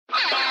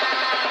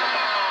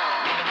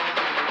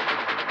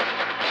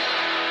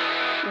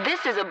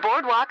This is a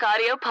Boardwalk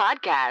Audio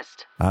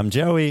podcast. I'm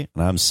Joey,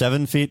 and I'm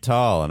 7 feet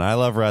tall, and I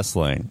love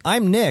wrestling.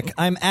 I'm Nick.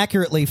 I'm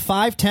accurately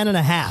 5'10" and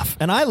a half,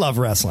 and I love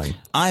wrestling.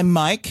 I'm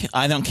Mike.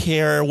 I don't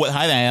care what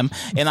height I am,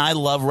 and I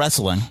love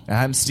wrestling.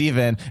 I'm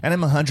Steven, and I'm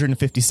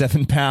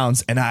 157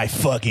 pounds, and I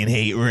fucking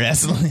hate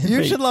wrestling.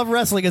 You Should Love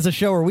Wrestling is a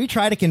show where we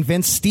try to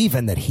convince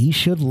Steven that he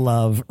should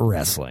love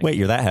wrestling. Wait,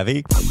 you're that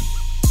heavy?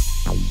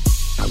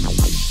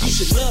 You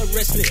should love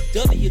wrestling,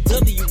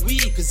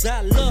 WWE, cause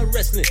I love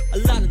wrestling. A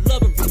lot of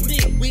loving from me.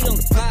 We on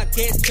the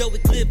podcast, Joey,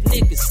 Cliff,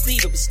 Nick, and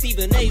Steven. But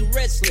Steven ain't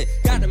wrestling,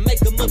 gotta make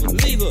him a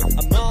believer.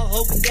 I'm all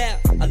hoping out,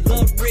 I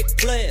love Ric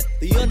Flair,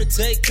 The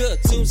Undertaker,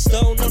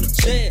 Tombstone on the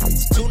chair.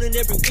 So tune in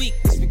every week,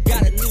 cause we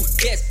got a new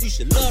guest. You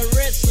should love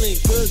wrestling,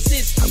 cause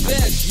it's the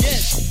best,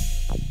 yes.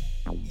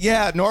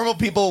 Yeah, normal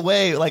people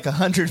weigh like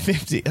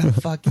 150.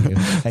 Fuck you.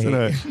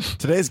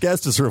 Today's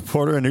guest is a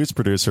reporter and news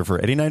producer for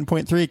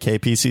 89.3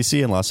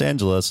 KPCC in Los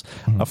Angeles,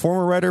 a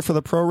former writer for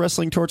the Pro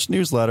Wrestling Torch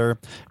newsletter,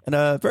 and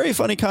a very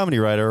funny comedy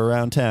writer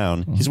around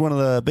town. He's one of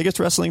the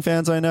biggest wrestling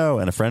fans I know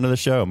and a friend of the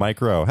show,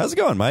 Mike Rowe. How's it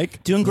going,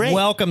 Mike? Doing great.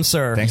 Welcome,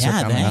 sir. Thanks for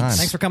coming on.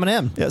 Thanks for coming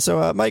in. Yeah,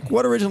 so Mike,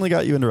 what originally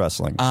got you into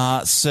wrestling?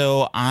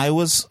 So I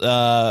was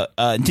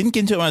didn't get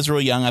into it when I was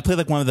real young. I played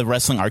like one of the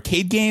wrestling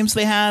arcade games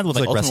they had with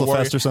Like Ultimate WrestleFest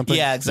Warrior. or something?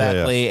 Yeah,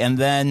 exactly. Yeah. And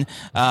then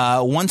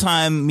one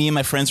time, me and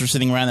my friends were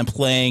sitting around and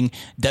playing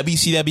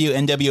WCW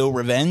NWO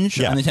Revenge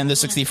on Nintendo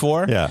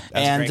 64. Yeah.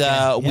 And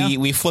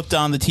we flipped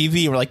on the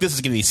TV. We're like, this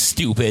is gonna be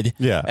stupid.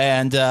 Yeah.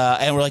 And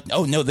we're like,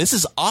 oh no, this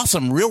is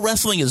awesome. Real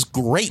wrestling is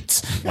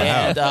great. Wow.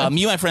 And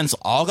me and my friends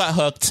all got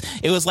hooked.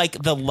 It was like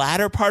the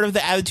latter part of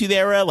the Attitude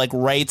Era, like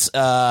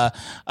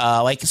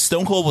like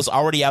Stone Cold was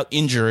already out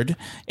injured,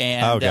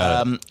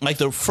 and like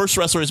the first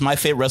wrestler is my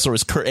favorite wrestler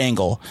was Kurt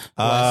Angle.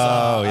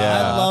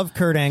 I love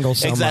Kurt Angle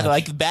so Exactly,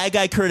 much. like bad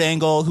guy Kurt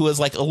Angle, who was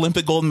like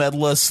Olympic gold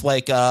medalist,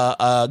 like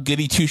a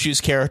goody two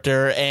shoes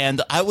character,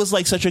 and I was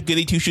like such a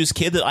goody two shoes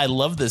kid that I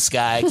loved this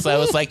guy because I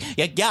was like,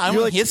 I'm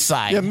on his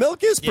side. Yeah,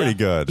 Milk is pretty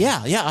good.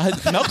 Yeah,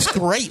 Milk's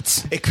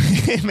great.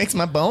 It makes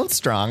my bones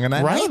strong, and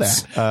I know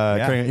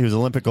that. He was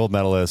Olympic gold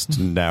medalist,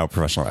 now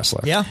professional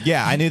wrestler.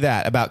 Yeah, I knew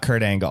that about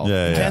Kurt Angle.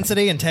 Yeah.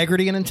 Intensity,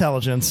 integrity, and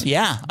intelligence.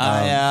 Yeah,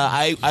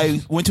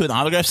 I went to an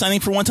autograph signing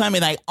for one time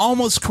and I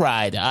almost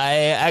cried.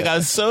 I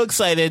got so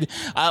excited.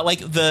 Like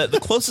the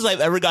closest I've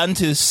ever gotten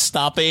to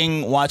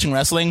stopping watching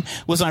wrestling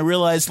was when I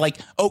realized, like,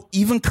 oh,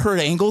 even Kurt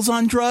Angle's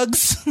on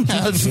drugs.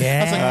 I was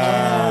like,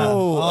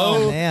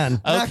 oh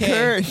man,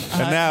 okay.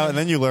 And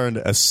then you learned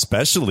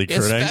especially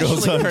Kurt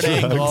Angle's on Kurt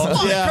drugs.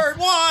 Angle. Yeah. Kurt,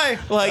 why?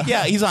 Like,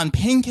 yeah, he's on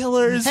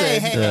painkillers. Hey,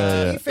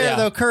 to be fair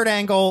though, Kurt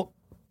Angle,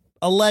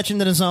 a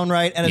legend in his own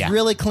right, and has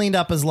really cleaned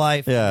up his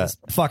life. Yeah. It's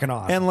fucking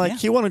awesome. And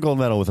he won a gold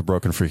medal with a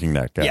broken freaking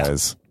neck,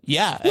 guys.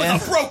 Yeah,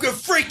 with a broken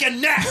freaking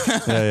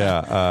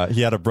neck.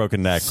 He had a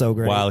broken neck So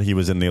great. while he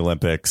was in the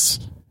Olympics.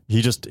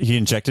 He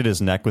injected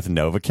his neck with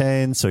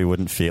Novocaine so he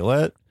wouldn't feel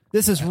it.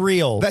 This is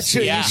real.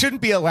 You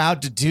shouldn't be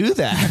allowed to do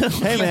that.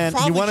 Hey man,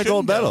 he won a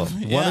gold medal.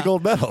 Won a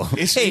gold medal.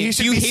 Hey,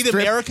 do you hate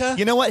America?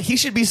 You know what? He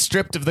should be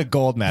stripped of the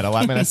gold medal.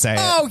 I'm going to say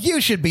Oh, you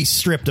should be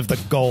stripped of the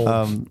gold.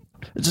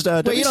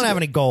 Wait, you don't have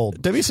any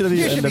gold. WCW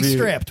You should be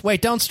stripped.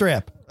 Wait, don't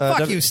strip.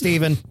 Fuck you,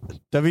 Steven.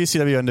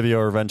 WCW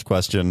NWO Revenge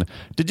question.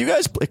 Did you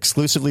guys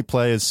exclusively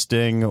play as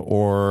Sting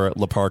or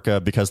La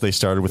Parka because they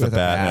started with a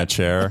bat and a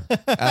chair?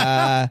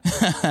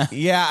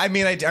 Yeah, I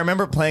mean, I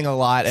remember playing a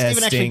lot as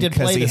Steven actually Sting did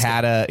because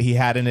play he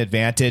had an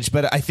advantage.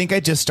 But I think I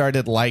just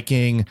started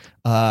liking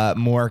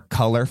more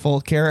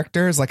colorful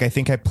characters. Like I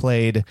think I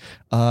played.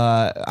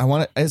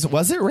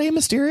 Was it Rey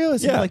Mysterio?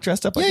 Is he like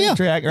dressed up like a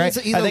drag? Right.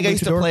 He's I think a I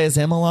used to luchador. play as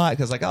him a lot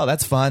because oh,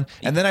 that's fun.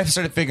 And then I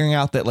started figuring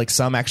out that like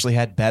some actually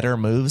had better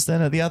moves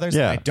than the others.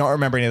 Yeah. I don't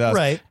remember any of those.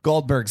 Right.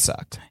 Goldberg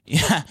sucked.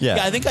 Yeah.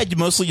 I think I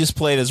mostly just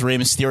played as Rey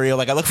Mysterio.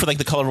 Like I looked for like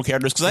the colorful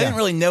characters because I didn't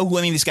really know who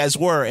any of these guys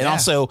were. And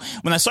also,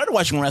 when I started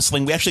watching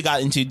wrestling, we actually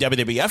got into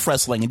WWF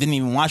wrestling and didn't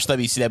even watch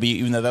WCW,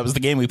 even though that was the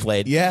game we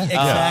played. Yeah,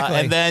 exactly.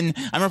 And then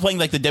I remember playing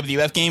like the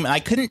WWF game, and I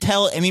couldn't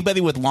tell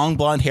anybody with long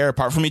blonde hair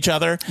apart from each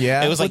other.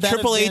 Yeah. It was like Would that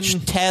Triple have H,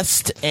 been-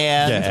 Test,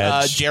 and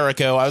Edge.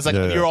 Jericho. I was like,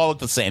 you're all at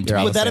the same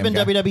time. Would that have been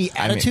same guy. WWE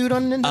Attitude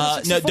on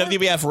Nintendo No, 64?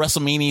 WWF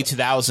WrestleMania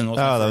 2000 was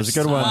Oh, that was a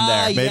good one.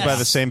 there. Made by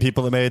the same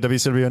people that made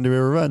WCW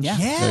NWO Revenge.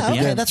 Yeah,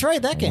 okay, that's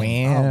right, that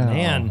game. Wow. Oh,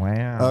 man.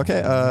 Wow.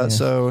 Okay,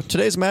 so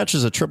today's match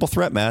is a triple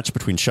threat match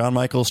between Shawn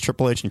Michaels,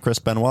 Triple H, and Chris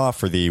Benoit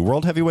for the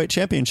World Heavyweight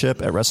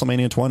Championship at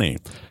WrestleMania 20.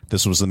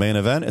 This was the main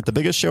event at the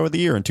biggest show of the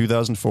year in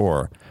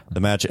 2004. The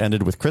match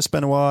ended with Chris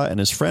Benoit and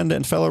his friend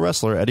and fellow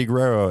wrestler Eddie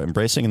Guerrero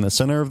embracing in the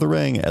center of the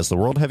ring as the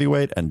World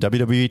Heavyweight and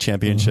WWE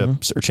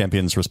Championships or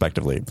champions,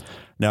 respectively.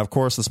 Now, of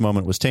course, this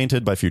moment was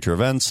tainted by future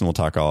events, and we'll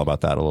talk all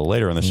about that a little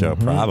later in the show,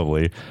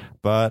 probably.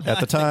 But at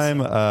the time,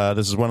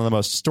 This is one of the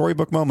most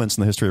storybook moments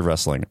in the history of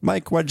wrestling.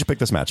 Mike, why did you pick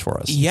this match for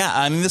us? Yeah,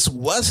 I mean, this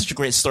was such a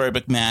great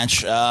storybook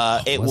match.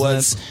 It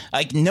was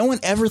like no one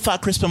ever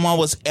thought Chris Benoit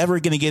was ever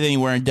going to get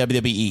anywhere in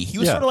WWE. He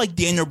was sort of like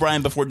Daniel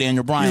Bryan before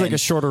Daniel Bryan. He's like a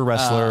shorter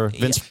wrestler.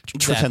 Vince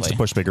tends to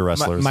push bigger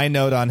wrestlers. My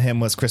note on him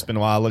was Chris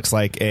Benoit looks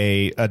like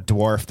a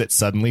dwarf that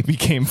suddenly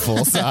became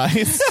full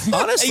size.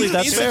 Honestly,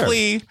 that's fair.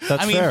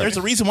 I mean, there's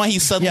a reason why he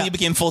suddenly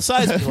became full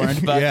size.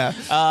 But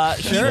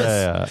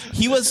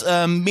he was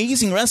an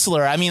amazing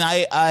wrestler. I mean,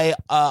 I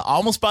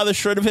almost bought a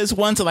shirt of his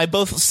once, and I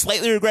both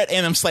slightly regret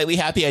and I'm slightly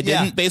happy I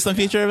didn't, based on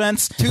future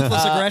events.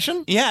 Toothless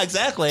aggression. Yeah,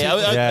 exactly.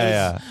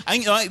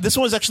 This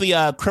one was actually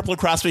a crippler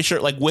crossface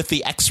shirt, like with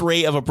the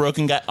X-ray of a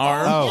broken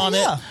arm on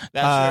it.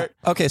 That shirt.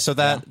 Okay, so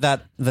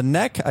that the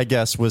neck, I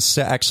guess, was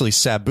actually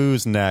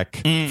Sabu's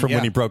neck from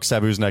when he broke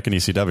Sabu's neck in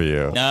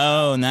ECW.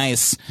 Oh,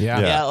 nice.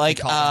 Yeah, like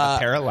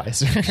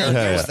paralyzer.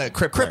 The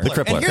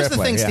crippler. And here's the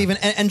thing, Steven,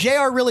 and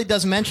JR really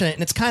does mention it,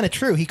 and it's kind of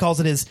true. He calls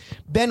it his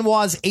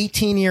Benoit's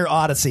 18-year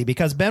odyssey,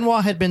 because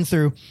Benoit had been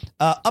through,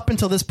 up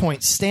until this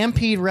point,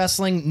 Stampede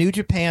Wrestling, New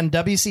Japan,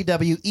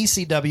 WCW,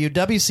 ECW,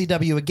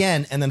 WCW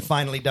again, and then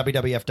finally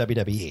WWF,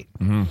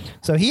 WWE.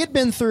 So he had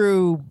been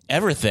through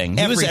everything.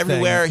 He was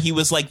everywhere. He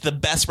was like the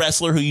best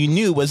wrestler who you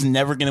knew was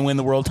never going to win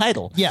the world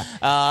title. Yeah.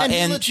 And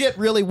he legit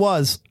really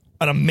was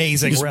an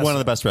amazing wrestler. One of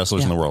the best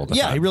wrestlers in the world.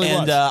 Yeah, he really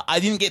was. And I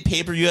didn't get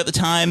pay-per-view at the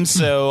time,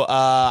 so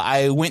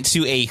I went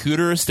to a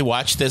Hooters to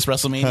watch this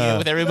WrestleMania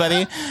with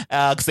everybody,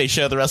 because they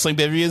show the wrestling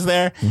pay-per-views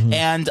there.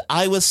 And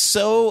I was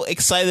so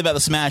excited about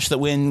this match that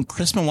when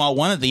Chris Benoit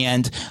won at the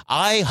end,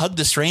 I hugged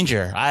a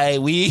stranger.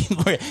 We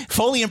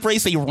fully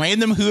embraced a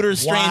random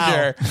Hooters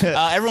stranger.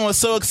 Everyone was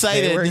so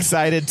excited. They were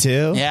excited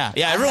too. Yeah.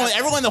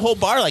 Everyone in the whole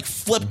bar like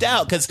flipped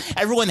out because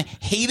everyone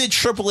hated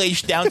Triple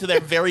H down to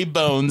their very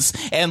bones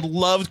and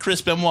loved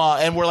Chris Benoit.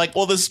 And we're like,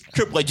 well, this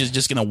Triple H is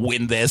just going to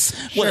win this.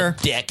 What a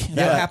dick.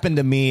 That happened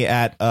to me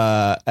at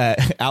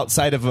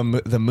outside of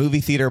the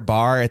movie theater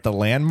bar at the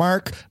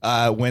Landmark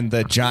when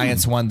the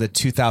Giants won the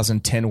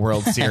 2010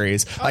 World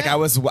Series. I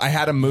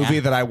had a movie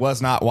that I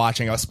was not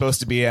watching. I was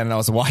supposed to be in, and I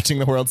was watching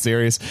the World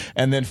Series.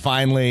 And then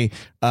finally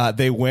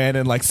they win,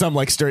 and like some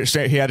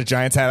straight, he had a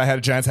Giants hat. I had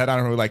a Giants hat on,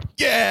 and we were like,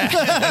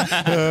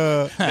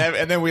 yeah.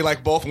 And then we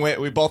both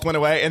went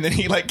away, and then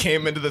he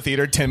came into the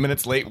theater 10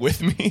 minutes late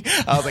with me.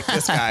 I was like,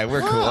 this guy,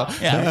 we're cool.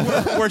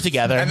 Yeah, we're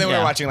together. And then we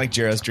were watching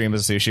Jiro's Dream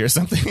of Sushi or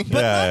something.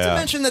 But not to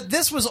mention that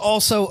this was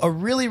also a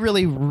really,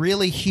 really,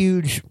 really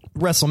huge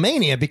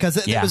WrestleMania, because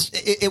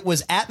it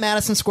was at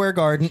Madison Square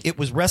Garden. It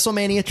was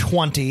WrestleMania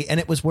 20,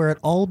 and it was where it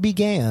all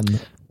began.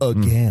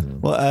 Again.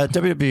 Well,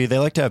 WWE, they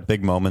like to have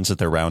big moments at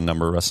their round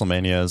number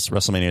WrestleManias.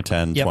 WrestleMania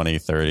 10, 20,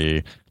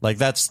 30.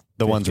 That's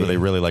the ones where they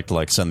really like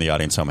to send the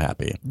audience home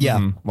happy. Yeah.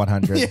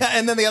 100. Yeah,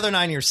 and then the other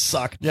 9 years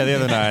suck. Yeah, the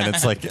other 9,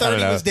 it's 30 I don't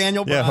know. was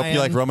Daniel Bryan. Yeah, I hope you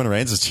like Roman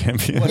Reigns as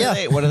champion.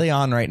 What are they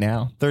on right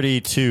now?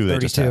 32. They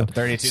just had.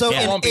 32. So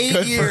in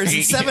 8 years,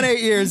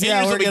 7-8 years,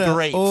 we're going to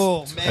great.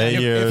 Oh, man. 8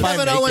 years.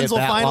 Kevin Owens will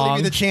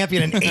finally be the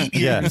champion in 8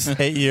 years. Yes,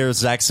 8 years.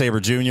 Zack Sabre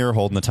Jr.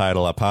 holding the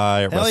title up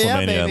high at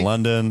WrestleMania in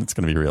London. It's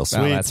going to be real sweet.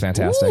 Oh, that's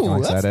fantastic. Ooh,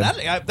 I'm excited.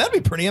 That'd be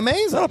pretty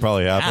amazing. That'll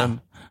probably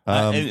happen.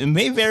 It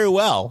may very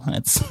well.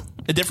 It's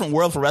a different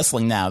world for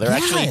wrestling now. They're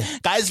actually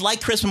guys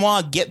like Chris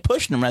Benoit get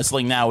pushed in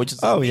wrestling now, which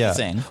is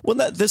amazing. Yeah.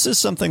 Well, this is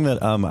something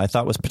that I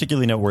thought was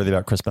particularly noteworthy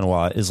about Chris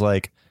Benoit is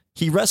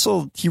he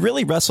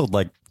really wrestled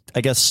I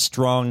guess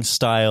strong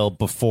style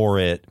before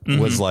it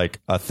was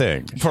a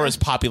thing. Before it was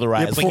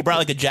popularized. He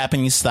brought a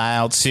Japanese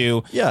style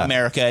to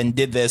America and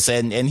did this,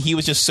 and he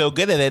was just so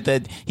good at it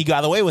that he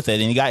got away with it,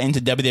 and he got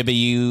into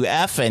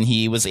WWF, and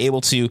he was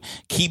able to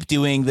keep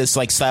doing this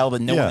style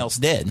that no one else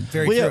did.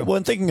 Very true. Yeah, well,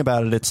 and thinking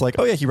about it, it's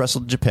he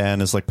wrestled in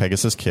Japan as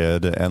Pegasus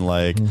Kid, and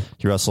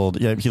he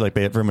wrestled, he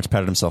very much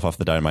patted himself off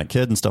the Dynamite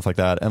Kid and stuff like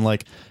that, and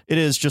it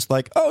is just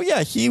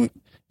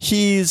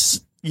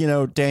he's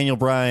Daniel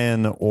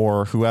Bryan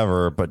or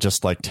whoever, but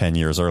just 10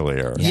 years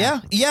earlier.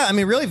 Yeah. I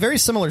mean, really very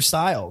similar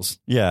styles.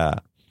 Yeah.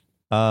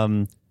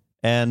 And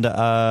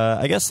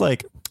I guess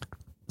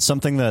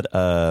something that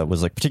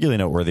was particularly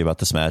noteworthy about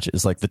this match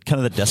is the kind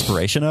of the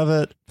desperation of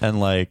it,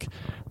 and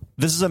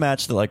this is a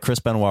match that Chris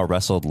Benoit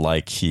wrestled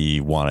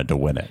he wanted to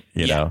win it,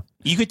 you know?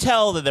 You could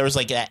tell that there was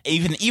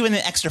even an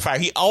extra fire.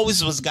 He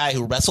always was a guy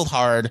who wrestled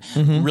hard,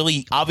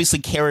 really obviously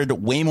carried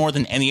way more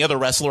than any other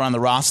wrestler on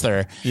the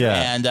roster.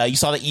 Yeah. And you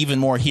saw that even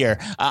more here.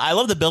 I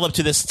love the build up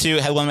to this too.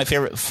 Had one of my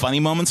favorite funny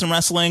moments in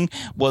wrestling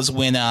was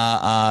when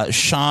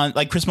Shawn,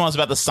 Chris Benoit was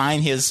about to sign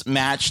his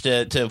match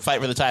to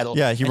fight for the title.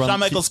 Yeah, Shawn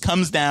Michaels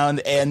comes down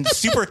and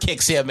super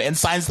kicks him and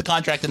signs the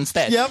contract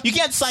instead. Yep. You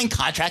can't sign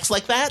contracts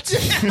like that.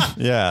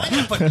 Yeah. I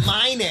didn't put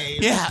my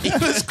name. Yeah, it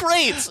was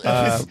great.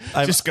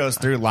 Just goes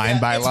through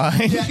line by line.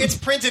 Yeah, it's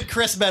printed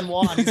Chris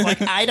Benoit. He's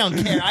I don't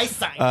care. I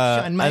signed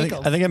Shawn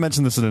Michaels. I think I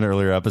mentioned this in an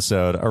earlier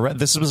episode.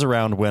 This was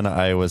around when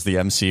I was the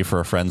MC for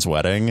a friend's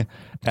wedding,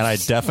 and I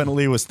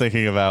definitely was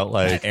thinking about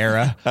that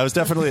era. I was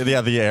definitely the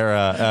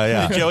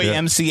era. The Joey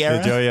MC era.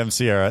 The Joey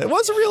MC era. It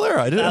was a real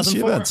era. I did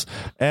MC events,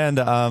 and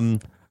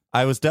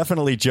I was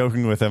definitely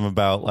joking with him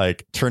about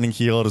like turning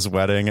heel at his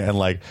wedding and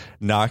like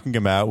knocking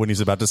him out when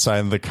he's about to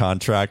sign the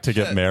contract to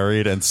get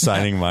married and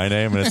signing my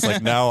name. And it's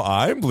like, now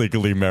I'm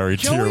legally married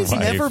to your Joey's wife.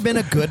 never been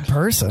a good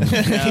person.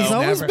 He's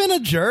always never. been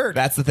a jerk.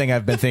 That's the thing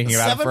I've been thinking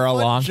about for a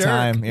 7-foot long jerk.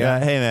 time. Yeah,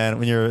 hey man,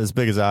 when you're as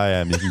big as I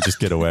am, you can just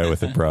get away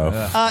with it, bro.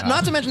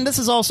 Not to mention, this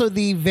is also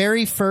the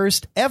very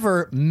first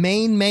ever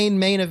main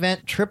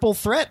event triple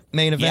threat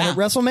main event Yeah. at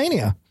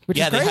WrestleMania. Which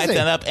Yeah, is they crazy. hyped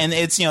that up, and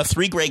it's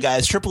three great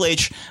guys. Triple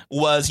H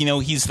was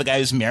he's the guy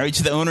who's married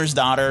to the owner's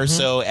daughter,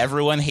 so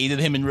everyone hated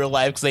him in real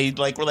life because they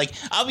were like,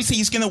 obviously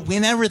he's gonna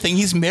win everything.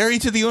 He's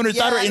married to the owner's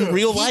daughter in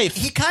real life.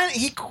 He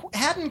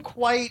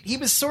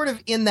was sort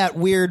of in that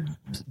weird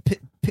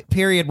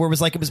period where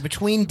it was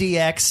between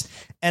DX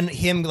and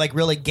him like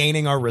really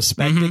gaining our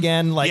respect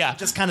again, like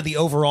just kind of the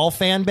overall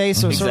fan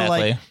base. So sort of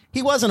like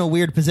he was in a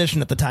weird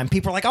position at the time.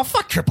 People are like, "Oh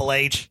fuck Triple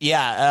H."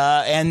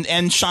 Yeah,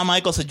 and Shawn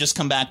Michaels had just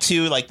come back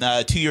too, like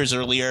 2 years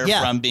earlier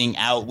from being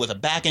out with a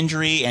back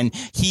injury, and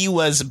he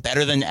was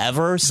better than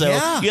ever. So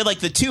you had like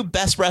the two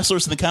best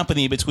wrestlers in the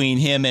company between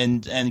him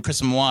and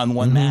Chris Benoit in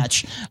one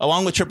match,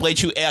 along with Triple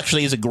H, who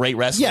actually is a great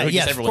wrestler, who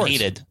just everyone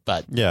hated.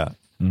 But Yeah.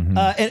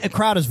 And a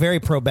crowd is very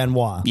pro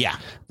Benoit. yeah.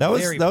 That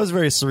was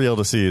very surreal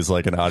to see, as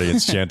like an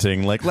audience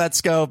chanting like,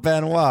 "Let's go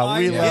Benoit,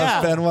 we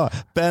love Benoit,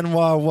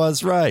 Benoit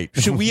was right."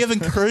 Should we have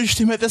encouraged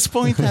him at this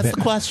point? That's the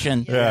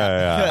question.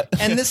 Yeah.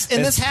 And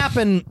this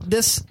happened.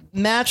 This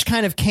match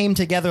kind of came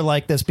together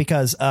like this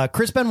because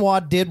Chris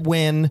Benoit did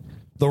win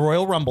the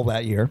Royal Rumble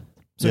that year.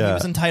 So he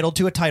was entitled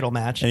to a title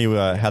match. And he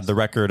had the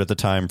record at the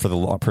time for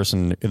the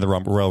person in the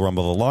Royal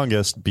Rumble the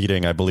longest,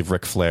 beating, I believe,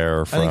 Ric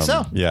Flair from... I think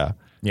so. Yeah.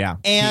 Yeah,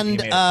 And, he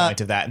made a point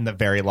of that in the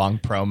very long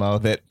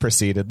promo that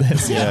preceded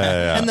this.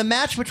 And the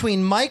match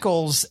between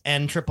Michaels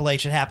and Triple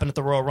H that happened at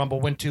the Royal Rumble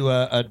went to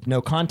a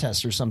no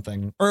contest or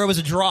something. Or it was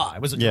a draw.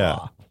 It was a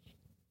draw.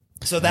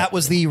 So that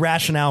was the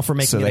rationale for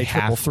making it a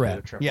triple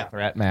threat.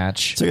 Threat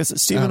match. So I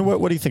guess, Steven,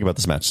 what do you think about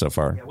this match so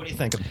far? What do you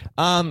think of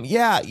I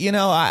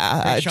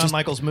Shawn just,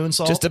 Michaels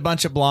moonsault? just a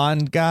bunch of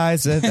blonde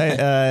guys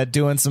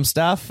doing some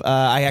stuff.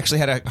 I actually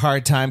had a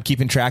hard time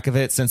keeping track of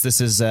it since this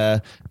is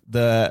the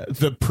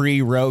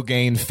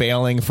pre-Rogaine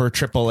failing for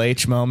Triple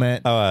H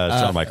moment.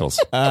 Shawn Michaels.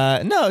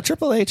 No,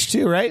 Triple H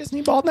too, right? Isn't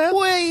he bald now?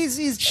 Well,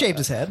 he's shaved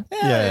his head.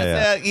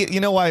 Yeah.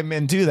 You know why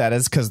men do that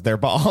is because they're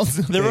bald.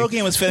 The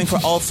Rogaine was failing for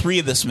all three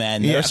of this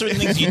men. There are certain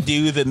things you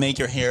do that make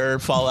your hair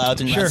fall out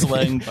in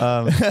wrestling.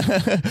 We're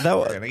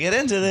gonna get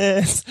into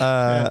this.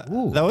 That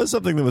was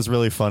something that was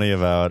really funny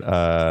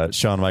about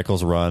Shawn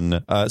Michaels'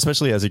 run,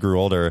 especially as he grew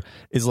older,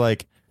 is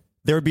like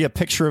there would be a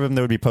picture of him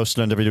that would be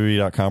posted on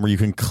WWE.com where you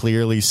can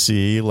clearly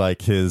see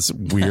like his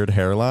weird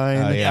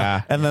hairline.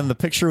 Yeah. And then the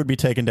picture would be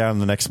taken down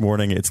the next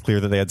morning. It's clear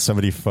that they had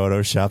somebody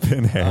Photoshop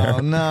in hair. Oh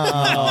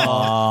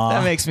no,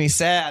 that makes me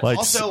sad. Like,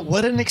 also,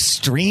 what an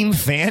extreme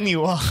fan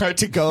you are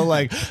to go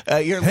like,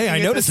 you're Hey, I looking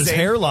at noticed the his same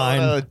hairline.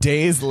 photo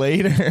days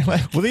later.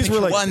 Like, Well, these were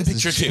like one,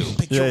 picture two.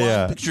 Picture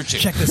one, picture two.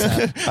 Check this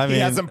out. I mean,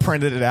 he hasn't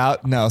printed it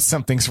out. No,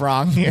 something's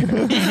wrong here.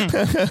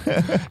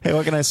 hey,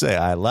 what can I say?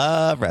 I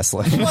love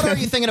wrestling. What are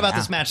you thinking about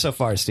this match so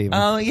far, Steven?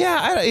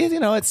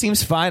 It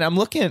seems fine. I'm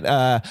looking at,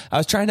 I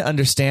was trying to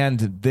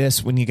understand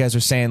this when you guys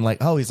were saying like,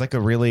 oh, he's like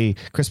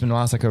Chris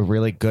Benoit's like a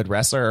really good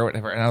wrestler or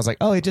whatever. And I was like,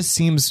 oh, it just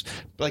seems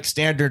like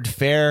standard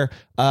fare.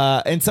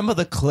 And some of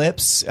the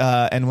clips,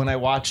 and when I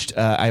watched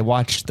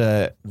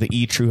the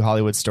E! True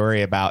Hollywood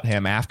Story about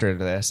him after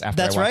this.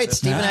 That's right.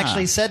 Steven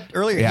actually said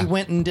earlier he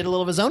went and did a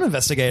little of his own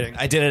investigating.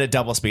 I did it at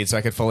double speed so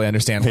I could fully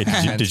understand. Hey, what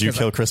happened, did you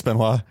kill Chris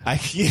Benoit?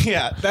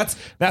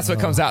 That's what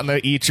comes out in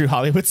the E! True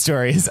Hollywood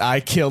Story is I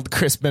killed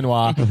Chris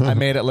Benoit. I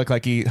made it look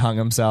like he hung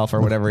himself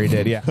or whatever he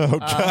did. Yeah.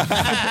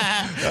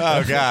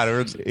 Oh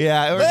God.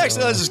 Yeah.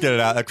 Actually, let's just get it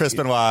out. Chris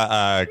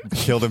Benoit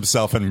killed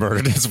himself and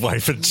murdered his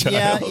wife and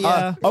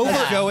child.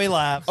 Over Joey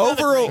laughs.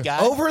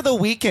 Over the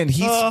weekend,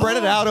 he spread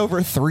it out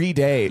over 3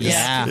 days.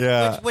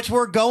 Yeah. Which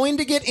we're going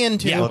to get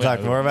into. We'll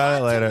talk more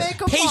about it later. To make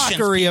a Patience,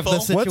 mockery of the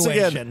people.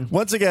 situation.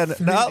 Once again,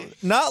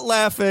 not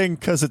laughing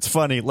because it's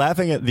funny,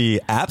 laughing at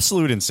the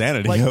absolute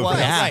insanity of it.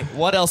 Right.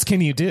 What else can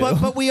you do?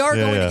 But we are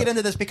going yeah. to get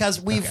into this because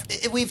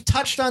we've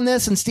touched on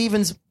this and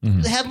Steven's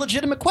had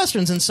legitimate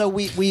questions, and so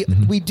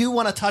we do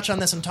want to touch on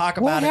this and talk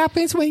about what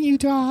happens when you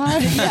die?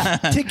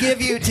 to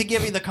give you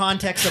the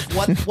context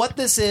of what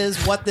this is,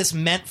 what this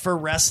meant for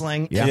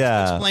wrestling, and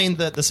to explain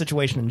the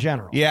situation in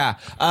general. Yeah.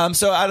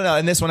 So I don't know.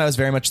 In this one, I was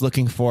very much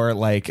looking for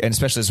like, and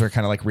especially as we're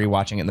kind of like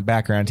rewatching it in the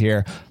background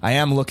here, I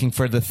am looking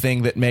for the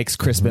thing that makes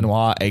Chris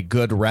Benoit a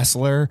good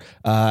wrestler.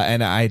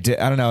 And I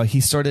don't know.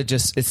 He sort of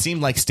just, it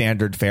seemed like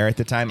standard fare at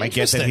the time. I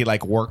guess that he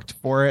like worked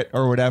for it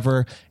or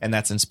whatever, and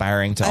that's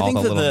inspiring to all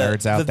the little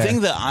nerds out there. The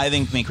thing that I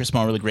think made Chris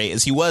Benoit really great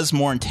is he was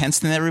more intense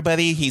than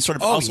everybody. He sort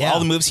of all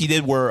the moves he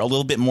did were a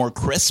little bit more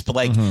crisp.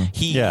 Like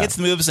he hits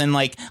the moves, and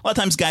like a lot of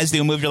times guys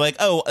do a move, you're like,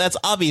 oh, that's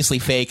obvious obviously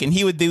fake, and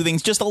he would do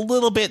things just a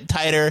little bit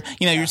tighter.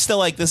 You're still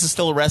like, this is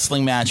still a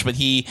wrestling match, but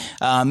he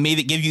made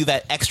it give you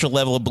that extra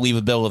level of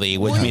believability,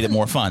 which made it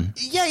more fun.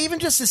 Yeah, even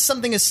just as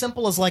something as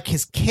simple as like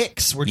his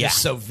kicks were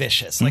just so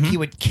vicious. Like he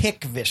would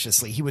kick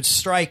viciously, he would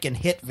strike and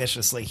hit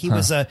viciously. He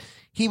was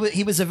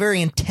a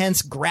very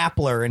intense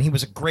grappler, and he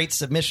was a great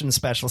submission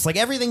specialist. Like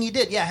everything he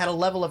did, had a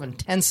level of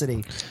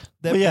intensity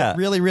that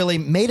really, really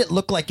made it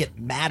look like it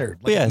mattered.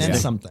 Like it meant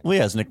something. Well,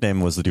 his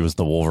nickname was that he was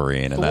the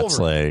Wolverine, and that's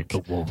like the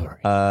Wolverine.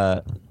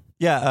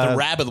 The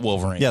Rabid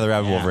Wolverine. Yeah, the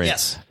Rabid Wolverine.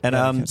 Yes.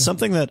 And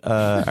something that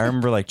I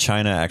remember like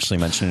China actually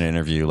mentioned in an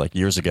interview like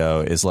years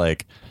ago is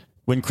like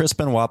when Chris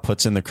Benoit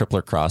puts in the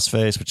crippler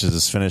crossface, which is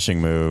his finishing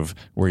move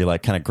where he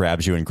like kind of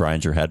grabs you and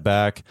grinds your head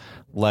back,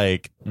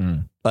 like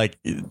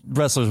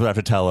wrestlers would have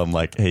to tell him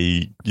like,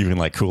 hey, you can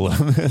like cool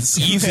on this.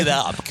 Ease it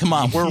up. Come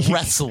on, we're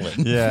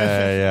wrestling.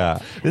 Yeah.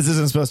 This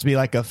isn't supposed to be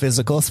like a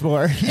physical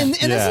sport. And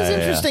this is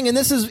interesting, and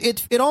this is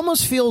it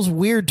almost feels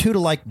weird too to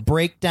like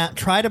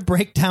try to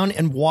break down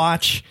and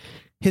watch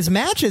his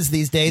matches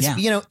these days,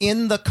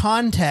 in the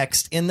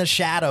context, in the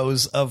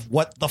shadows of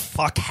what the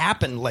fuck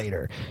happened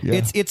later.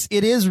 Yeah.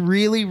 It is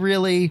really,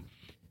 really.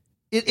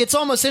 It's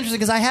almost interesting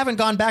because I haven't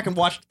gone back and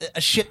watched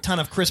a shit ton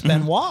of Chris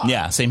Benoit.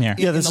 Yeah, same here.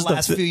 In the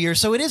last few years.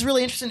 So it is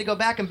really interesting to go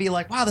back and be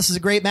like, wow, this is a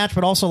great match,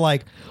 but also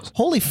like,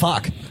 holy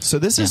fuck. So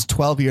this is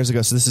 12 years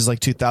ago. So this is like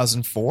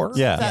 2004?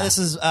 Yeah. This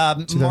is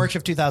March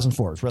of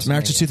 2004.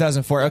 March of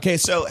 2004. Okay,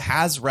 so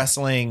has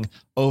wrestling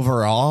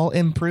overall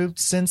improved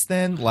since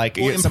then? Like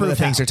some of the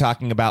things you're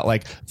talking about,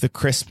 like the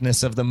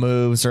crispness of the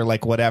moves or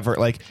like whatever,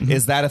 like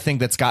is that a thing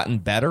that's gotten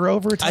better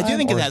over time? I do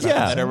think it has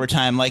gotten better over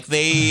time. Like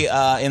they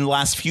in the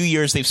last few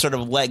years they've sort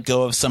of let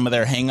go of some of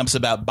their hangups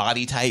about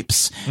body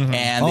types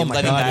and they've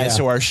letting guys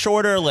who are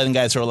shorter, letting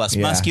guys who are less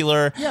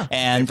muscular,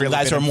 and really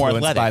guys who are more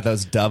athletic. By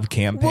those Dove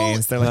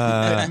campaigns, they're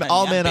like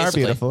all men are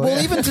beautiful.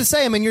 Well, even to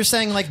say, I mean, you're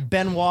saying like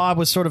Benoit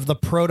was sort of the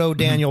proto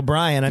Daniel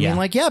Bryan. I mean,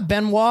 like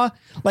Benoit,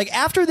 like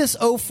after this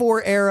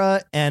 04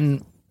 era,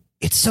 and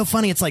it's so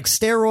funny. It's like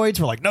steroids.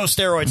 We're like, no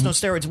steroids, no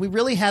steroids. We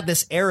really had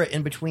this era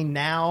in between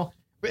now,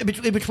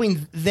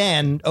 between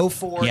then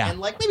 04 and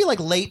like maybe like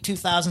late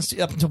 2000s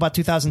up until about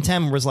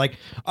 2010 was like,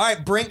 all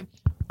right,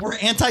 we're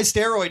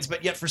anti-steroids,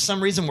 but yet for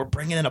some reason we're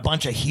bringing in a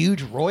bunch of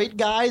huge roid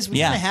guys. We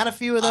kind of had a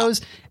few of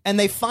those, and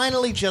they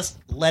finally just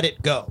let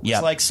it go.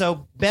 It's like,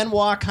 so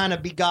Benoit kind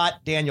of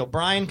begot Daniel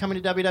Bryan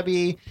coming to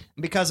WWE,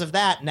 and because of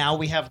that, now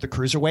we have the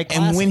Cruiserweight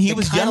Classic. And when he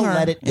was younger,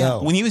 let it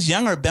go. When he was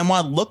younger,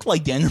 Benoit looked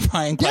like Daniel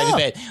Bryan quite a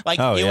bit. Like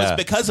it was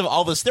because of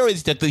all the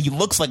steroids that he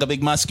looks like a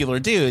big muscular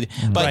dude.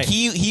 But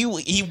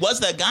he was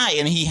that guy,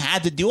 and he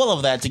had to do all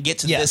of that to get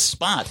to this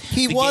spot.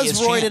 He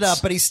was roided up,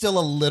 but he's still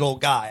a little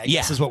guy, I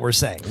guess is what we're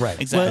saying. Right.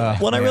 Exactly.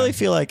 I really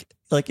feel like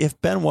if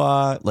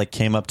Benoit like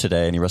came up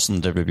today and he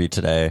wrestled in WWE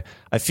today,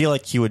 I feel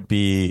like he would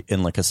be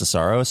in like a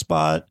Cesaro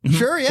spot.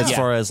 Sure, yeah. As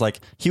far as like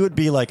he would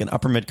be like an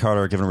upper mid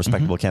carder given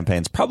respectable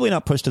campaigns, probably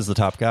not pushed as the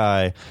top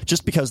guy,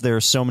 just because there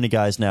are so many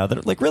guys now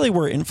that like really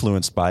were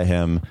influenced by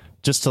him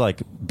just to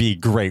like be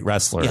great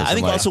wrestlers. Yeah, I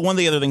think also one of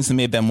the other things that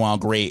made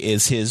Benoit great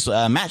is his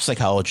match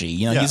psychology.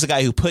 You know, he's a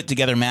guy who put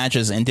together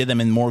matches and did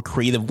them in more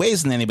creative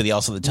ways than anybody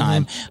else at the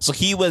time. So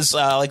he was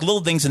like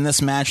little things in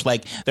this match,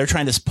 like they're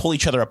trying to pull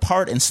each other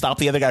apart and stop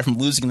the other guy from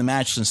losing the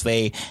match since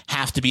they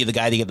have to be the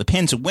guy to get the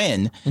pin to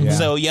win.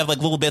 So you have like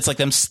little bits like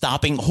them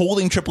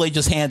holding Triple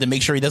H's hand to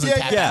make sure he doesn't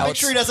tap out. Make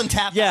sure he doesn't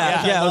tap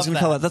out. I was going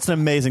to call that. That's an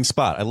amazing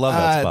spot. I love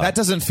that spot. That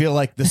doesn't feel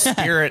like the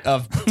spirit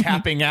of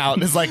tapping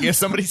out. It's like if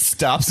somebody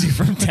stops you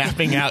from tapping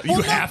out,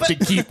 you have to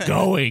keep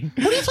going.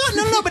 What are you talking?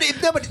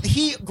 No, but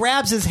he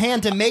grabs his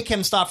hand to make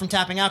him stop from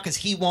tapping out because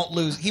he won't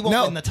lose. He won't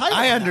win the title.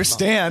 I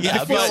understand.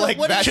 Yeah, I feel like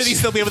that should he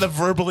still be able to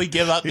verbally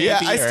give up?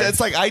 It's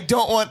like I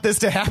don't want this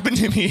to happen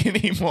to me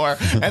anymore.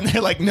 And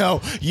they're like,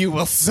 no, you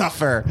will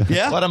suffer.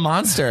 Yeah, what a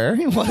monster.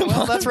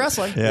 Well, that's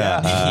wrestling.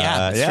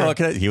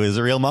 He was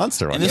a real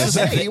monster. And this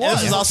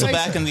is also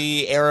back in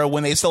the era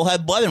when they still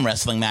had blood in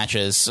wrestling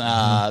matches.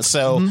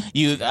 So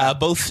you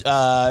both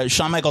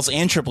Shawn Michaels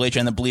and Triple H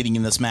end up bleeding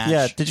in this match.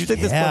 Yeah. Did you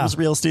think this blood was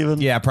real, Steven?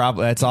 Yeah,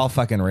 probably. It's all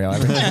fucking real.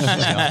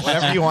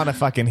 Whatever you want to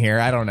fucking hear.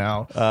 I don't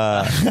know.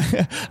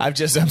 I'm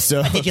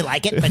so. But did you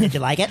like it?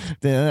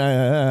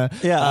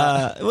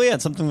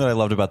 Something that I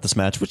loved about this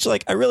match, which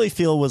like I really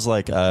feel was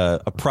like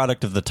a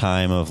product of the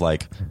time of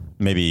like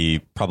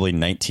probably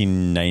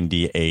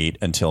 1998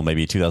 until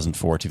maybe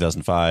 2004,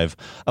 2005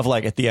 of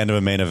like at the end of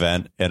a main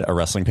event at a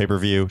wrestling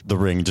pay-per-view, the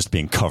ring just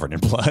being covered in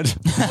blood.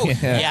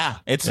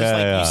 It's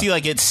just you see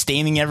like it's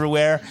staining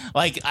everywhere.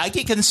 Like I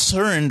get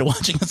concerned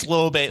watching this a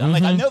little bit. I'm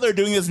like, I know they're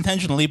doing this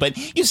intentionally, but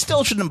you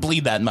still shouldn't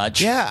bleed that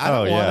much.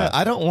 Yeah,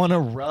 I don't want to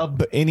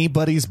rub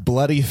anybody's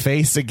bloody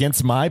face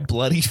against my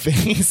bloody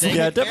face.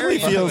 It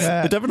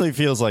definitely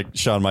feels like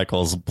Shawn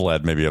Michaels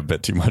bled maybe a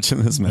bit too much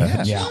in this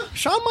match. Yeah.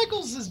 Shawn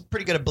Michaels is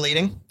pretty good at bleeding.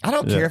 I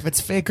don't care if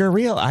it's fake or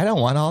real. I don't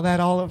want all that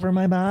all over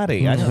my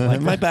body. I don't like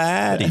my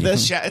body.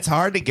 It's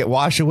hard to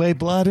wash away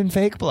blood and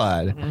fake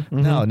blood.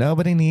 No,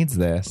 nobody needs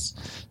this.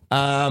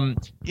 I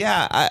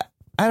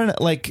don't know.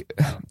 Like,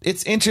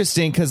 it's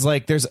interesting because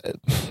like there's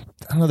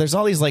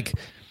all these like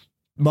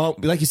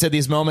like you said,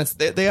 these moments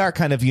they are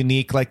kind of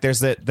unique. Like there's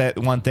that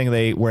one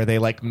thing where they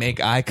like make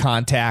eye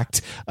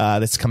contact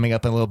that's coming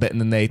up in a little bit, and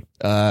then they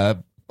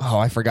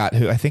I forgot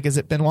who. I think is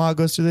it Benoit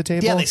goes to the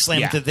table. Yeah, they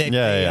slam him to the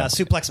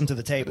suplex him to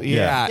the table.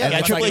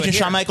 Yeah, Triple H and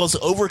Shawn Michaels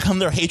overcome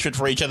their hatred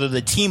for each other to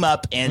team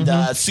up and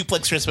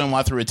suplex Chris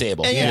Benoit through a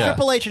table. And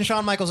Triple H and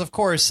Shawn Michaels, of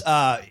course,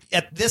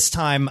 at this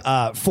time,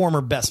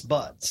 former best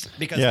buds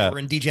because they were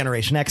in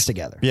D-Generation X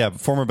together. Yeah,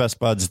 former best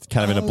buds,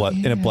 kind of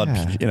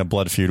in a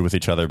blood feud with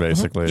each other,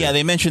 basically. Yeah,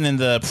 they mentioned in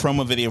the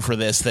promo video for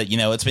this that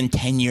it's been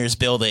 10 years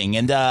building,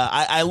 and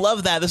I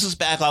love that. This was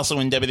back also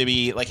when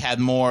WWE like had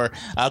more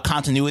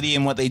continuity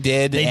in what they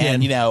did.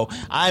 And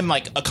I'm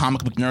like a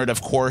comic book nerd,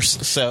 of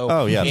course.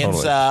 So it's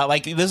totally.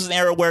 like this is an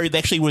era where they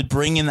actually would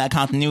bring in that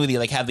continuity,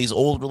 like have these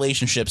old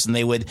relationships, and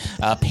they would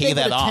pay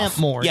that off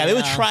more. Yeah, they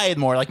would try it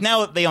more. Like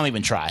now they don't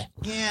even try.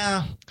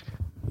 Yeah.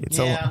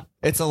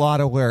 It's a lot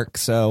of work,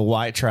 so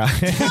why try?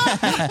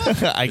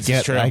 I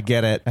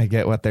get it. I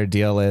get what their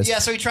deal is. Yeah,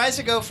 so he tries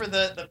to go for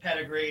the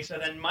pedigree, so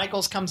then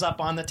Michaels comes up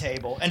on the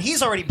table, and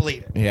he's already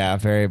bleeding. Yeah,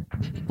 very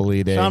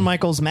bleeding. Shawn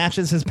Michaels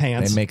matches his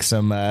pants. They make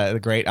some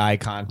great eye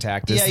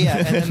contact.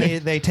 And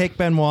then they take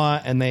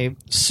Benoit, and they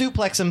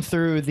suplex him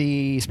through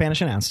the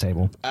Spanish announce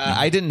table.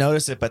 I didn't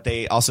notice it, but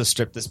they also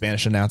stripped the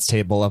Spanish announce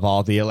table of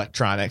all the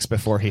electronics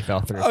before he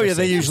fell through. Oh, yeah,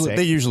 they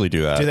usually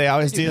do that. Do they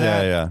always do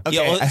that? Yeah. Okay.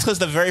 Yeah, well, it's because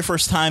the very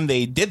first time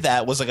they did that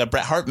was like a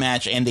Bret Hart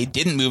match, and they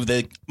didn't move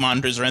the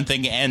monitors or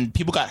anything, and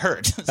people got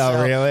hurt.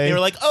 So really? They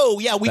were like, "Oh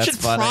yeah, we That's should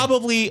funny.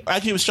 probably."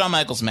 Actually, it was Shawn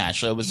Michaels' match.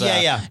 So it was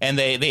and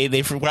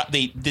they forgot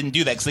they didn't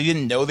do that because they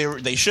didn't know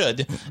they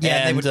should. Yeah,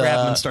 and they would grab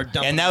them and start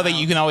dumping. And now them that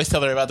you can always tell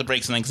they're about to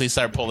break something because they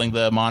start pulling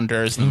the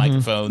monitors and the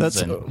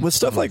microphones. With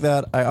stuff like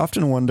that, I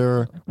often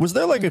wonder: was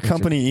there like a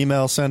company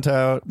email sent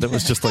out that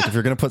was just like, if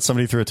you're going to put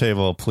somebody through a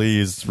table,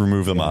 please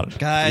remove the monitor?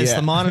 Guys,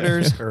 the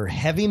monitors are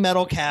heavy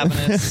metal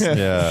cabinets,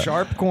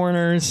 sharp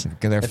corners.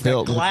 They're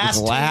filled with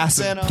glass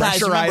in them.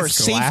 Guys, remember,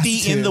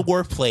 safety tube. in the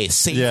workplace.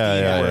 Safety Yeah,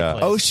 in yeah, the yeah.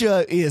 workplace.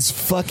 OSHA is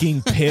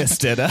fucking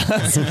pissed at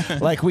us.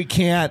 Like we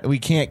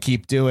can't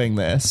keep doing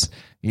this.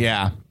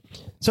 Yeah.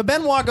 So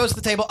Benoit goes to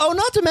the table. Oh,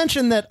 not to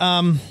mention that,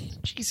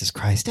 Jesus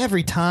Christ,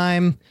 every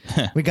time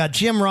we got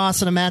Jim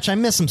Ross in a match, I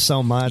miss him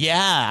so much. Yeah,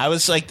 I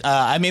was like,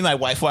 I made my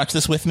wife watch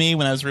this with me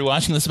when I was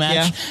rewatching this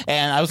match,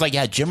 and I was like,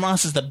 yeah, Jim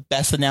Ross is the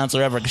best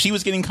announcer ever, because she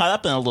was getting caught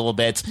up in a little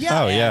bit.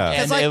 Yeah. Oh, yeah.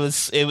 And like, it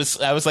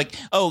was, I was like,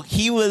 oh,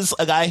 he was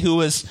a guy who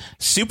was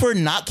super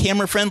not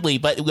camera friendly,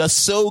 but it was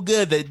so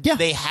good that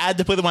they had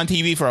to put him on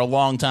TV for a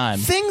long time.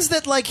 things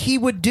that like he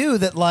would do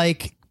that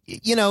like,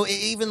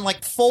 even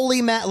like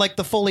Foley like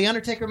the Foley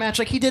Undertaker match,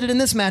 like he did it in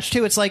this match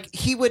too. It's like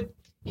he would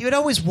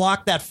always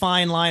walk that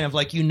fine line of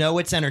like,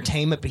 it's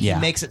entertainment, but he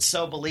makes it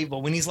so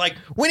believable when he's like,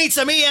 we need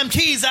some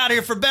EMTs out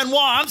here for Benoit.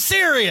 I'm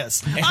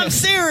serious.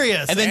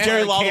 And then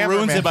Jerry Lawler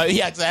ruins it by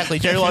exactly.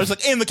 Jerry Lawler's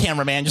like, and the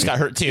cameraman just got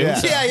hurt too.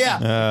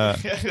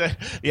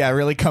 Yeah.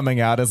 Really coming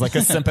out as like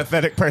a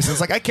sympathetic person.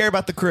 It's like, I care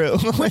about the crew.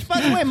 Which,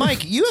 by the way,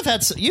 Mike, you've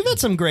had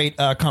some great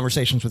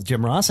conversations with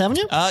Jim Ross, haven't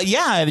you?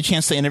 Yeah, I had a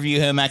chance to interview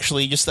him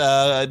actually just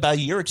about a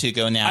year or two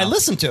ago now. I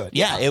listened to it.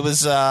 Yeah, it was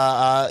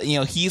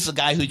he's a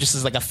guy who just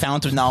is like a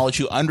fount of knowledge,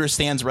 who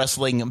understands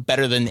wrestling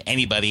better than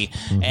anybody,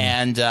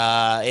 and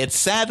it's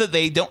sad that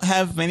they don't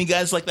have many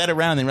guys like that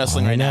around in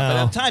wrestling right now. But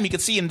at the time, you could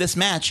see in this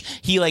match,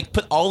 he like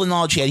put all the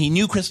knowledge he had. He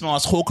knew Chris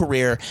Benoit's whole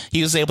career.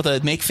 He was able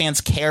to make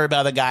fans care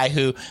about a guy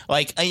who,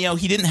 like,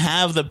 he didn't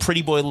have the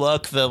pretty boy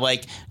look, the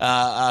like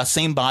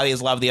same body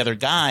as a lot of the other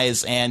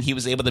guys, and he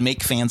was able to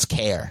make fans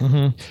care.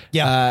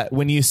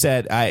 When you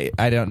said I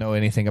don't know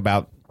anything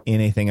about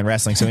anything in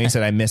wrestling, so when you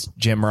said I missed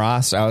Jim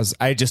Ross,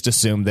 I just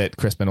assumed that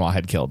Chris Benoit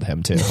had killed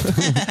him too.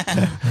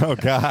 Oh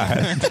God!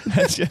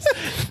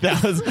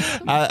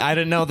 I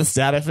didn't know the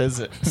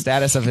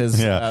status of his.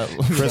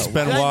 Chris Did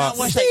I Benoit. not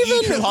watch that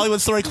E! True Hollywood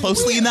story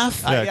closely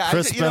enough?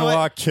 Chris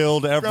Benoit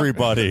killed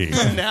everybody.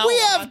 We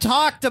have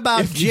talked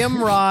about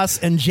Jim Ross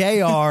and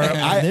JR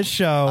on this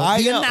show.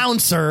 The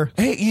announcer.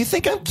 Hey, you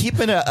think I'm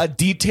keeping a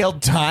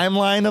detailed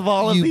timeline of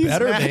all of You these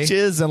better be.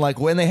 matches and like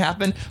when they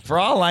happen? For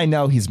all I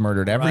know, he's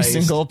murdered every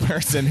single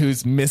person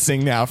who's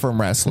missing now from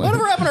wrestling.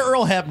 Whatever happened to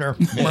Earl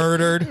Hebner?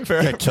 Murdered.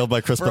 Got killed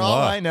by Chris For Benoit. all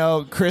I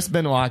know, Chris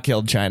Benoit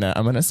killed China.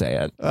 I'm going to say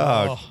it.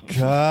 Oh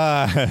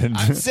God!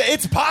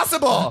 It's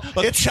possible.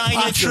 Look, It's China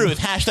possible. Truth.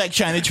 Hashtag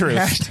China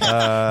Truth.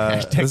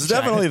 This is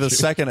definitely the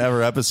second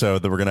ever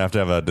episode that we're gonna have to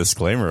have a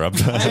disclaimer up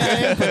top.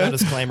 I put a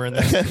disclaimer in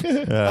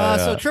there.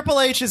 So Triple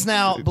H is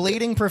now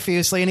bleeding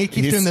profusely, and he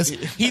keeps doing this.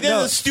 He did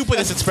the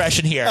stupidest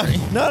expression here.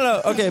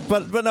 No, okay,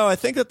 but no, I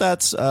think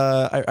that's.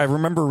 I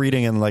remember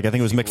reading in I think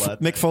it was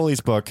Mick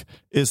Foley's book,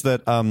 is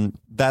that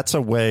that's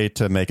a way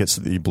to make it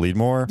so that you bleed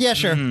more. Yeah,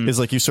 sure. Is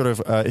like you sort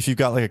of if you've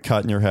got like a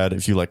cut in your head,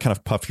 if you like kind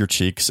of puff your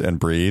cheeks and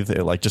breathe,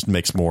 it like just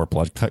makes more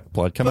blood come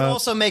But out.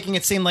 also making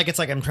it seem like it's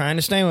like, I'm trying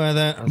to stay with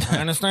it. I'm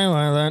trying to stay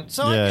with it.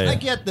 So I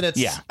get that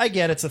it's. I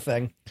get it's a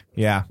thing.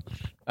 Yeah.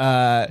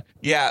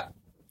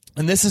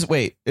 And this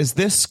is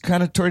this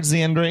kind of towards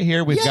the end right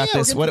here? We've got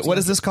this. What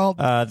is this called?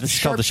 This is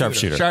called the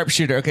sharpshooter.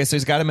 Sharpshooter. Okay, so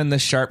he's got him in the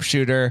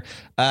sharpshooter.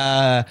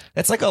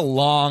 It's like a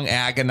long,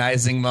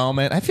 agonizing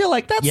moment. I feel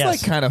like that's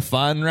like kind of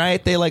fun,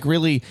 right? They like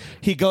really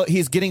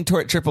he's getting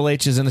toward Triple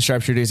H is in the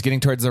sharpshooter. He's getting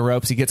towards the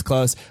ropes. He gets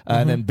close,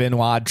 and then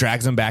Benoit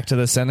drags him back to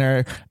the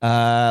center.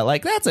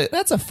 Like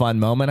that's a fun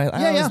moment.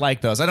 I always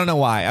like those. I don't know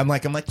why. I'm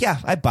like yeah,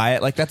 I buy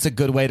it. Like that's a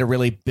good way to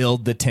really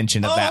build the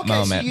tension of that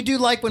moment. So you do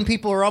like when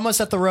people are almost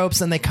at the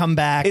ropes and they come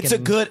back.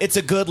 It's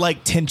a good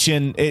like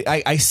tension.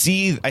 I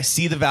see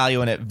the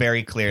value in it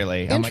very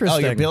clearly. I'm like, oh,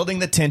 you're building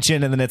the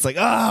tension, and then it's like,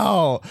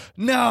 oh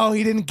no,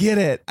 he didn't get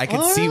it. I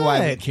can see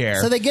why we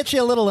care. So they get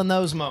you a little in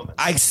those moments.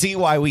 I see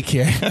why we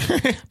care.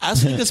 I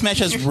also think this match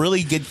has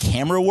really good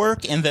camera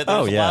work, and that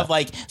there's a lot of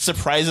like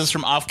surprises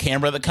from off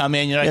camera that come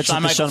in. You know,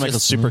 Shawn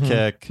Michaels super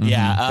kick.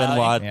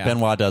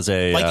 Benoit does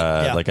a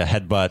like a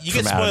headbutt. You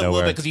get spoiled a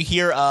little bit because you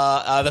hear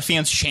the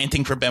fans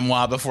chanting for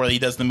Benoit before he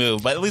does the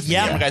move, but at least the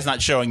camera guy's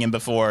not showing him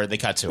before they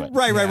cut to it.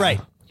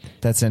 Right.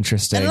 That's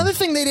interesting. And another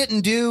thing they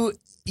didn't do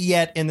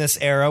yet in this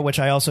era, which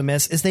I also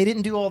miss, is they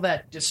didn't do all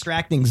that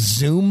distracting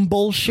Zoom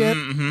bullshit.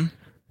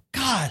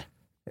 God,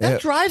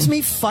 that drives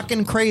me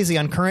fucking crazy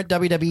on current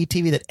WWE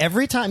TV that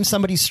every time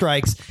somebody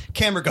strikes,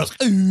 camera goes,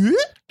 or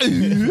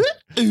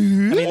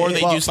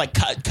they just like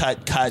cut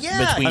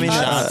between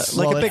shots.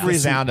 Like a big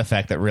sound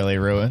effect that really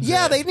ruins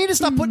it. They need to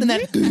stop putting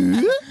that.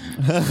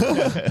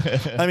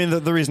 I mean,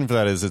 the reason for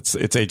that is it's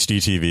HD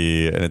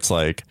TV, and it's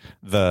like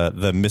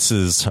the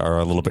misses are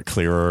a little bit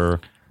clearer.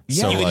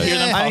 Yeah, you can hear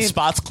them call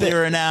spots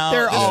clearer now.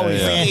 They're always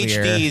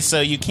HD,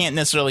 so you can't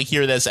necessarily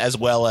hear this as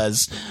well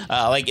as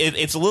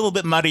it's a little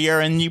bit muddier,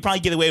 and you probably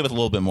get away with a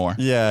little bit more.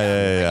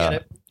 Yeah.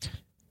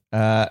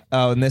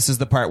 And this is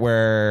the part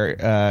where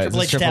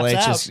Triple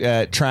H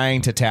is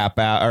trying to tap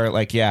out, or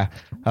like, this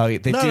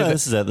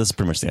is it. This is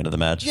pretty much the end of the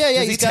match.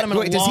 He's got him in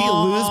a does he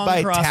lose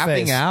by tapping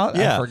tapping out?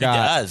 Yeah, I forgot.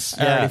 He does.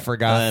 I already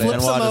forgot. And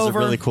Benoit does a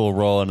really cool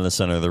roll into the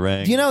center of the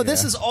ring. You know,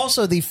 this is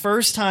also the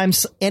first time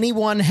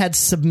anyone had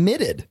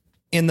submitted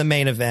in the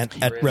main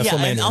event at WrestleMania.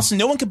 Yeah, and also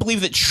no one could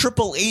believe that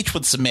Triple H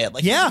would submit.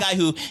 Like, he's the guy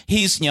who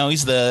he's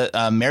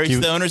the married to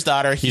the owner's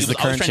daughter. He's the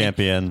current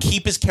champion.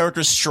 Keep his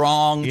character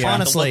strong. Yeah.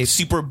 Honestly, look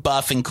super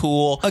buff and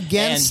cool.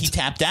 And he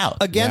tapped out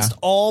against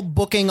all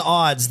booking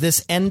odds.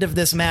 This end of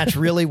this match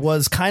really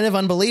was kind of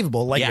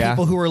unbelievable. Like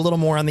people who were a little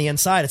more on the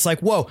inside, it's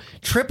like, whoa,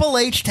 Triple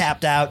H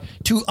tapped out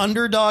to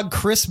underdog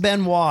Chris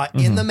Benoit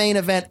in the main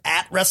event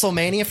at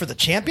WrestleMania for the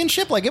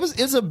championship. Like it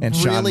was a and really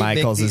Shawn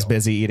Michaels big deal. is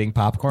busy eating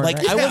popcorn. Like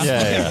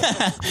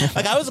right?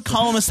 Like I was a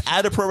columnist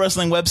at a pro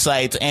wrestling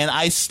website, and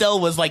I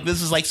still was like,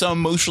 this is like so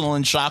emotional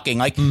and shocking.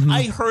 Like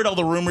I heard all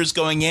the rumors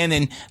going in,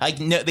 and like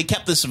they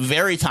kept this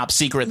very top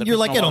secret. That You're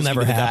like, it'll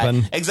never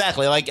happen.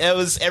 Exactly. Like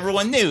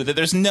everyone knew that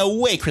there's no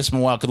way Chris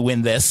Benoit could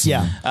win this.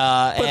 Yeah.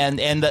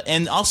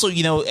 And also,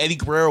 you know, Eddie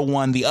Guerrero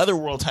won the other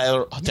world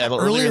title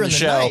earlier in the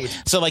show.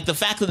 Night. So like the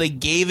fact that they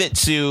gave it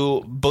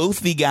to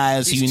both the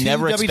guys These who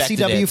never expected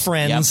WCW it.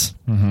 friends.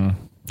 Yep.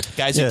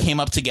 Guys who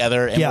came up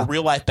together and were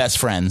real life best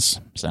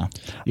friends. So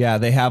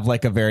they have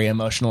like a very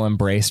emotional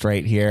embrace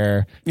right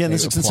here. Yeah, and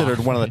this is considered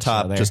one of the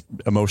top just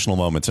emotional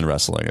moments in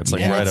wrestling. It's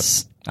like right up.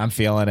 I'm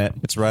feeling it.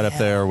 It's right up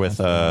there with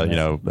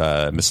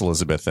Miss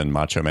Elizabeth and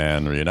Macho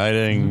Man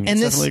reuniting. And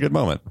it's definitely a good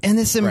moment. And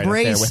this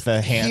embrace with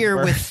the hand here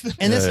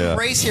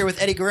embrace here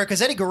with Eddie Guerrero,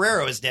 because Eddie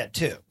Guerrero is dead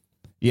too.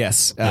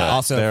 Yes.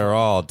 Also, they're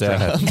all dead.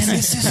 And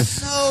this is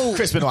so.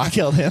 Chris Benoit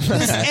killed him.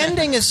 This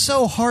ending is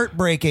so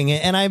heartbreaking,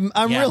 and I'm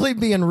really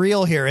being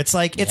real here. It's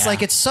like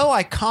it's so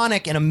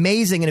iconic and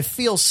amazing, and it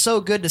feels so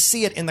good to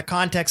see it in the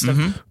context of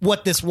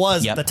what this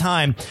was at the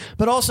time.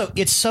 But also,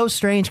 it's so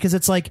strange because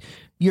it's like.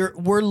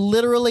 We're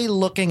literally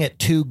looking at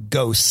two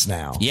ghosts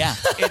now. Yeah.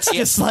 It's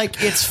just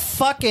like, it's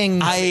fucking...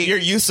 your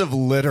use of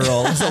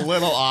literal is a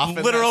little off.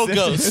 Literal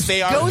ghosts.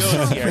 They are ghosts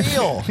are here.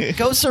 real.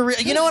 Ghosts are real.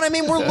 You know what I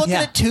mean? We're looking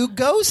at two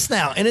ghosts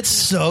now, and it's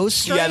so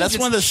strange. Yeah, that's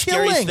one of the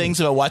scariest things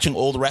about watching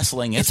old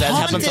wrestling. It's that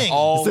happens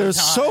all There's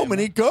the time. so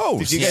many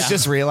ghosts. Did you guys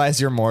just realize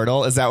you're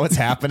mortal? Is that what's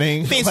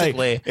happening?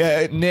 Basically.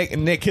 Like,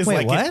 Nick is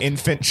like an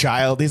infant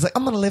child. He's like,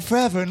 I'm going to live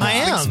forever. I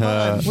am.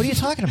 What are you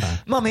talking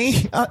about?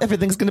 Mommy,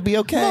 everything's going to be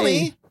okay.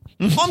 Mommy.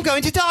 I'm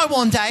going to die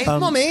one day,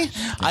 Mummy.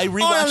 I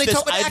rewatched only this.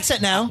 talk with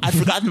accent now. I'd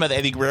forgotten about the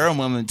Eddie Guerrero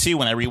moment too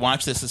when I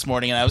rewatched this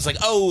morning, and I was like,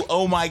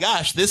 oh my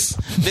gosh,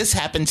 this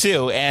happened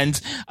too. And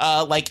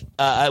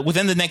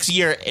within the next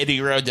year, Eddie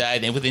Guerrero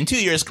died, and within 2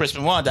 years, Chris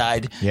Benoit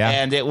died. Yeah.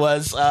 And it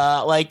was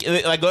like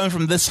going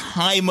from this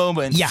high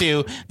moment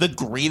to the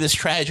greatest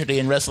tragedy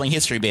in wrestling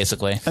history,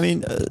 basically. I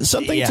mean,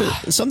 something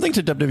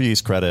to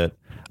WWE's credit.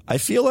 I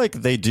feel like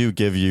they do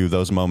give you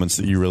those moments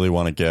that you really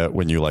want to get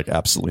when you like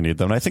absolutely need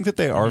them. And I think that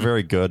they are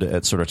very good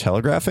at sort of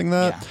telegraphing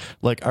that. Yeah.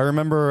 Like I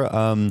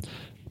remember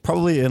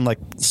probably in like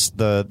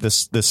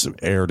this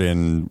aired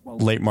in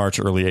late March,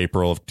 early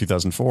April of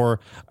 2004.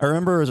 I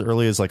remember as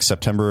early as like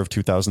September of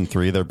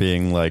 2003 there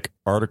being like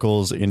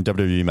articles in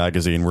WWE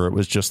magazine where it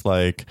was just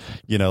like,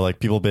 you know, like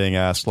people being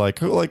asked like,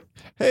 who, like,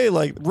 hey,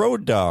 like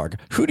Road Dogg,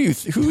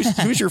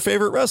 who's your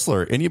favorite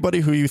wrestler? Anybody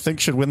who you think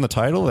should win the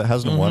title that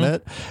hasn't won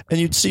it? And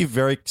you'd see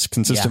very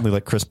consistently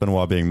like Chris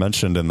Benoit being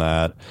mentioned in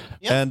that.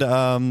 Yep.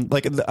 And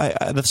like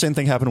the same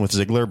thing happened with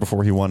Ziggler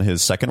before he won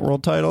his second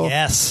world title.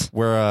 Yes,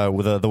 where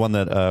with the one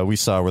that we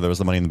saw where there was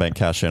the Money in the Bank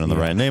cash in on the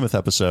Ryan Namath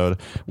episode,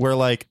 where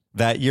like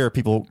that year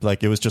people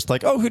like it was just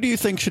like, oh, who do you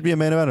think should be a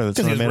main eventer?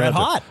 Because he was red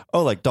hot.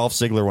 Oh, like Dolph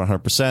Ziggler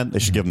 100%. They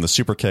should give him the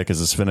super kick as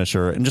his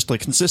finisher, and just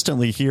like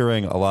consistently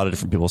hearing a lot of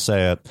different people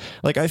say it.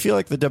 Like I feel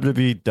like the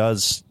WWE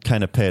does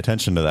kind of pay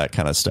attention to that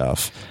kind of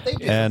stuff. They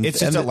do. And it's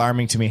just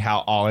alarming to me how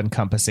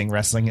all-encompassing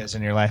wrestling is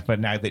in your life. But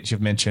now that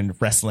you've mentioned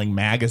wrestling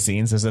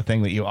magazines is a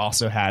thing that you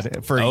also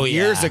had for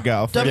years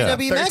ago. For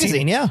WWE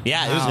magazine, Yeah,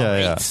 it was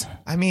great.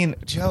 I mean,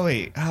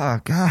 Joey, oh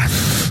God.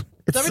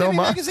 It's WWE so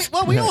much. magazine.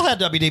 Well, we all had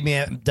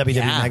WWE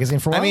magazine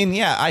for a while. I mean,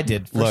 yeah, I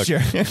did for sure.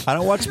 I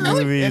don't watch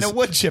movies. And a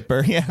wood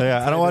chipper.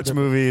 Yeah, I don't watch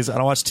movies. I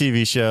don't watch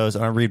TV shows.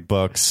 I don't read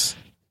books.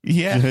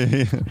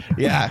 Yeah,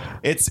 yeah.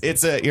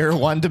 You're a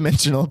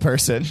one-dimensional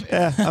person.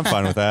 Yeah, I'm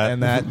fine with that.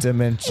 And that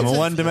dimension. I'm a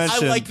one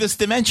dimension. I like this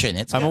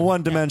dimension. I'm a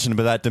one dimension,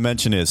 but that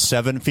dimension is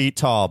 7 feet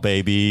tall,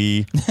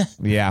 baby.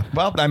 Yeah.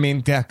 Well, I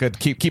mean, yeah, good.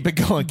 Keep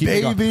it going,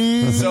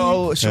 baby.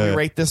 So, should we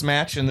rate this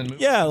match and then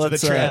move on to the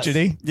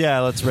tragedy?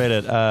 Let's rate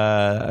it.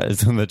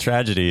 It's the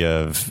tragedy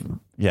of.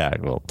 Yeah,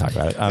 we'll talk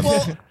about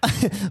it.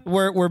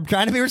 We're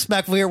trying to be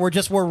respectful here.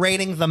 We're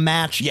rating the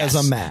match as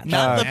a match,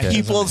 not the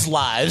people's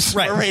lives.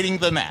 Right. We're rating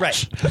the match.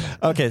 Right.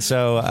 Okay,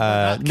 so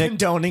Nick,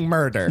 condoning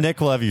murder. Nick,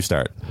 we'll have you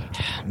start.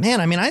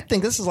 Man, I mean, I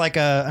think this is like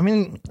I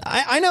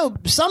know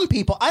some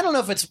people. I don't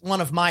know if it's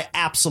one of my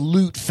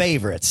absolute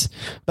favorites,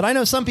 but I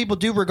know some people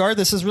do regard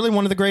this as really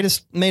one of the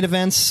greatest main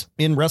events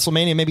in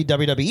WrestleMania, maybe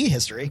WWE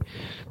history.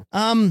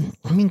 I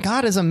mean,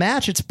 God, as a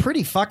match, it's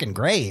pretty fucking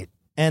great,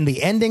 and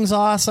the ending's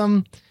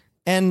awesome.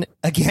 And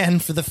again,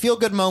 for the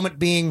feel-good moment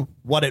being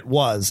what it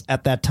was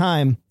at that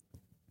time,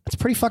 it's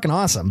pretty fucking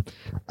awesome.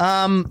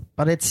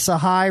 But it's a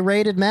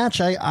high-rated match.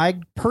 I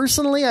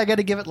personally, I got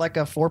to give it like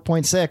a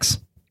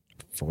 4.6.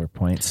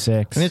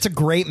 4.6. And it's a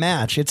great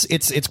match.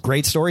 It's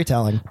great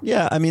storytelling.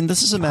 Yeah, I mean,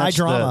 this is a match. High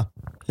drama.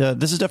 Yeah,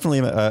 this is definitely.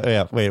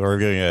 Yeah, wait, we're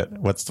giving it.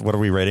 What are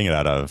we rating it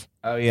out of?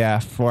 Oh yeah,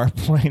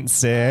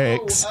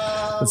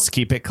 4.6. Let's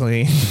keep it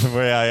clean.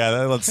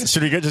 Yeah.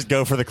 Should we just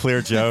go for the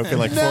clear joke and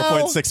like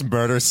 4.6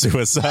 murder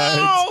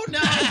suicide?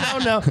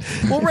 No.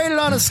 We'll rate it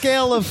on a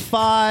scale of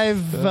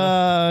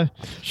 5.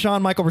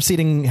 Shawn Michaels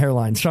receding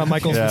hairline. Shawn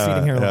Michaels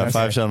receding hairline. Yeah,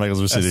 5 Shawn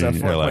Michaels receding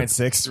hairline.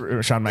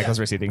 4.6 Shawn Michaels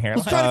receding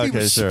hairline. Trying to be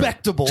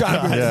respectable. Sure.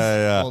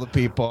 Yeah. All the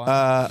people.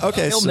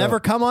 Okay, He'll never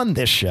come on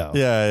this show.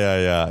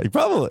 Yeah. You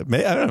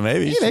probably. I don't know.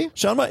 Maybe.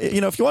 Shawn.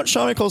 If you want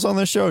Shawn Michaels on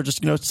this show,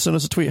 just send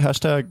us a tweet.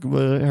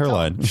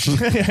 #hairline.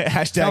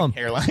 Hairline.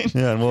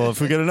 Yeah. Well,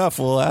 if we get enough,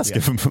 we'll ask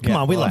him. Come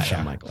on, we love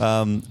Shawn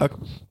Michaels.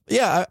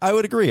 Yeah, I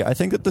would agree. I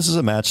think that this is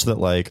a match that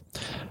like.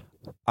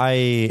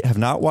 I have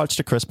not watched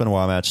a Chris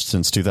Benoit match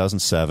since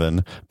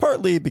 2007,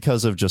 partly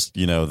because of just,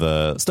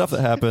 the stuff that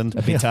happened.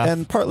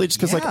 And partly just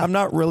because, like, I'm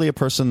not really a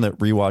person that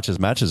rewatches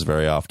matches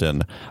very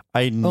often.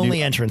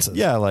 Only entrances.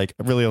 Yeah, like,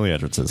 really only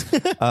entrances.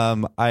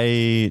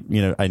 I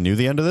knew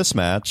the end of this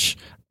match.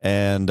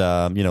 And,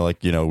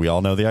 we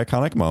all know the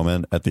iconic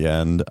moment at the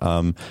end.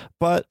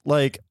 But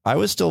like, I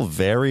was still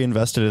very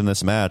invested in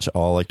this match,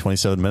 all like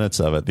 27 minutes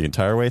of it, the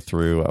entire way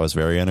through. I was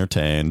very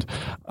entertained.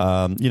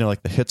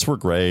 Like the hits were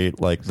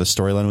great. Like the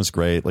storyline was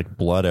great. Like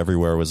blood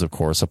everywhere was, of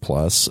course, a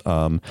plus.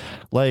 I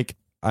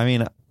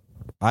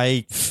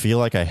feel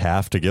like I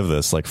have to give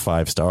this like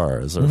 5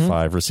 stars or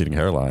 5 receding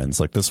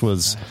hairlines. Like this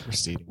was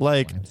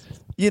like,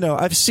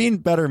 I've seen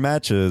better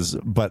matches,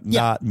 but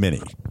not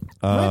many.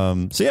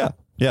 So yeah.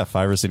 Yeah,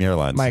 5 receding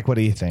hairlines. Mike, what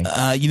do you think?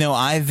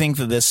 I think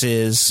that this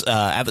is,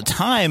 at the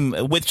time,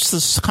 with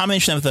this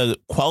combination of the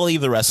quality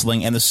of the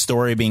wrestling and the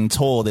story being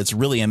told, it's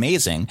really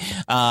amazing.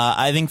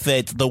 I think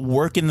that the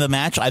work in the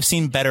match, I've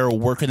seen better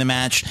work in the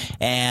match,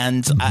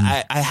 and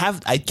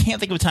I can't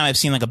think of a time I've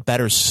seen like a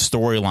better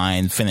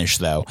storyline finish,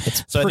 though.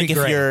 So I think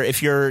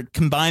if you're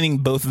combining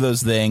both of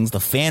those things, the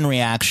fan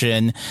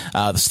reaction,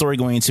 the story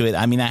going into it,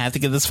 I have to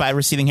give this 5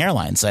 receding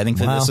hairlines. I think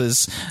that this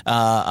is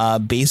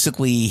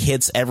basically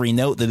hits every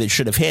note that it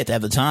should have hit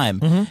at the time,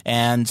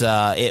 and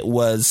it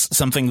was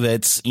something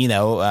that's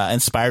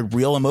inspired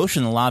real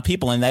emotion in a lot of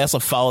people, and they also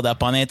followed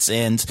up on it.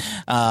 And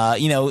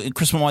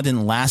Chris Benoit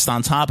didn't last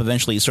on top.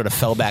 Eventually, he sort of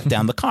fell back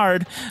down the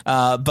card.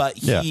 But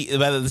at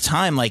the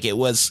time, like it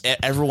was,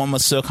 everyone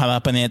was so caught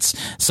up in it,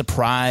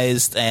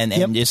 surprised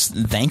and just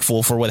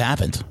thankful for what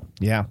happened.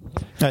 Yeah.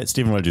 All right,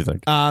 Steven, what did you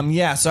think?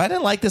 Yeah, so I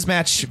didn't like this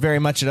match very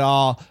much at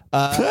all,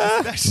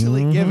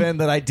 especially given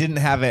that I didn't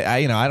have it.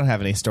 I don't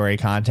have any story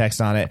context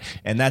on it,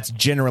 and that's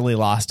generally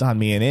lost on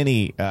me in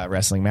any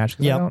wrestling match.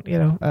 Yep.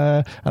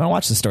 I don't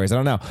watch the stories.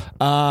 I don't know.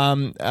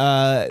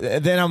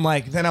 Then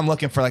I'm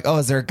looking for like, oh,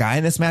 is there a guy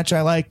in this match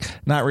I like?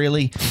 Not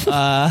really.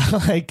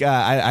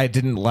 I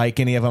didn't like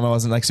any of them. I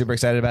wasn't like super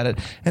excited about it.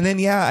 And then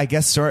I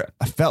guess I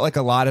felt like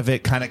a lot of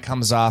it kind of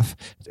comes off.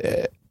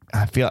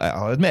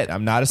 I'll admit,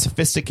 I'm not a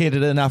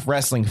sophisticated enough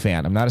wrestling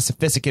fan. I'm not a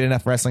sophisticated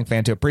enough wrestling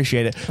fan to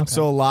appreciate it. Okay.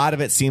 So a lot of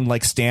it seemed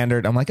like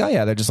standard. I'm like, oh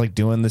yeah, they're just like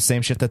doing the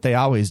same shit that they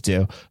always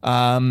do.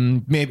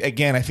 Maybe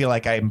again, I feel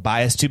like I'm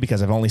biased too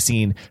because I've only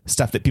seen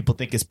stuff that people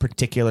think is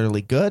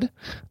particularly good.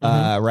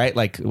 Right?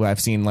 Like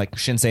I've seen like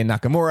Shinsei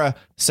Nakamura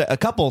a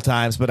couple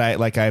times, but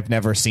I've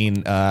never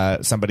seen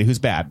somebody who's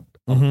bad.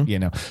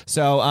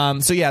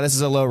 So yeah, this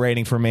is a low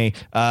rating for me.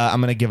 I'm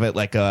gonna give it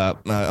like a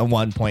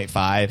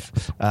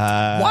 1.5.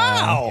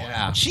 Wow,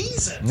 yeah.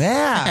 Jesus,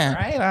 yeah,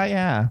 right,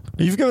 yeah.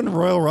 You've given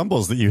Royal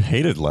Rumbles that you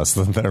hated less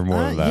than that or more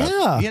than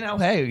that. Yeah,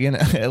 hey,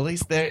 at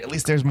least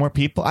there's more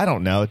people. I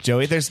don't know,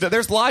 Joey.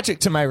 There's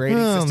logic to my rating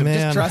system.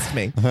 Man. Just trust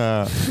me.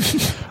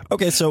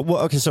 Okay, so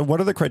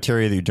what are the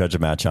criteria that you judge a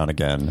match on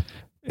again?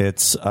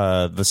 It's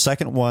the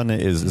second one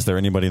is there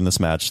anybody in this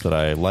match that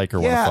I like or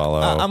want to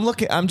follow?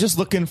 I'm just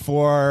looking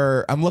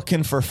for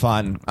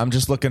fun. I'm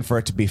just looking for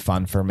it to be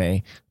fun for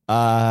me.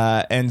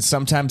 And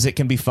sometimes it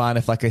can be fun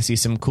if like I see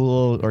some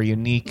cool or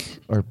unique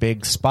or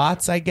big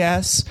spots, I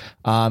guess.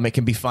 It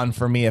can be fun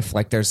for me if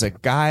like there's a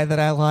guy that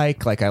I like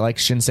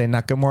Shinsei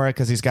Nakamura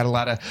because he's got a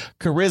lot of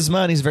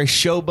charisma and he's very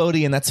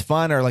showboaty and that's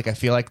fun, or like I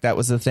feel like that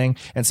was the thing.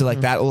 And so like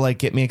that will like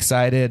get me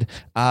excited.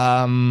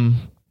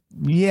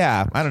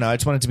 Yeah, I don't know. I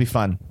just want it to be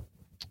fun.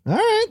 All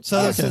right.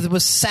 So it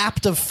was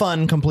sapped of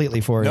fun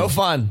completely for you. No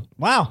fun.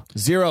 Wow.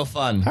 Zero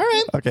fun. All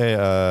right.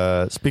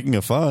 Okay, speaking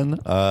of fun,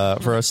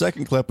 for our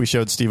second clip, we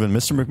showed Steven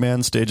Mr.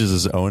 McMahon stages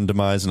his own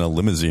demise in a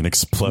limousine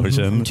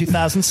explosion.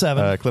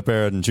 2007. Clip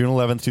aired on June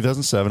 11th,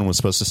 2007, was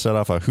supposed to set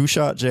off a Who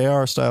Shot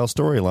JR style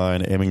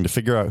storyline aiming to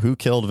figure out who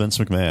killed Vince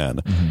McMahon.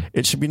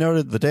 It should be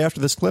noted the day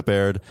after this clip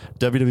aired,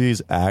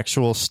 WWE's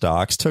actual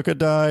stocks took a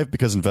dive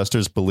because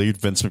investors believed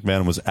Vince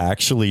McMahon was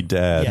actually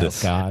dead.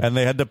 Yes. God. And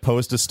they had to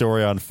post a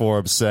story on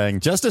Forbes saying,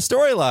 just a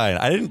storyline.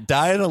 I didn't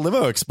die in a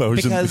limo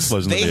explosion.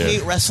 Because they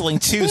hate wrestling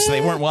too, so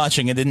they weren't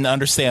watching and didn't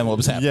understand what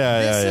was happening.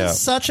 This is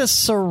such a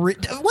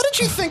surreal. What did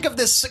you think of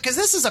this? Because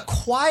this is a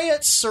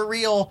quiet,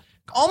 surreal,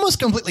 almost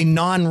completely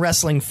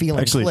non-wrestling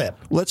feeling clip.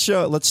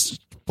 Let's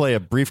play a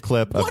brief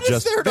clip of what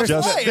is there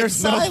to play? There's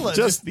silence.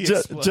 Just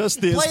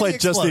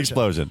the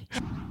explosion.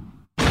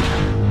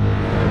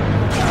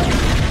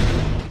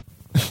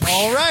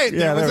 All right,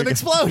 there was an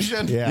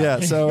explosion. Yeah,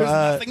 so there's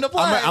nothing to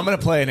play. I'm going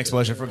to play an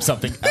explosion from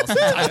something else.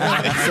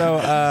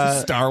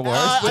 Star Wars.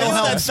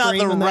 That's not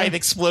the right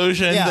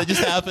explosion that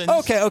just happened.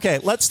 Okay,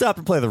 let's stop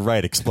and play the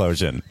right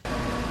explosion.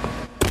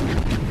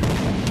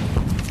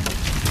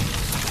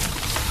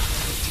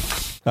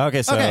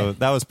 Okay, so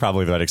that was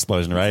probably the right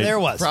explosion, right? There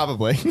was.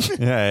 Probably.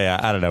 Yeah.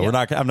 I don't know.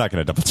 I'm not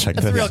going to double check.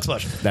 That's a real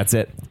explosion. That's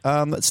it.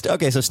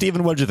 Okay, so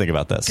Steven, what did you think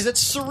about this? Because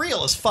it's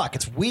surreal as fuck.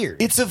 It's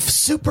weird. It's a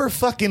super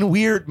fucking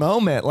weird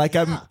moment. Like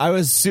I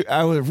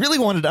really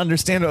wanted to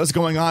understand what was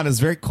going on. It was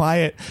very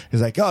quiet. It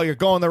was like, oh, you're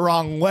going the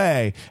wrong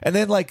way. And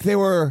then like they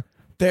were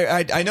there.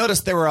 I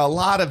noticed there were a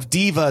lot of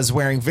divas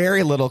wearing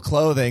very little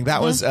clothing.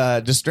 That was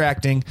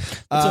distracting.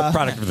 It's a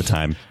product of the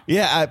time.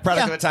 Yeah,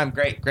 product of the time.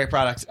 Great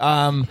product.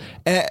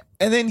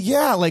 And then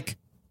like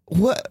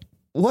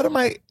what am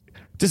I?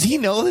 Does he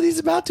know that he's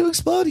about to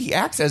explode? He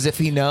acts as if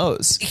he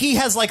knows. He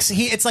has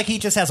it's like he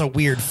just has a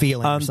weird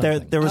feeling. Or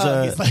something. There was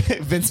he's like,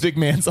 Vince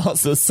McMahon's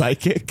also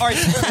psychic. All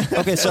right.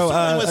 Okay, so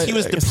he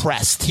was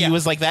depressed. He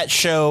was like that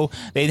show.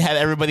 They'd have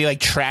everybody like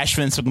trash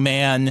Vince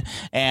McMahon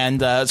and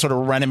sort of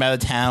run him out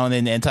of town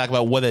and talk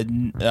about what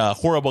a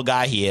horrible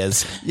guy he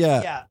is.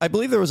 Yeah. I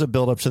believe there was a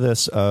build up to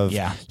this of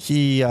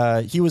he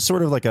was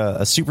sort of like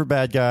a super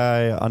bad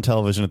guy on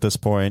television at this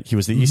point. He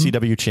was the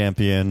ECW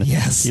champion.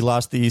 Yes, he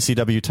lost the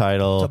ECW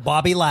title to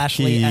Bobby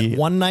Lashley at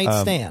One Night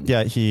Stand.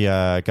 Yeah, he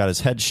got his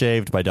head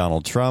shaved by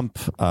Donald Trump,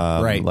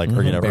 earlier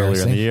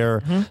in the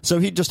year. So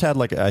he just had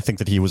I think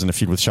that he was in a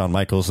feud with Shawn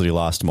Michaels that he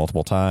lost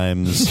multiple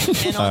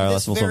times. And on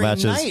this very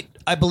night,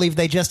 I believe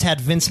they just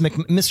had Mr.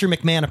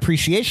 McMahon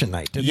Appreciation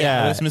Night. It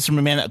was Mr.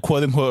 McMahon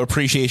quote unquote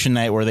Appreciation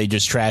Night where they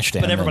just trashed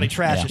him. But everybody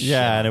trashed him.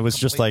 Yeah, and it was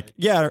just like,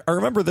 I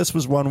remember this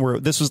was one where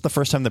this was the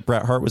first time that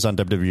Bret Hart was on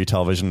WWE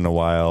television in a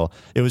while.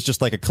 It was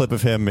just like a clip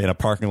of him in a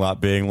parking lot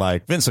being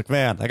like, Vince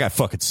McMahon, that guy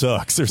fucking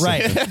sucks or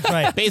something.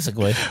 Right.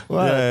 Basically.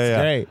 Well,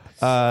 that's great.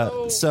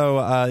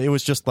 So it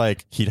was just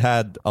like he'd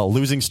had a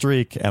losing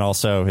streak and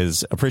also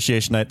his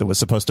appreciation night that was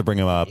supposed to bring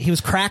him up. He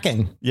was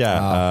cracking.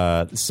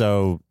 Yeah.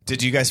 So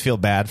Did you guys feel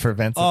bad for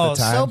Vince at the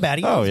time? So bad.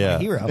 He was my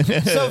hero.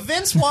 So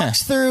Vince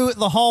walks through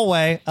the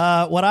hallway,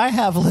 what I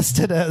have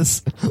listed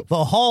as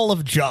the Hall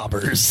of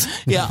Jobbers.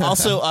 Yeah,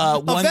 also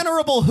A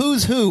venerable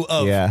who's who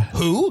of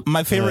who?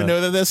 My favorite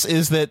note of this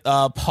is that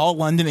Paul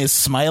London is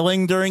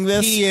smiling during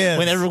this. He is.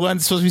 When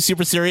everyone's supposed to be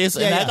super serious.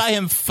 And that got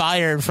him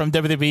fired from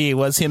WWE,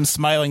 was him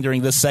smiling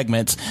during this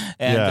segment.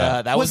 And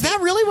that was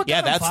that really what got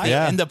him that's fired? the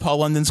end of Paul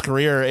London's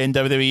career in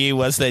WWE,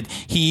 was that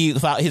he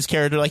thought his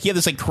character, like he had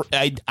this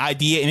like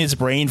idea in his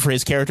brain for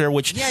his character,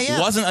 which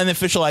wasn't an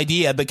official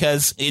idea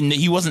because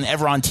he wasn't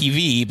ever on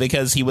TV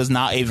because he was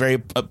not a very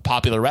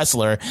popular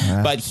wrestler.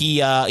 But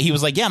he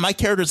was like, yeah, my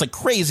character's like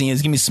crazy and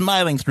he's gonna be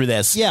smiling through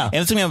this. Yeah.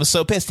 And this man was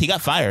so pissed he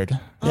got fired.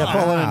 Yeah,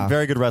 Paul London,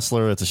 very good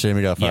wrestler. It's a shame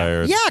he got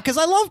fired. Yeah, because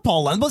I love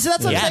Paul London. But see,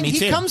 that's what I'm saying.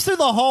 He comes through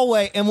the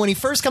hallway, and when he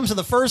first comes to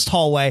the first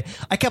hallway,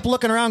 I kept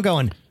looking around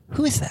going,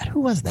 who is that? Who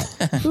was that?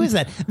 Who is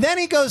that? Then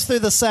he goes through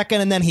the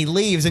second, and then he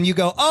leaves, and you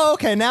go, oh,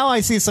 okay, now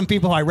I see some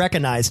people I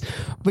recognize.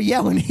 But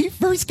yeah, when he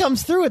first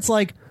comes through, it's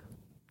like,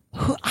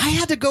 I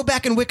had to go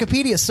back and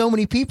Wikipedia so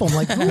many people. I'm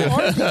like, who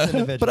are these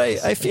individuals? But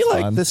I feel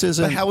like this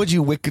isn't. But how would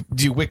you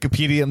do you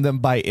Wikipedia them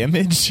by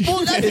image?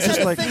 Well, that's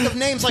just like think of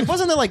names. Like,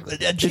 wasn't there like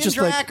a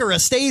Jindrak or a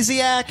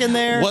Stasiak in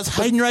there? Was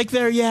Heidenreich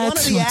there yet? One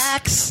of the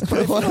acts.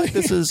 But I feel like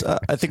this is.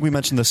 I think we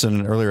mentioned this in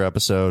an earlier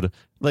episode.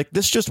 Like,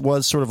 this just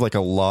was sort of like a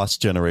lost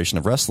generation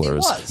of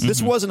wrestlers. It was.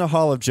 This wasn't a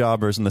hall of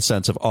jobbers in the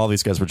sense of all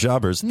these guys were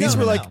jobbers. These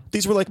were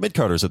like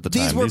mid-carders at the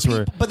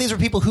time. But these were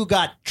people who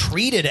got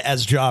treated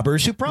as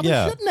jobbers who probably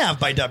shouldn't have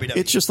by WWE.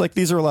 It's just like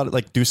these are a lot of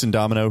like Deuce and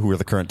Domino, who are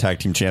the current tag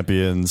team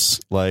champions.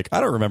 Like, I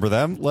don't remember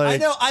them. Like, I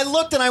know. I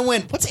looked and I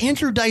went, "What's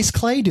Andrew Dice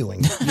Clay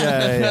doing?"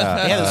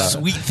 Yeah. He had a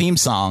sweet theme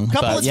song.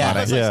 Couple of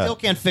songs I still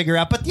can't figure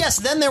out. But yes,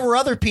 then there were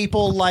other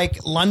people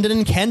like London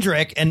and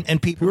Kendrick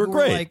and people who were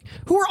great, like,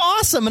 who were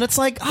awesome. And it's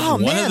like, oh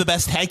man, one of the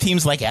best tag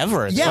teams like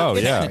ever.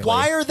 Yeah.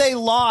 Why are they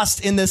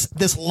lost in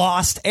this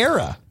lost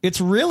era?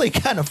 It's really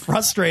kind of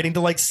frustrating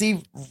to like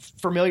see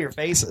familiar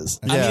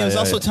faces. I mean, it was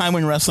also a time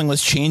when wrestling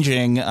was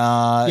changing,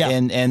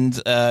 and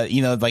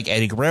you know, like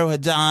Eddie Guerrero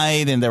had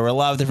died, and there were a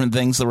lot of different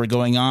things that were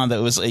going on.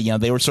 That was, you know,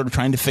 they were sort of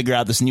trying to figure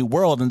out this new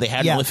world, and they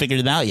hadn't really figured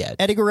it out yet.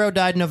 Eddie Guerrero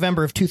died in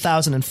November of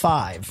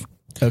 2005.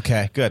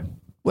 Okay, good.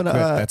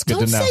 That's good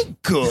to know. Don't say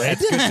good.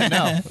 It's good to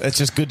know. It's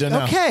just good to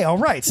know. Okay, all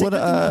right.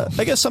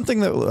 I guess something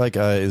that like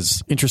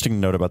is interesting to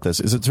note about this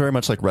is it's very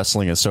much like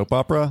wrestling as soap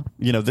opera.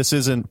 You know, this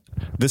isn't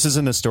a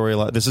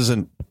storyline. This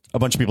isn't a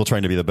bunch of people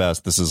trying to be the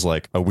best. This is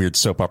like a weird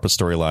soap opera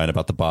storyline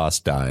about the boss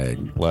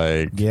dying.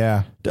 Like,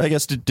 yeah. I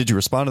guess did you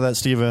respond to that,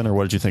 Steven, or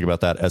what did you think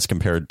about that as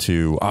compared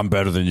to I'm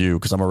better than you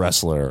because I'm a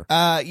wrestler?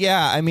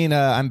 Yeah, I mean,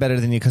 I'm better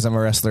than you because I'm a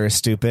wrestler is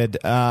stupid.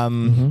 Yeah,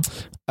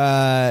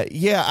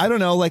 I don't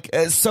know. Like,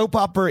 soap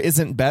opera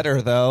isn't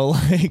better though.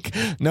 Like,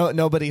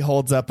 nobody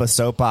holds up a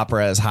soap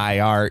opera as high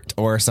art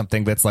or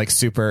something that's like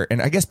super.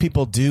 And I guess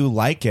people do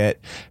like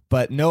it,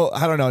 but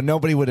I don't know.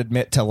 Nobody would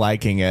admit to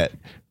liking it,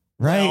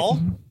 right?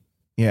 Well,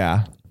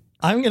 yeah.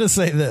 I'm going to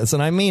say this,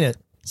 and I mean it.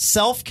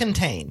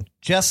 Self-contained.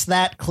 Just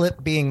that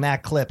clip being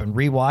that clip and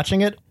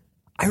rewatching it,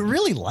 I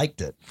really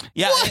liked it.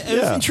 Yeah, it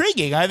was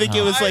intriguing. I think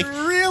it was like...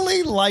 I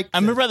really liked it. I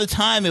remember at the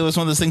time it was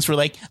one of those things where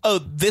like, oh,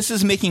 this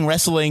is making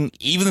wrestling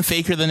even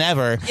faker than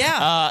ever.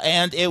 Yeah.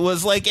 And it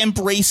was like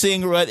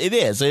embracing what it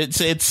is. It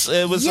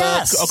was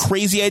a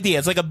crazy idea.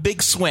 It's like a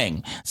big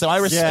swing. So I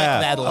respect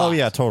that a lot. Oh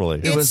yeah, totally.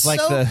 It was like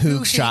the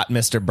Who Shot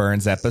Mr.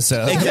 Burns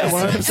episode.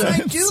 Exactly. And I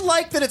do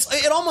like that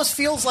it almost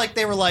feels like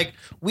they were like,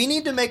 we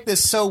need to make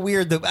this so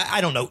weird that I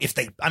don't know if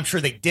I'm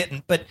sure they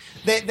didn't, but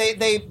they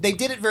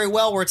did it very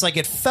well where it's like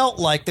it felt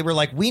like they were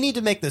like, we need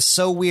to make this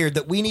so weird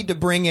that we need to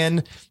bring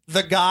in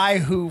the guy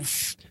who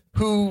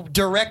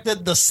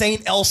directed the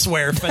Saint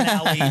Elsewhere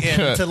finale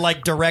in to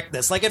like direct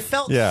this. Like it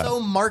felt so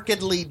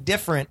markedly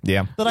different.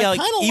 Yeah. That I kind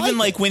of even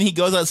like when he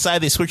goes outside,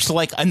 they switch to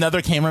like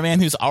another cameraman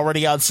who's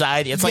already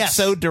outside. It's like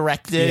so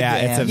directed. Yeah,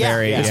 it's a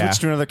very. They switch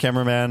to another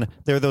cameraman.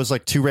 There are those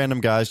like two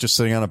random guys just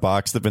sitting on a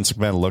box that Vince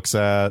McMahon looks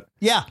at.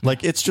 Yeah.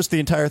 Like it's just the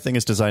entire thing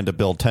is designed to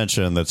build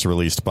tension that's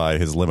released by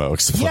his limo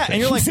exploding. Yeah, and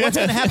you're like, what's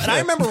going to happen? And I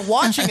remember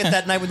watching it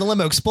that night when the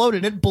limo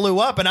exploded. It blew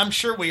up, and I'm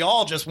sure we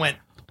all just went,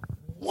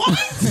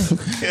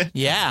 what?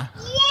 Yeah.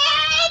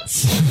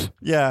 What?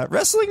 Yeah,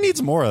 wrestling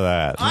needs more of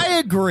that. I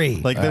agree.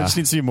 Like there just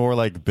needs to be more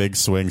like big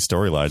swing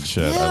storyline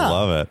shit. Yeah. I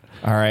love it.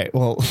 All right.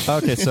 Well,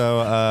 okay. So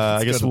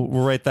I guess we'll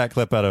rate that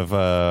clip out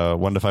of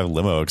 1 to 5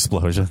 limo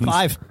explosions.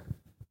 5.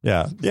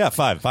 Yeah,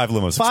 5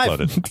 limos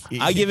exploded.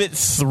 I give it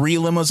 3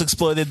 limos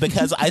exploded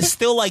because I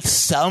still like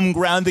some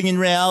grounding in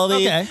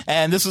reality. Okay.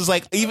 And this was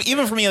like,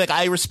 even for me, like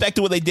I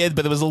respected what they did,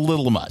 but it was a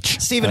little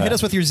much. Steven, hit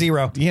us with your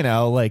 0. you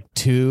know, like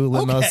 2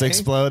 limos Okay.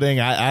 exploding.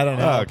 I don't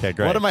know. Oh, okay,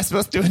 great. What am I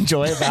supposed to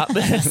enjoy about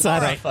this? I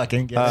don't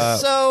fucking get it.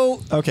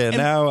 So, Okay,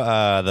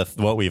 now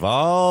what we've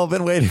all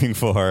been waiting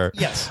for.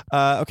 Yes.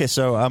 Okay,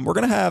 so we're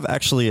going to have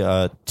actually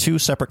 2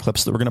 separate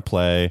clips that we're going to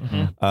play.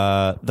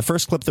 The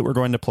first clip that we're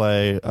going to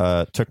play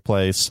took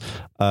place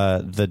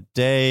was the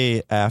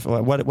day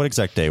after. What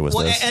exact day was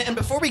this? And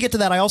before we get to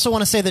that, I also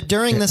want to say that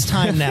during this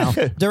time,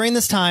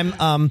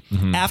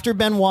 after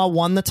Benoit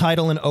won the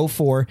title in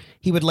 2004,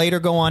 he would later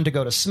go on to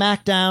go to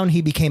SmackDown.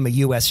 He became a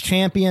U.S.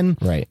 champion.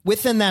 Right.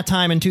 Within that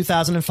time, in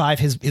 2005,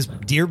 his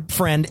dear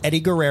friend Eddie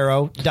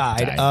Guerrero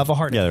died of a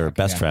heart attack. Yeah, they were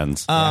best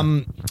friends.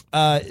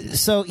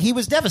 So he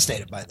was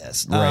devastated by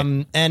this.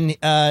 Right. And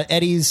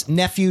Eddie's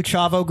nephew,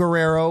 Chavo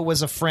Guerrero,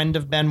 was a friend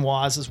of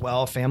Benoit's as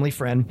well, a family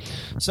friend.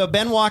 So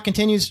Benoit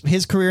continues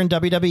his career in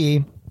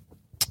WWE.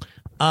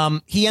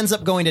 He ends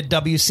up going to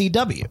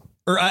WCW.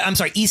 Or, I'm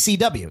sorry,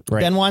 ECW.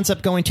 Right. Benoit ends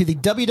up going to the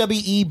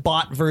WWE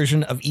bought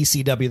version of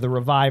ECW, the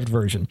revived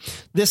version.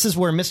 This is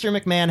where Mr.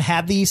 McMahon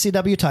had the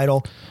ECW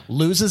title,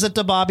 loses it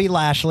to Bobby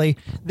Lashley.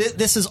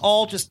 This has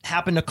all just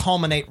happened to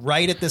culminate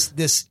right at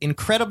this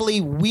incredibly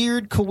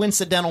weird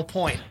coincidental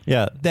point.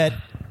 Yeah. That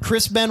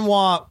Chris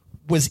Benoit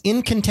was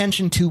in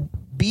contention to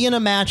be in a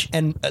match,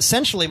 and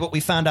essentially what we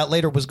found out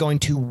later was going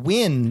to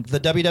win the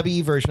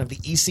WWE version of the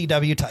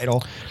ECW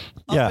title.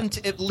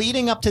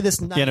 Leading up to this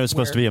night. Yeah, and it was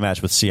supposed to be a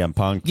match with CM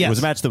Punk. Yes. It was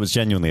a match that was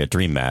genuinely a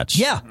dream match.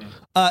 Yeah.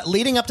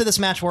 Leading up to this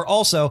match where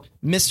also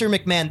Mr.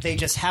 McMahon, they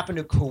just happened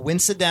to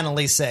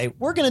coincidentally say,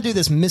 we're going to do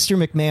this Mr.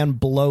 McMahon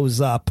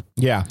blows up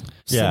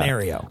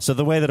scenario. So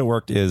the way that it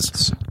worked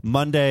is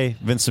Monday,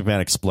 Vince McMahon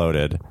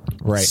exploded.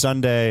 Right.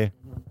 Sunday,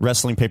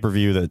 wrestling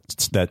pay-per-view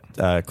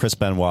that Chris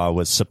Benoit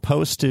was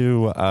supposed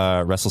to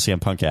wrestle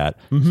CM Punk at.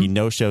 He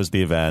no-shows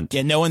the event.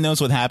 Yeah, no one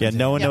knows what happened. Yeah,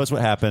 no one knows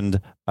what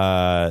happened.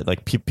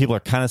 People are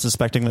kind of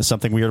suspecting that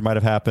something weird might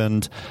have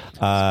happened.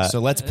 So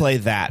let's play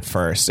that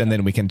first, and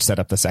then we can set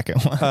up the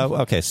second one.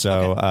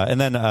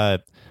 And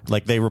then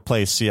they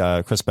replace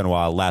Chris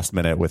Benoit last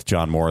minute with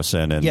John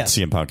Morrison, and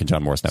CM Punk and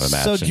John Morrison have a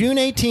match. So June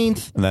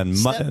 18th.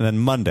 And then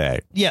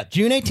Monday. Yeah,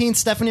 June 18th,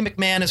 Stephanie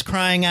McMahon is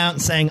crying out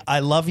and saying, I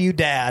love you,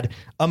 Dad.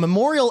 A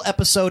memorial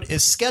episode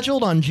is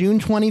scheduled on June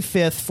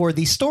 25th for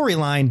the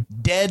storyline,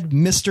 Dead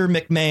Mr.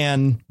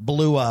 McMahon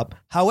Blew Up.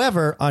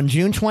 However, on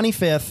June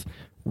 25th,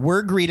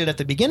 we're greeted at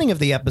the beginning of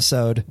the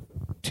episode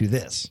to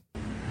this.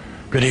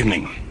 Good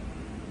evening.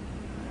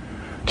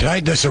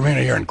 Tonight, this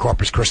arena here in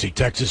Corpus Christi,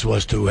 Texas,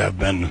 was to have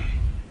been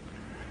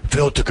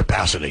filled to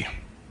capacity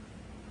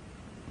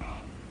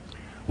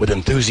with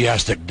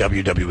enthusiastic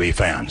WWE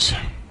fans.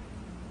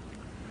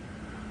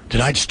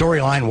 Tonight's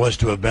storyline was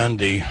to have been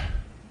the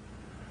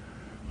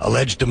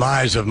alleged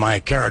demise of my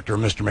character,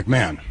 Mr.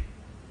 McMahon.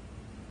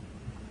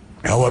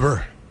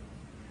 However,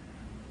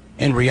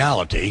 in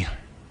reality,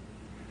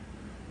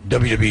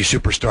 WWE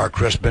superstar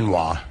Chris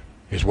Benoit,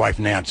 his wife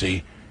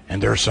Nancy,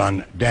 and their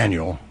son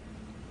Daniel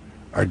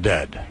are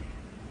dead.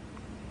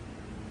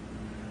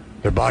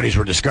 Their bodies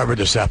were discovered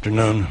this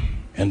afternoon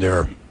in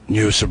their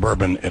new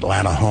suburban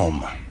Atlanta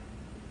home.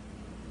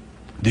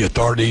 The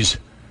authorities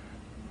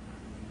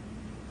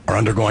are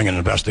undergoing an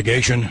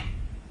investigation.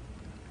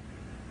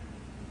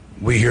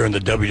 We here in the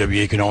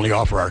WWE can only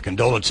offer our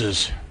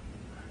condolences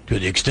to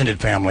the extended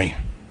family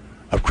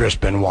of Chris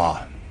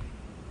Benoit.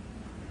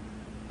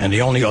 And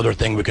the only other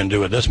thing we can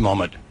do at this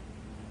moment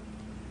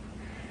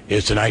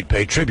is tonight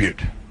pay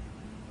tribute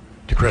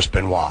to Chris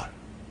Benoit.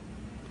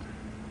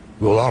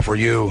 We'll offer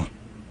you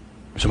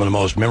some of the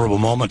most memorable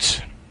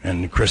moments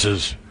in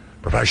Chris's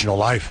professional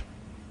life.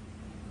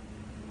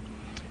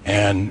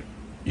 And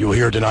you'll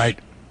hear tonight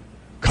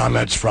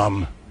comments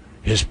from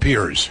his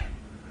peers,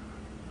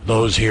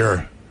 those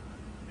here,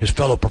 his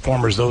fellow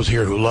performers, those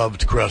here who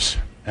loved Chris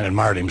and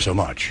admired him so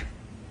much.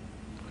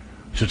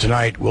 So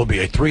tonight will be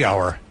a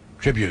 3-hour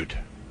tribute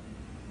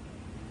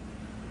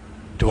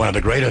to one of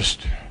the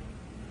greatest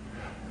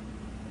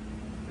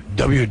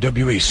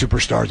WWE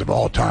superstars of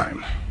all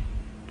time.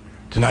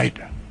 Tonight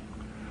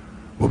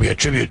will be a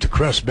tribute to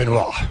Chris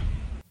Benoit.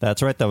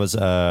 That's right. That was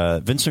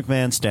Vince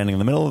McMahon standing in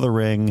the middle of the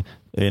ring,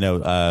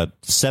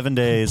 7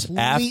 days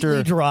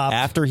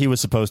after he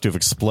was supposed to have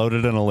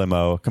exploded in a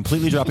limo,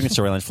 completely dropping his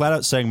storyline, flat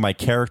out saying my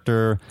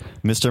character,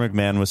 Mr.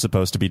 McMahon, was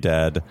supposed to be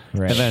dead.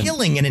 Right. And then,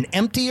 killing in an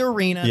empty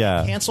arena.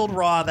 Yeah. Canceled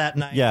Raw that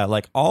night. Yeah,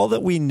 like all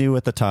that we knew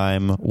at the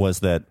time was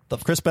that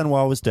Chris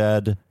Benoit was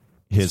dead.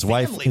 His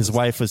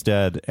wife was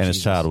dead, and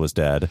his child was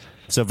dead.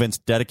 So Vince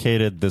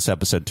dedicated this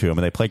episode to him,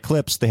 and they played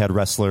clips. They had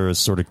wrestlers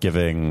sort of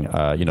giving,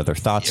 their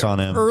thoughts on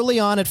him. Early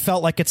on, it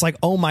felt like it's like,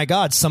 oh my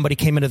God, somebody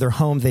came into their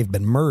home. They've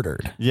been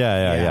murdered.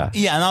 Yeah.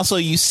 Yeah, and also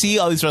you see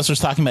all these wrestlers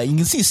talking about it. You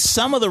can see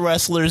some of the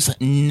wrestlers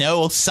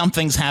know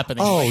something's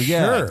happening. Oh,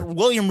 yeah. Sure.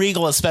 William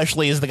Regal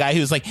especially is the guy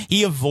who's like,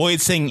 he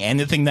avoids saying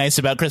anything nice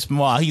about Chris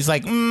Benoit. He's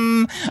like,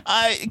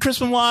 Chris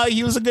Benoit,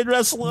 he was a good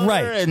wrestler.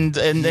 Right. And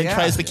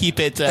tries to keep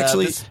it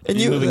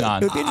moving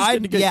on. It would be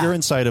interesting to get your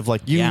insight of,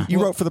 like,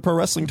 you wrote for the Pro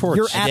Wrestling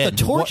Torch. You're at the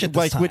Torch at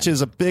this time. Which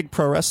is a big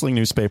pro wrestling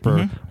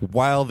newspaper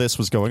while this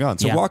was going on.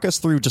 So walk us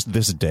through just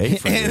this day.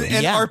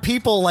 And are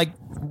people, like,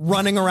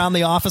 running around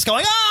the office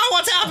going, oh,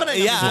 what's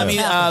happening? Yeah, I mean,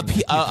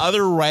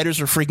 other writers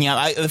were freaking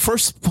out. The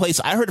first place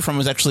I heard it from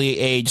was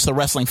actually just a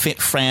wrestling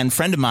friend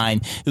of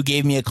mine who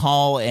gave me a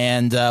call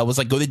and was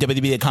like, go to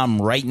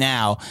WWE.com right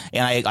now.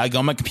 And I go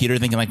on my computer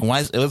thinking like,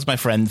 what's my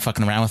friend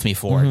fucking around with me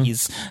for?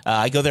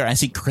 I go there and I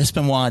see Chris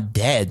Benoit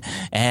dead.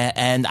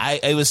 And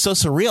it was so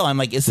surreal. I'm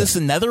like, is this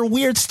another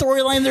weird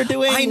storyline they're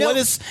doing? I know, what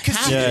is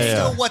because you didn't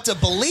know what to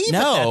believe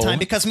at that time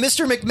because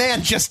Mr.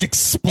 McMahon just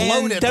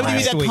exploded. And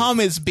WWE.com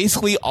is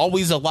basically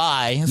always a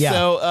lie. Yeah.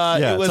 So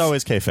it was it's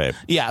always kayfabe.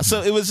 Yeah,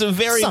 so it was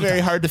very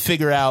hard to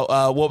figure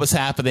out what was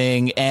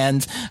happening,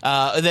 and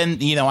then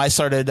I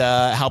started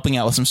helping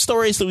out with some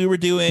stories that we were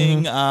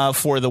doing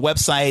for the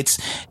websites,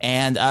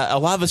 and a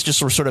lot of us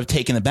just were sort of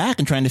taken aback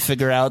and trying to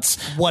figure out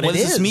what does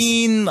this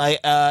mean.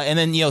 And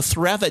then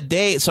throughout that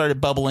day, it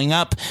started bubbling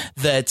up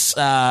that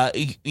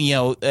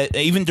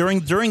even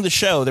during the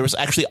show, there was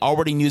actually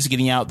already news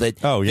getting out that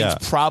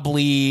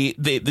probably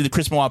the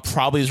Chris Benoit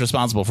probably is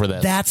responsible for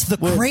this. That's the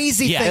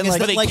crazy thing.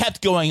 But they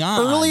kept going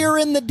on. Earlier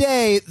in the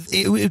day,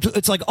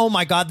 it's like, oh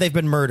my God, they've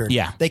been murdered.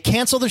 Yeah. They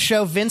cancel the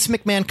show. Vince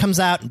McMahon comes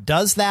out and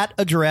does that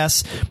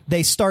address.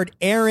 They start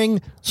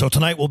airing. So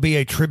tonight will be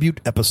a tribute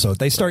episode.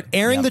 They start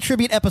airing the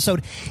tribute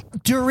episode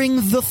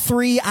during the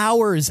 3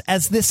 hours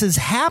as this is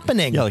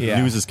happening.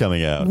 News is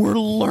coming out. We're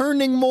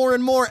learning more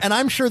and more. And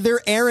I'm sure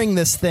they're airing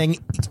this thing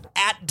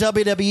at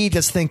WWE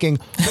just thinking,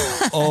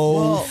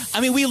 I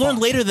mean, we learned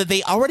later that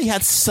they already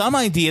had some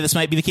idea this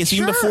might be the case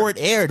even before it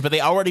aired, but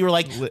they already were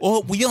like,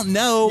 well, we don't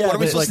know. What are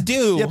we supposed to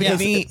do? Yeah,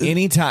 because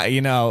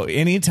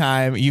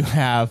anytime you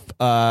have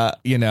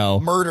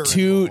murder,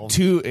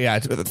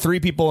 three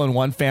people and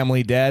one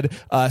family dead,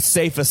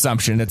 safe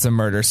assumption it's a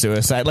murder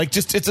suicide. Like,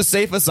 just it's a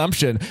safe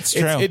assumption. It's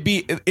true.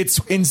 It's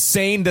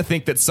insane to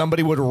think that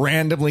somebody would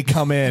randomly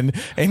come in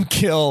and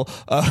kill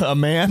a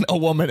man, a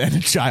woman, and a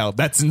child.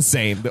 That's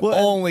insane. The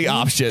only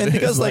option. And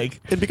because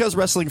is because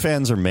wrestling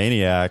fans are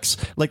maniacs,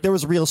 like there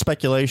was real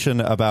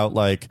speculation about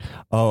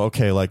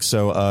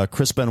so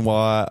Chris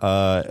Benoit,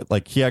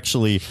 he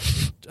actually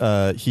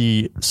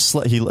he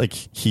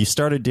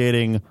started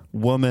dating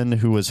woman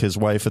who was his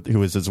wife that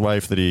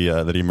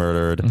he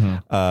murdered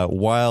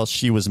while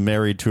she was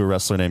married to a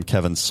wrestler named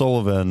Kevin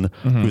Sullivan,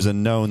 who's a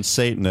known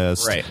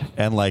Satanist, right?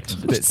 And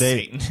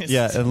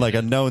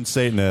a known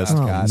Satanist.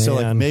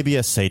 So maybe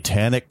a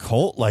satanic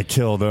cult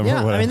killed him.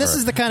 Yeah, or whatever. I mean, this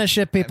is the kind of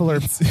shit people are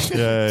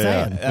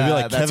saying.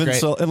 Maybe Kevin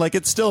Sullivan, and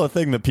it's still a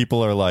thing that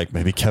people are like,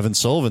 maybe Kevin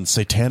Sullivan's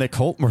satanic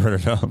cult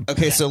murdered him.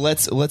 Okay, so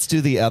let's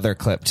do the other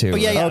clip too. Oh,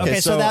 yeah.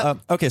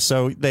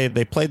 So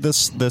they played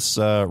this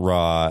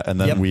Raw,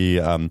 and then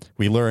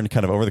we learned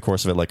kind of over the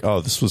course of it,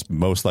 this was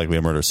most likely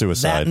a murder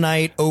suicide that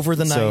night, over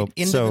the night,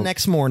 into the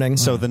next morning.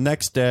 So the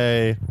next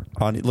day,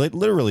 on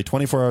literally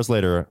 24 hours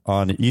later,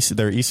 on their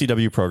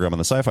ECW program on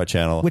the Sci-Fi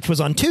Channel, which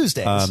was on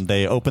Tuesdays,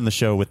 they opened the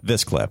show with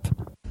this clip.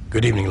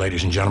 Good evening,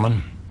 ladies and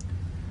gentlemen.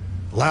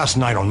 Last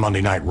night on Monday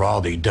Night Raw,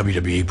 the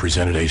WWE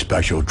presented a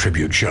special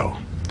tribute show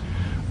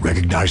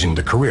recognizing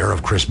the career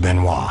of Chris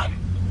Benoit.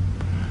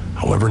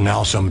 However,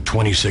 now some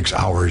 26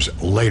 hours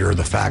later,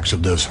 the facts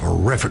of this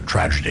horrific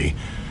tragedy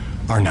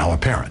are now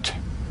apparent.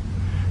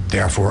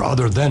 Therefore,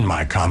 other than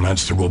my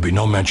comments, there will be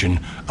no mention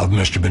of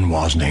Mr.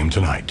 Benoit's name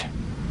tonight.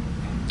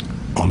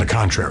 On the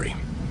contrary,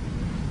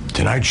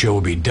 tonight's show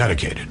will be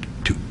dedicated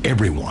to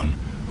everyone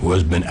who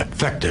has been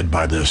affected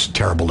by this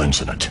terrible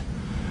incident.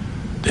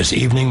 This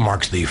evening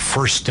marks the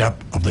first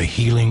step of the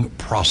healing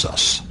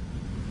process.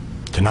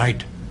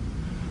 Tonight,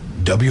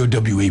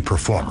 WWE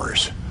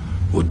performers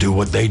will do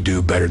what they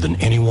do better than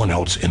anyone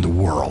else in the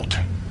world: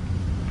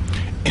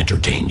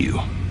 entertain you.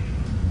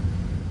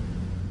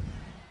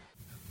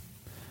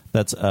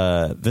 That's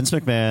Vince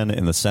McMahon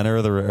in the center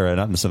of the or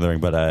not in the center of the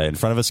ring, but in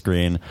front of a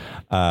screen,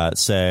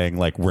 saying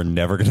we're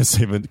never going to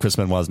say Chris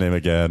Benoit's name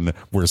again.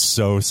 We're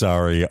so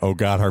sorry. Oh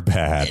God, our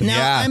bad.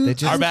 Now,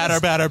 our bad.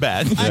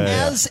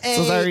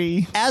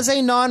 As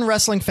a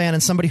non-wrestling fan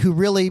and somebody who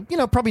really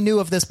probably knew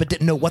of this but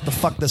didn't know what the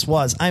fuck this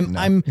was,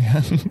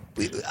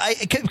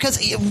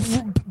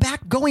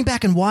 going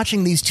back and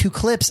watching these two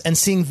clips and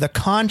seeing the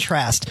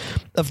contrast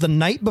of the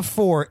night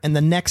before and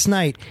the next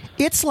night,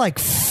 it's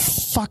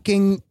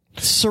fucking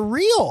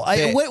surreal.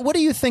 What are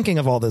you thinking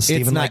of all this,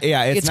 Stephen?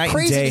 It's night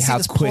crazy and day to see how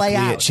this quickly play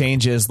out. it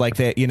changes.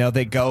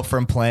 They go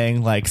from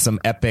playing some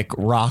epic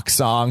rock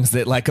songs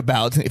that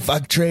about if I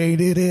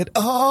traded it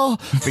all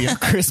for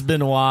Chris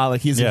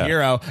Benoit, he's a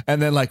hero,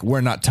 and then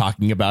we're not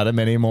talking about him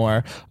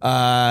anymore.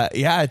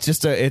 It's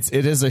just it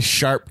is a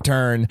sharp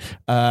turn,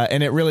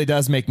 and it really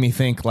does make me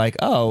think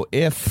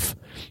if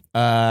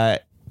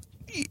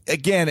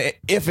again,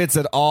 if it's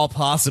at all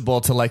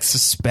possible to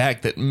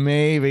suspect that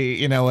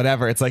maybe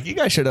whatever, it's you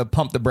guys should have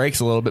pumped the brakes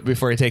a little bit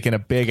before you're taking a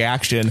big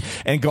action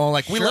and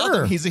going we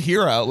love him, he's a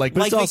hero. They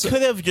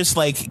could have just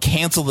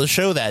canceled the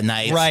show that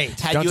night, right?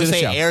 Had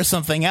USA air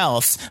something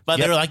else, but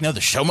they were no,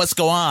 the show must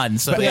go on.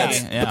 So but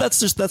that's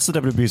the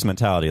WWE's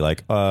mentality.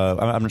 I'm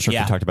not sure if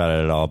we talked about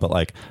it at all,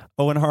 but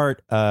Owen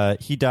Hart,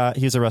 he died.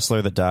 He's a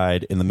wrestler that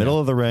died in the middle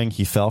of the ring.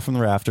 He fell from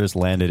the rafters,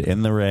 landed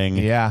in the ring,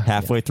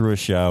 halfway through a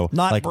show,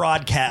 not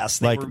broadcast.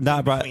 They like were not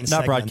in between not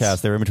segments.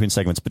 broadcast. They were in between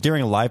segments, but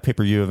during a live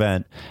pay-per-view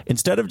event,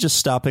 instead of just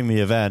stopping the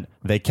event,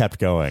 they kept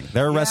going.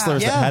 There were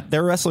wrestlers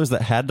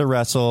that had to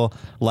wrestle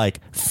like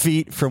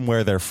feet from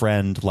where their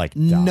friend like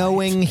died.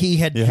 knowing he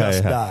had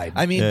just died.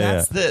 I mean,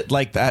 that's the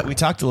like that. We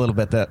talked a little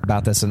bit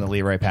about this in the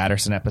Leroy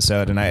Patterson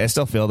episode, and I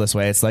still feel this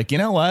way. It's like, you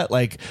know what?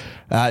 Like,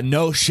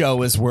 no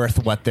show is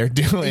worth what they're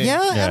doing.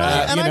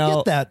 Yeah, and I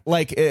get that.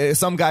 Like,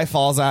 some guy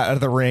falls out of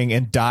the ring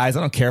and dies. I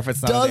don't care if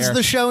it's not. Does there.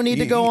 the show need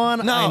to go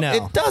on? No, I know.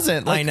 it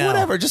doesn't. Like, I know.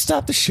 whatever. Just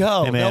stop the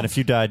show. Hey man, if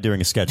you died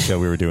during a sketch show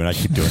we were doing, I'd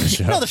keep doing the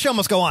show. No, the show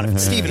must go on.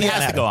 Steven, It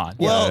has to go on.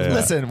 Well,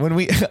 listen,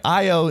 when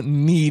IO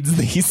needs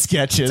these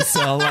sketches,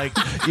 so like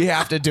you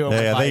have to do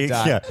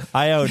them.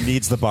 IO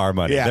needs the bar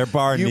money. Yeah. Their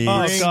bar You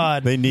needs.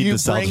 bring- They need you the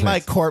sell bring my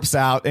drinks. corpse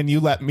out and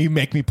you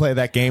make me play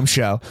that game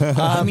show.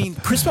 I mean,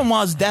 Chris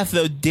Benoit's death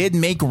though did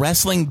make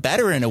wrestling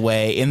better in a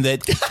way, in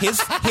that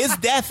his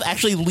death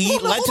actually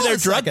led to their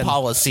drug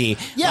policy.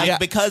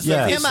 Because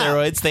of his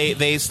steroids,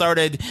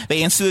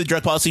 they instituted the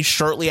drug policy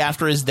shortly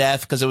after his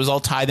death because it was all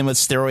tied in with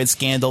steroid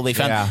scandal. They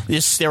found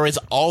there's steroids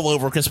all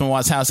over Chris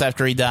Benoit's house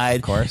after he died.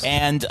 Of course,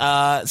 and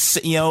I'm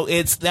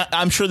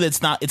sure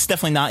that it's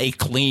definitely not a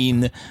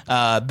clean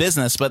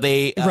business, but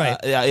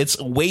it's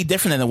way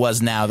different than it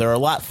was now. There are a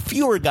lot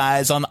fewer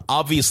guys on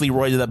obviously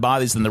roided up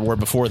bodies than there were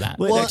before that.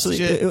 Well,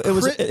 actually,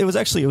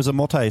 it was a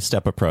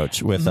multi-step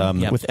approach with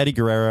Eddie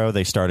Guerrero.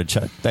 They started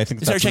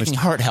checking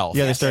heart health.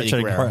 Yeah, they started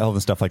checking heart health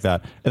and stuff like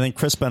that. And then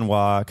Chris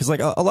Benoit, because like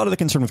a lot of the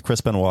concern with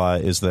Chris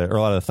Benoit is that, or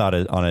a lot of the thought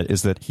on it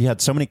is that he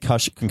had so many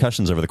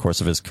concussions over the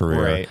course of his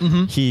career. Right.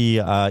 He,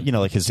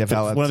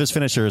 like one of his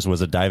finishers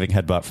was a diving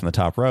headbutt from the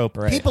top rope.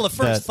 Right. People at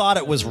first thought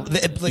it was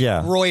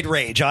roid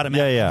rage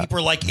automatically. Yeah. People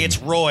were like, it's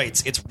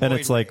roids. It's roid and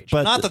it's like, rage.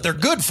 but not that they're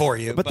good for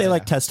you. But they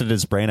like tested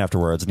his brain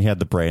afterwards, and he had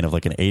the brain of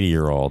like an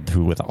 80-year-old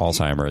who with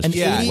Alzheimer's. He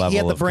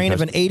had the brain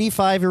of an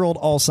 85-year-old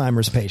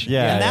Alzheimer's patient.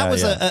 Yeah,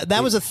 and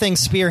that was a thing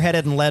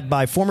spearheaded and led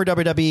by former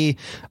WWE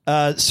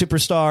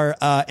superstar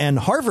and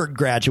Harvard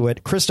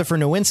graduate Christopher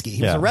Nowinski.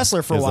 He was a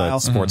wrestler for a while.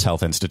 Sports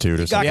Health Institute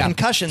or something. Got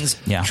concussions,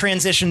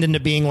 transitioned into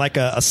being like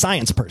a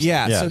science person.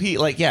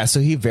 So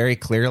he very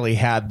clearly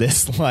had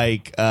this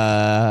like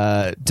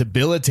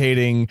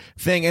debilitating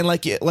thing, and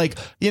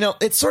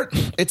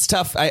it's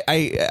tough.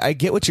 I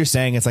get what you're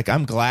saying. It's like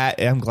I'm glad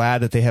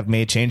that they have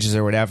made changes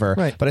or whatever.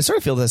 Right. But I sort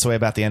of feel this way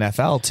about the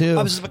NFL too.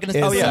 I was just going to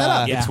bring that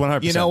up. It's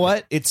 100%. You know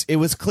what? It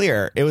was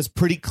clear. It was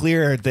pretty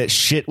clear that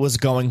shit was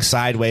going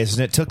sideways,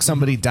 and it took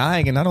somebody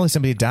dying, and not only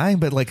somebody dying,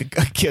 but like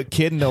a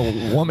kid and a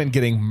woman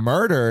getting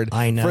murdered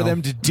for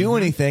them to do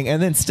anything.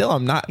 And then still,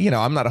 I'm not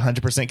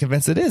 100%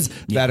 convinced it is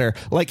better.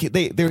 Like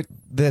they're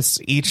this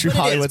True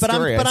Hollywood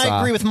story. But I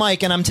agree with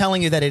Mike, and I'm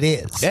telling you that it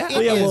is. Yeah.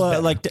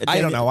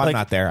 I don't know. I'm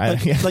not there.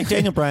 Like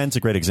Daniel Bryan's a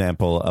great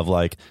example of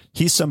like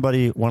he's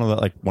somebody one of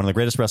the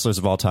greatest wrestlers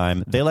of all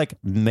time. They like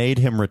made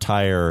him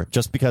retire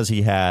just because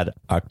he had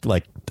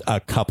a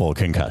couple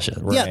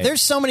concussions. Right? Yeah,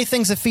 there's so many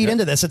things that feed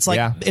into this. It's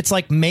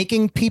like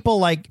making people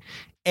like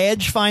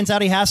Edge finds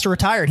out he has to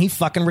retire, and he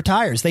fucking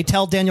retires. They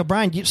tell Daniel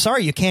Bryan,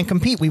 sorry, you can't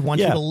compete. We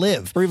want you to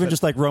live. Or even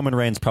just like Roman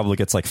Reigns probably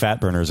gets like fat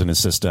burners in his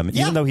system.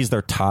 Even though he's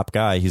their top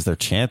guy, he's their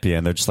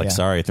champion. They're just like,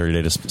 sorry,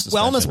 30-day suspension.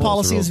 Wellness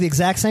policy is the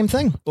exact same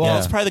thing. Well,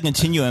 it's part of the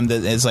continuum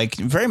that is like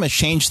very much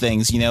changed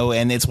things,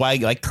 and it's why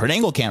like Kurt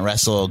Angle can't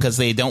wrestle because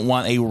they don't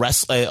want a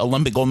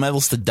Olympic gold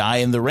medalist to die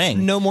in the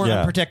ring. No more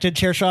unprotected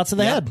chair shots to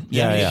the head.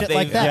 Shit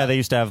like that. Yeah, they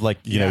used to have like,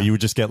 you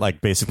would just get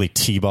like basically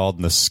T-balled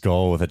in the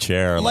skull with a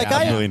chair like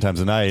a million times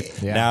a night.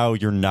 Yeah. Now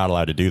you're not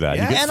allowed to do that.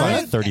 You get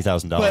fined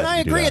 $30,000. And I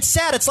agree. It's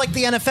sad. It's like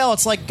the NFL.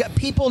 It's like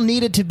people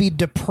needed to be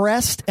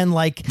depressed and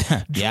like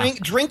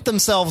drink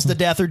themselves to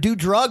death or do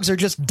drugs or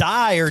just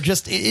die or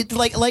just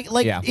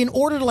in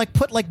order to like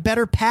put like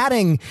better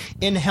padding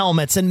in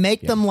helmets and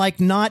make them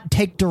like not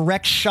take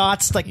direct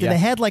shots like to the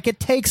head. Like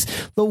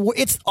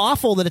it's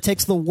awful that it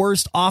takes the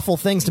worst awful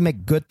things to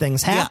make good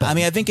things happen. I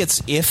mean, I think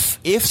it's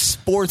if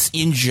sports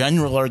in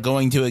general are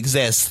going to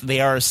exist, they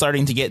are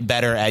starting to get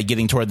better at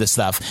getting toward this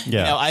stuff.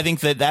 Yeah. I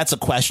think that's a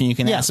question you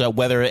can ask about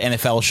whether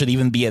NFL should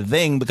even be a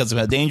thing because of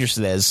how dangerous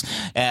it is.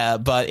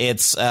 But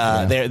it's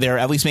they're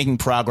at least making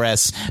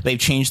progress. They've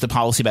changed the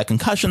policy about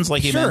concussions,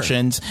 like you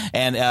mentioned,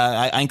 and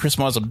I think Chris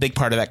Benoit is a big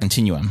part of that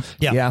continuum.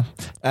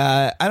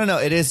 I don't know.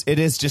 It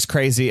is just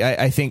crazy.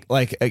 I think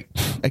like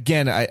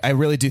again, I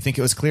really do think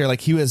it was clear.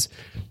 Like he was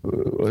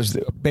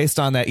based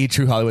on that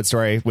True Hollywood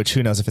story, which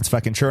who knows if it's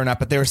fucking true or not.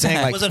 But they were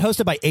saying like, was it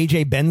hosted by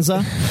AJ Benza?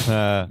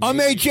 I'm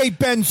AJ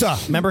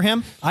Benza. Remember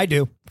him? I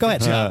do. Go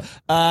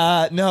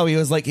ahead. No, he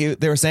was like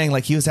they were saying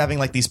like he was having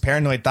like these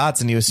paranoid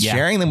thoughts and he was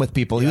sharing them with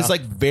people. He was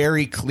like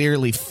very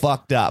clearly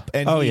fucked up.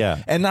 And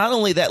and not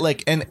only that,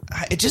 like, and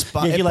it just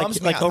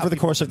bums me out. Over the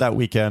course of that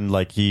weekend,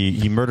 like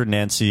he murdered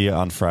Nancy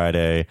on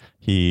Friday.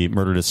 he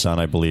murdered his son,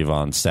 I believe,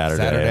 on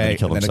Saturday and he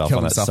killed himself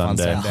on that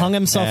Sunday. Hung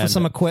himself with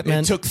some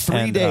equipment. It took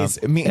 3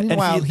 days.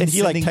 Meanwhile,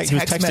 he was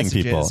texting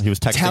people. He was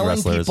texting telling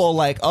wrestlers. people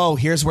like, "Oh,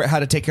 here's how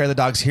to take care of the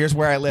dogs. Here's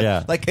where I live."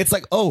 Yeah. Like it's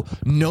like, oh,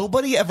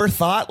 nobody ever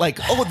thought like,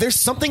 oh, there's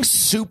something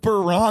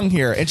super wrong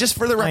here. And just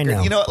for the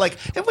record, you know, like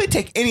if we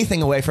take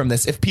anything away from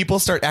this, if people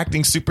start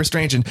acting super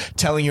strange and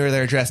telling you where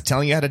their address,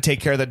 telling you how to take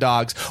care of the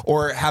dogs,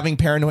 or having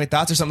paranoid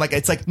thoughts or something like,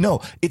 it's like,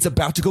 no, it's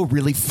about to go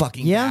really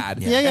fucking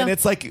bad. Yeah. And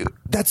it's like,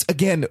 that's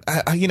again,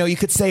 you know, you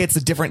could say it's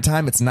a different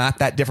time. It's not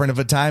that different of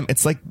a time.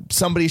 It's like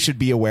somebody should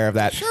be aware of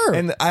that. Sure.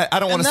 And I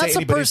don't want to say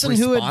anybody's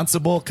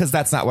responsible because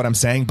that's not what I'm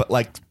saying. But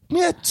like,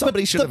 yeah,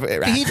 somebody should have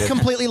acted. He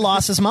completely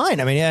lost his mind.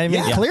 I mean,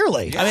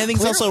 clearly. I mean, I think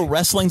it's also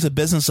wrestling's a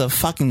business of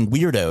fucking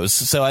weirdos.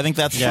 So I think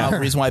that's the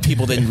reason why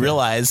people didn't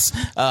realize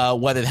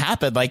what had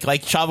happened. Like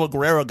Chavo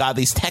Guerrero got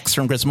these texts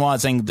from Chris Benoit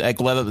saying,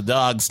 like, let out the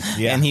dogs.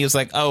 Yeah. And he was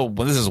like, oh,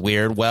 well, this is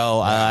weird.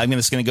 Well, I'm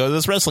just going to go to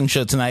this wrestling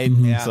show tonight.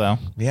 Yeah. So.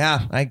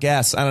 Yeah, I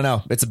guess. I don't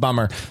know. It's a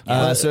bummer. You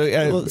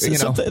know.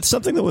 It's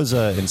something that was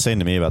insane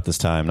to me about this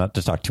time, not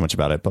to talk too much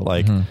about it, but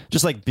like,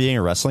 just like being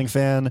a wrestling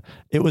fan,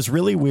 it was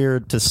really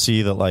weird to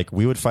see that like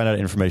we would find out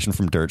information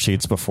from dirt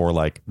sheets before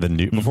like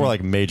before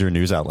like major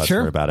news outlets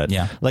were about it.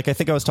 Yeah. Like I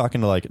think I was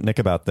talking to like Nick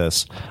about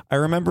this. I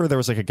remember there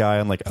was like a guy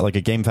on like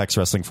a GameFAQs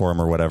wrestling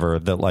forum or whatever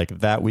that like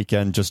that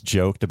weekend just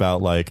joked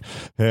about like,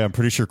 hey, I'm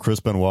pretty sure Chris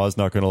Benoit is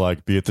not going to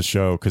like be at the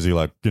show because he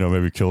like, you know,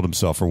 maybe killed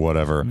himself or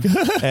whatever.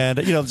 And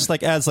you know, just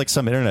like as like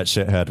some internet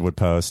shithead would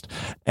post.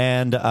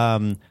 And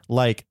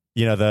like,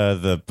 you know,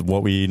 the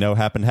what we know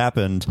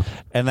happened,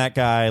 and that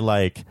guy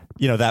like,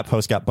 you know, that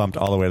post got bumped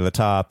all the way to the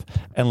top,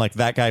 and like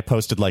that guy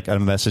posted like a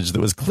message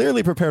that was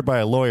clearly prepared by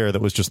a lawyer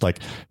that was just like,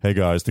 hey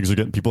guys,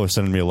 people are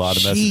sending me a lot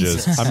of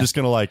messages. I'm just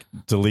gonna like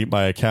delete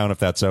my account if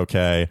that's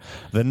okay.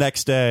 The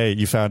next day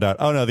you found out,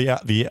 oh no,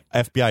 the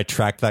FBI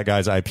tracked that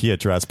guy's IP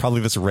address,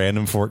 probably this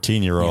random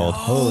 14-year-old.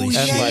 Holy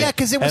shit. Yeah,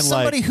 because it was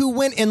somebody who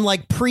went and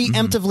like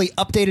preemptively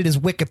updated his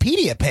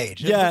Wikipedia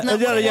page. That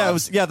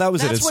was it.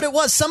 That's what it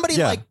was. Somebody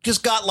like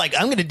just got like,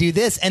 I'm gonna do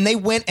this, and they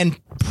went and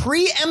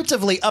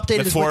preemptively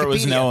updated his Wikipedia. Before it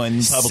was known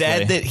publicly.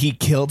 Said that he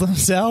killed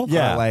himself.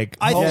 Yeah, like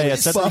said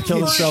that he killed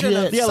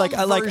himself. Yeah, like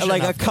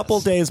a couple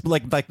days,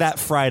 like that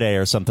Friday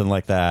or something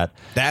like that.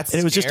 And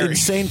it was just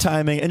insane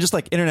timing and just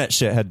like internet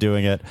shithead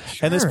doing it.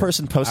 Sure. And this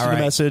person posted a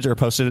message or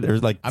posted it or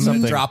like I'm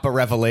gonna drop a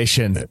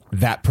revelation.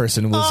 That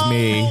person was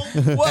me,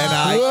 and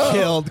I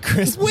killed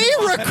Chris. We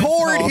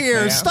record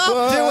here.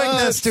 Stop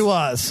doing this to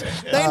us.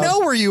 They know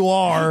where you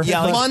are.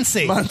 Yeah, like,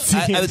 Muncie. At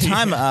the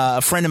time,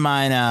 a friend of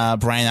mine,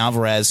 Brian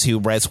Alvarez, who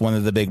writes one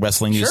of the big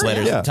wrestling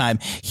newsletters at the time,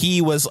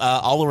 he was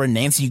all over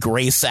Nancy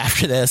Grace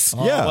after this.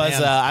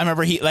 I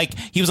remember he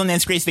was on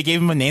Nancy Grace. They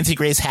gave him a Nancy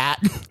Grace hat.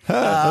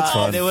 That's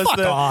fun. It was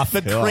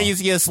the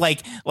craziest,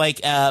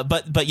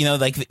 but you know,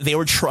 like they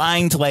were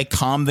trying to like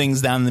calm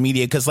things down in the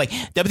media because like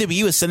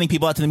WWE was sending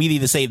people out to the media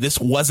to say this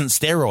wasn't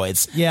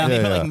steroids.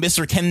 Like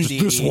Mr. Kennedy,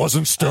 this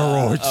wasn't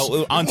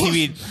steroids on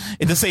TV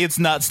to say it's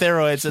not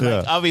steroids, and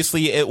like,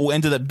 obviously it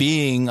ended up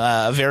being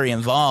very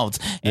involved.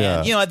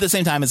 And you know, at the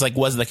same time, it's like,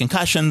 was it the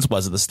concussions?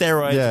 Was it the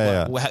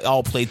steroids?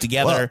 All played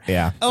together.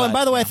 Oh, and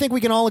by the way, I think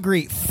we can all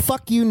agree.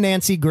 Fuck you,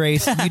 Nancy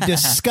Grace. You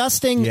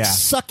disgusting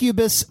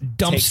succubus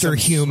dumpster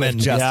human.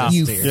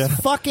 You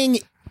fucking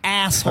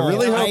asshole. I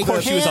really hope of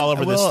course she was all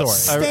over this story.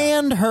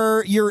 Stand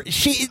her.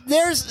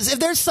 If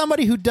there's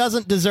somebody who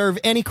doesn't deserve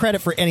any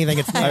credit for anything,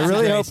 it's Nancy I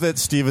really Grace. hope that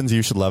Stevens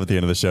You Should Love at the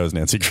end of the show is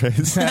Nancy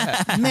Grace.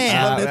 Man,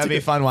 that'd be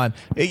a fun one.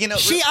 You know,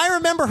 I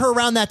remember her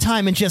around that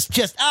time and just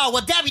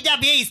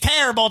WWE's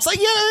terrible. It's like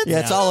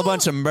it's all a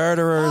bunch of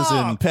murderers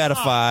and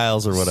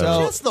pedophiles or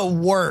whatever. That's the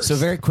worst. So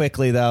very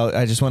quickly though,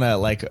 I just want to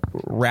like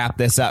wrap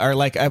this up, or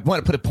like I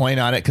want to put a point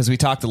on it because we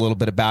talked a little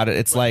bit about it.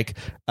 It's like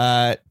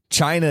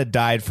China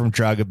died from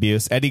drug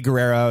abuse. Eddie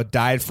Guerrero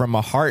died from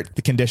a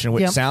heart condition,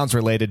 which sounds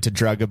related to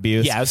drug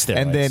abuse. Yeah, steroids.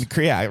 And then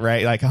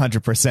like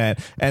 100%.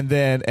 And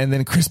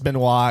then Chris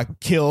Benoit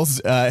kills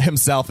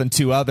himself and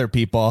two other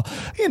people,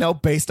 you know,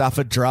 based off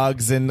of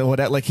drugs and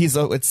whatever. Like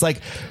it's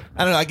like,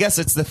 I don't know. I guess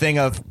it's the thing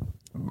of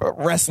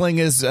wrestling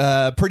is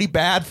pretty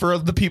bad for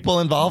the people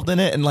involved in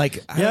it, and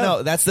like I don't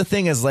know, that's the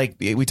thing is like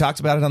we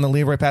talked about it on the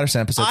Leroy Patterson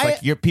episode.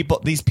 It's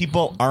like these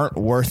people aren't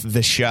worth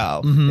the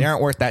show. They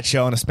aren't worth that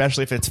show, and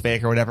especially if it's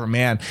fake or whatever,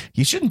 man,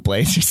 you shouldn't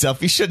blaze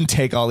yourself. You shouldn't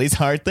take all these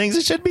hard things.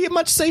 It should be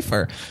much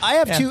safer. I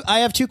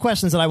have two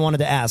questions that I wanted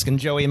to ask, and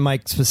Joey and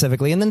Mike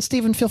specifically, and then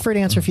Stephen, feel free to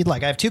answer if you'd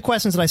like. I have two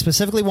questions that I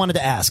specifically wanted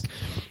to ask.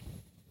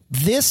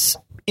 This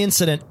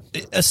incident,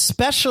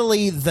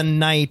 especially the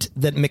night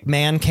that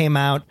McMahon came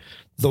out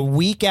the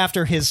week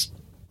after his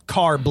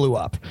car blew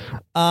up.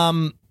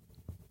 And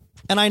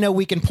I know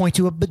we can point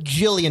to a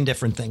bajillion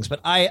different things, but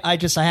I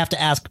have to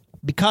ask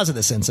because of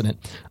this incident.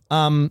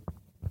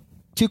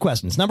 Two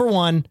questions. Number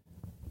one,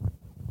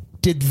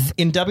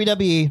 in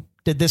WWE,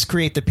 did this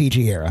create the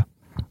PG era?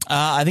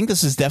 I think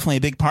this is definitely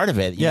a big part of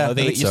it. You know, I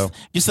think so.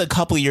 Just a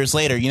couple of years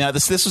later,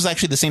 this was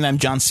actually the same time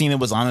John Cena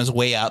was on his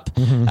way up.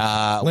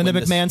 Linda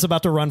McMahon's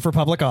about to run for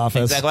public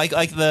office. Exactly.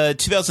 Like the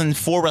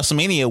 2004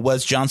 WrestleMania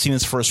was John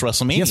Cena's first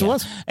WrestleMania. Yes, it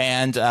was.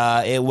 And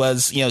it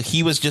was,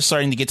 he was just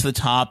starting to get to the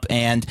top,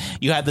 and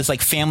you had this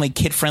like family,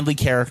 kid-friendly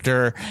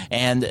character,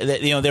 and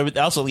there was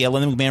also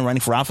Linda McMahon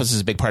running for office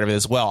is a big part of it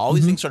as well. All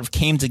these things sort of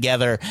came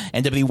together,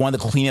 and WWE wanted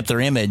to clean up their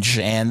image,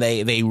 and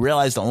they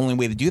realized the only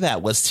way to do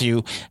that was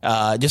to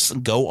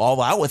just go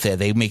all out with it.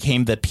 They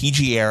became the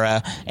PG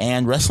era,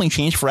 and wrestling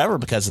changed forever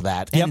because of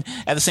that. And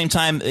at the same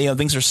time,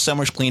 things are so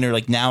much cleaner.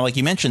 Like now, like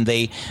you mentioned,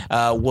 they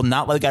will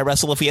not let a guy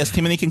wrestle if he has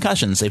too many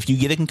concussions. If you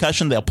get a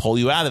concussion, they'll pull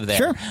you out of there.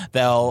 Sure.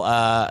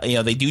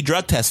 They'll they do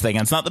drug testing.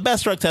 It's not the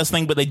best drug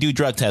testing, but they do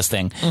drug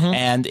testing,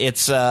 and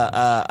it's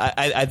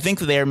I think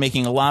they're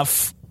making a lot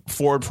of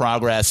forward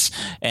progress,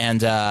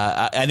 and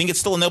I think it's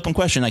still an open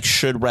question, like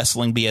should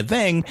wrestling be a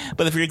thing,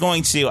 but if you're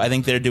going to, I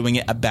think they're doing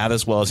it about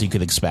as well as you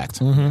could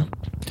expect.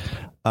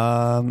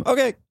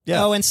 Okay.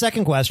 Yeah. Oh, and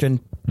second question,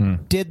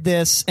 did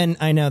this, and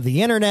I know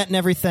the internet and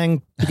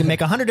everything, you can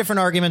make 100 different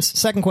arguments.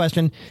 Second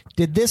question,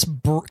 did this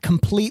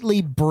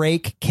completely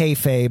break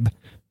kayfabe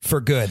for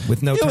good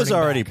with no It was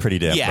turning already back? pretty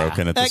damn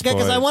broken at this point.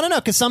 Because I want to know,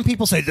 because some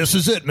people say, this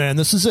is it, man,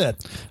 this is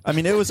it. I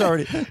mean, it was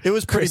pretty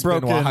Chris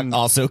broken. Benoit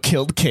also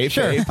killed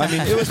kayfabe. I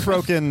mean, it was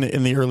broken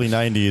in the early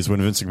 90s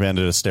when Vince McMahon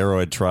did a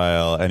steroid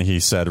trial and he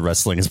said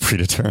wrestling is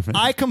predetermined.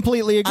 I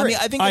completely agree.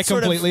 I mean, I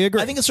completely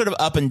agree. I think it's sort of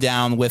up and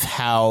down with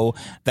how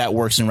that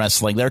works in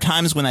wrestling. There are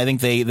times when I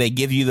think they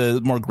give you the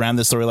more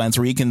grounded storylines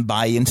where you can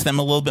buy into them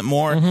a little bit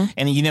more,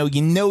 and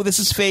you know this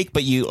is fake,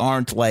 but you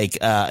aren't like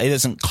it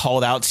isn't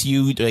called out to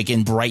you like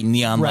in bright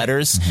neon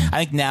letters. I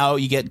think now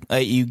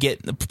you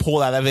get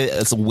pulled out of it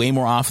as way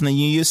more often than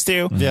you used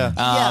to. Yeah.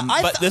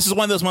 But this is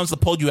one of those moments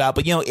that pulled you out.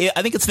 But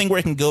I think it's a thing where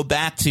it can go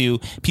back to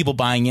people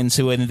buying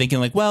into it and thinking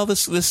like, well,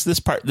 this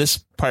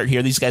part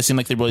here, these guys seem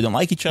like they really don't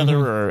like each other,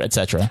 or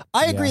etc.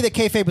 I agree that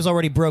kayfabe was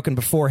already broken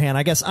beforehand.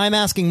 I guess I'm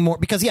asking more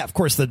because, of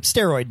course, the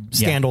steroid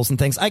scandals and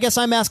things. I guess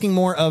I'm asking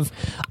more of,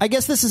 I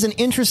guess this is an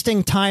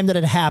interesting time that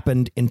it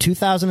happened in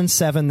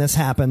 2007. This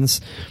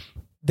happens.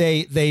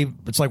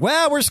 It's like,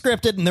 well, we're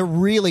scripted, and they're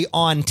really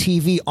on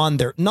TV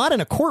not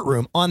in a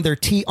courtroom, on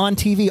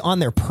TV, on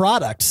their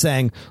product,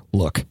 saying,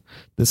 look,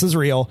 this is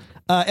real.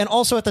 And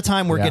also at the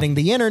time, we're getting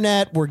the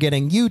internet, we're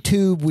getting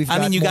YouTube.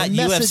 You got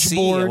UFC,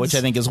 boards. which I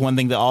think is one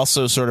thing that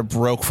also sort of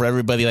broke for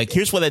everybody. Like,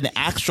 here's what an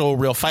actual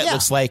real fight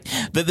looks like.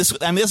 This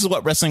is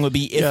what wrestling would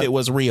be if it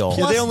was real.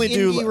 Yeah, they only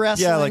do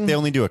wrestling. they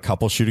only do a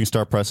couple shooting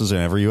star presses in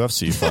every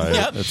UFC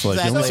fight. It's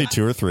like you only see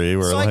 2 or 3.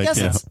 Where so I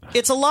guess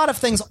it's a lot of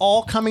things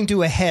all coming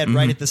to a head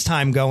right at this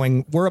time.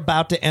 Going, we're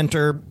about to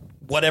enter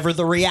whatever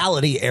the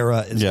reality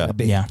era is going to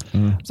be. Yeah.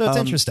 So it's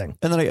interesting.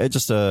 And then I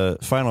just a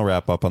final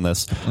wrap up on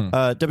this.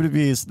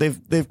 WWE's they've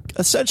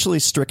essentially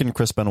stricken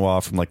Chris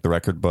Benoit from like the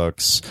record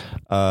books.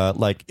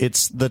 Like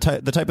it's the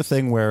type of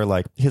thing where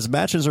like his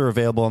matches are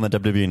available on the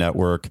WWE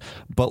network,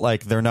 but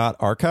like they're not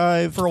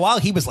archived. For a while,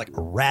 he was like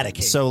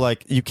eradicated. So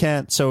like you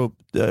can't. So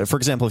for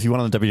example, if you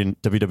went on the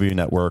WWE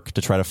network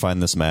to try to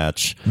find this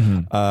match,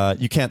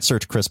 you can't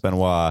search Chris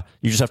Benoit.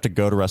 You just have to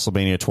go to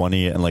WrestleMania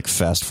 20 and like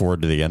fast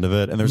forward to the end of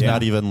it. And there's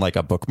not even like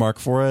a bookmark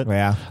for it.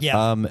 Yeah.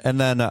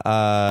 And then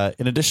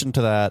in addition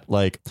to that,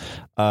 like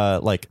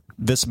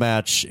this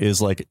match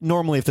is like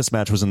normally if this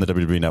match was in the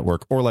WWE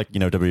network or like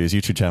WWE's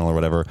YouTube channel or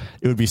whatever,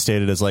 it would be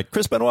stated as like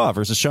Chris Benoit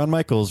versus Shawn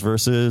Michaels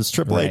versus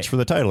Triple H for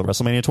the title at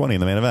WrestleMania 20 in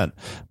the main event.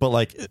 But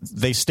like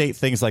they state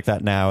things like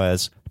that now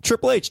as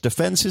Triple H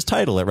defends his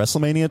title at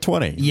WrestleMania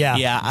 20.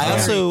 Yeah.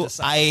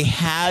 I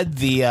had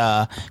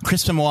the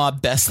Chris Benoit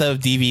best of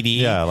DVD.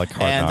 Yeah, like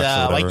Hard and Knocks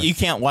or whatever. like you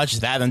can't watch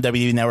that on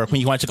WWE Network when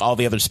you watch like all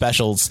the other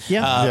specials.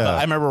 But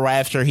I remember right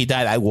after he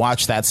died, I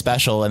watched that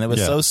special, and it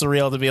was so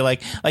surreal to be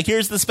like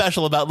here's the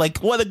special about like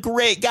what a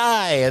great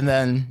guy, and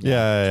then They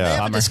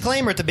have a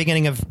disclaimer at the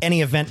beginning of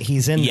any event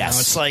he's in. Yes. Now.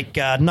 It's like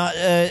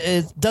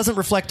it doesn't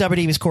reflect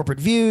WWE's corporate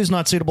views,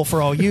 not suitable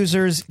for all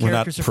users. We're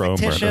Characters not are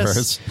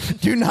fictitious.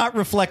 Do not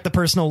reflect the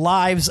personal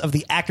lives of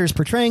the actors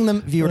portraying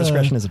them. Viewer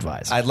discretion is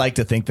advised. I'd like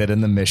to think that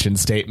in the mission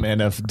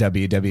statement of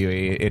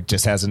WWE, it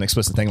just has an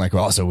explicit thing like,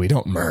 also, we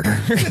don't murder.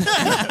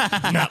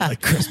 Not like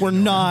Chris. We're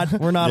not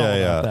all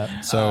about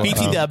that. So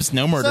BT Dubs,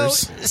 no murders.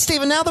 So,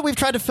 Steven, now that we've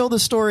tried to fill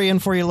this story in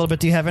for you a little bit,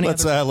 do you have any?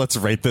 Let's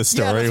rate this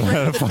story.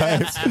 let's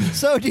rate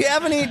So, do you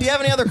have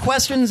any other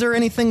questions or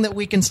anything that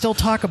we can still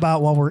talk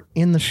about while we're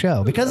in the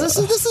show? Because this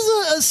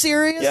is a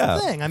serious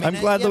thing. I mean, I'm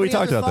glad that we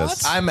talked about thoughts?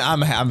 this.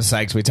 I'm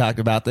psyched we talked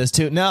about this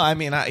too. No, I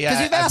mean,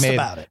 because you've asked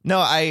about it. No,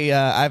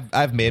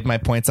 I've made my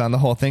points on the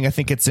whole thing. I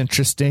think it's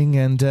interesting,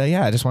 and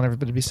I just want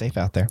everybody to be safe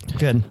out there.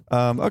 Good.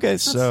 Okay,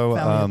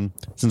 so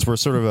since we're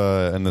sort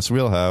of in this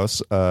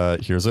wheelhouse,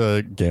 here's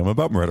a game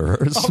about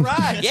murderers. All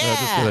right.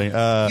 Just kidding.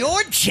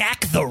 You're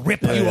Jack the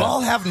Ripper. You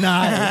all have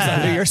knives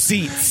under your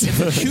seats.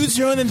 Choose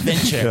your own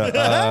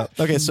adventure.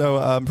 Okay,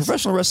 so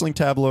professional wrestling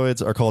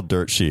tabloids are called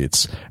dirt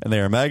sheets, and they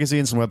are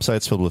magazines and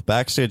websites filled with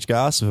backstage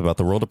gossip about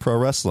the world of pro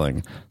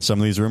wrestling. Some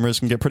of these rumors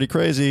can get pretty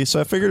crazy, so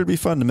I figured it'd be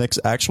fun to mix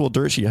actual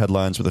dirt sheet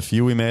headlines with a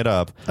few we made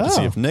up to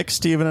see if Nick,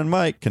 Steven, and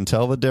Mike can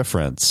tell the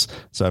difference.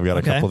 So I've got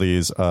a couple of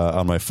these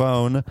on my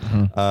phone.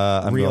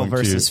 I'm Real going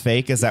versus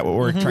fake. Is that what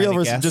we're trying real to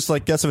versus guess? just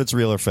like guess if it's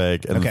real or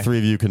fake, and the three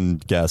of you can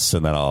guess,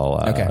 and then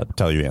I'll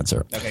tell you the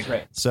answer. Okay,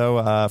 great.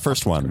 So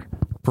first one,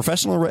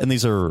 professional, and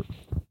these are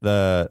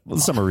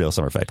some are real,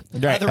 some are fake.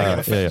 Right.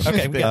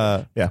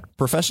 Okay.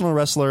 Professional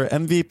wrestler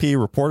MVP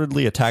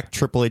reportedly attacked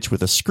Triple H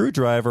with a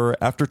screwdriver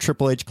after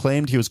Triple H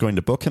claimed he was going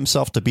to book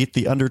himself to beat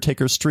the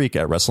Undertaker's streak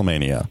at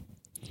WrestleMania.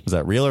 Is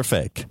that real or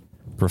fake?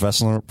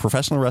 Professional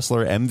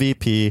wrestler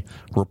MVP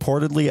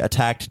reportedly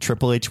attacked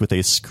Triple H with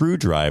a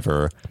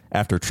screwdriver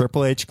after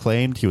Triple H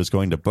claimed he was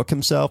going to book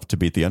himself to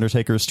beat the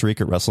Undertaker's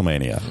streak at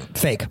WrestleMania.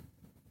 Fake.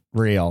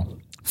 Real.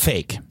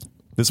 Fake.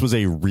 This was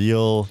a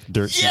real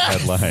dirt sheet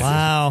headline.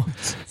 Wow.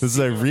 This is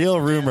a real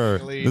rumor.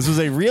 This was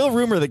a real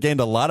rumor that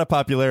gained a lot of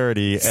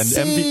popularity.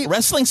 And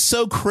Wrestling's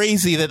so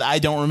crazy that I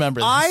don't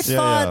remember this.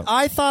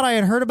 I thought I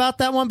had heard about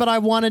that one, but I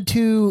wanted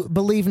to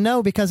believe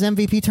no because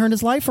MVP turned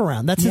his life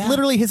around. That's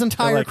literally his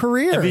entire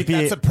career. MVP,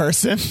 That's a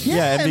person.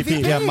 Yeah,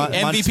 MVP. Yeah,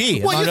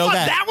 MVP. Well, you know thought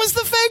that was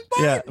the fake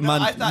part? Yeah,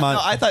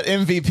 I thought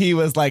MVP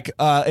was like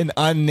an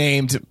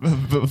unnamed,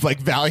 like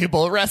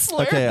valuable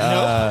wrestler. Okay,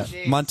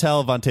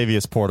 Montel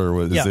Vontavious Porter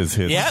is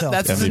his. Yeah,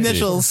 that's his MVP.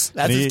 initials.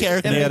 That's his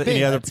character. He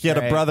had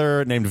a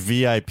brother named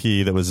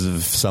VIP that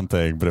was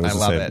something, but it was I the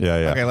love same. it.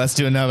 Yeah. Okay, let's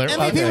do another.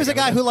 MVP was a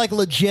guy who like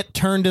legit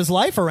turned his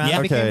life around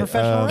and became a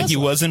professional wrestler. He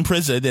was in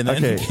prison. And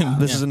then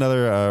This is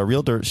another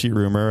real dirt sheet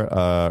rumor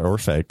or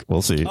fake.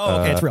 We'll see.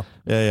 Oh, okay, it's real.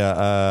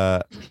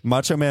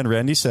 Macho Man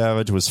Randy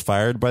Savage was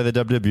fired by the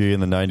WWE in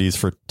the 90s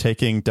for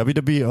taking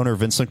WWE owner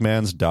Vince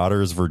McMahon's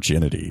daughter's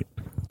virginity.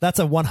 That's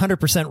a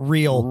 100%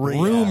 real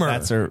rumor.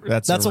 That's a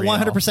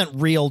 100%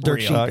 real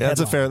dirt sheet.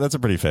 That's a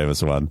pretty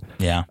famous one.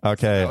 Yeah.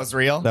 Okay. That was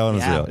real? That one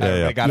was real.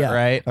 Yeah. I got it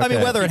right. I mean,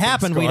 Okay. whether it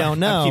happened, we don't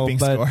know. I'm keeping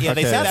But score. Yeah,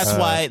 they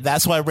said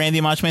that's why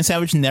Randy Macho Man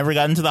Savage never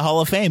got into the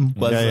Hall of Fame.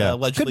 Was,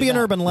 allegedly could be an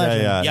urban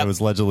legend. Yeah. Yep. It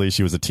was allegedly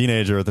she was a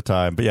teenager at the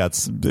time, but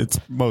it's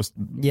most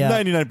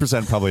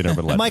 99% probably an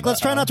urban legend. Mike, let's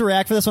try not to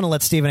react for this one and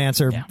let Steven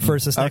answer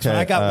first this next one.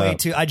 I got way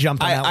too. I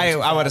jumped on that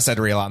one. I would have said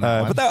real on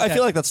that one. But I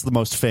feel like that's the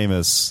most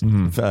famous,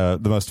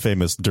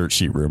 dirt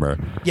sheet rumor.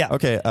 Yeah.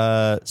 Okay.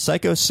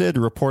 Psycho Sid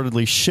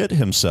reportedly shit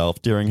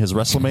himself during his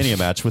WrestleMania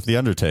match with The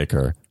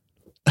Undertaker.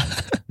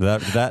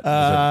 I'm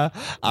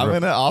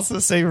gonna also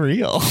say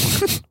real.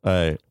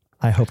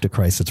 I hope to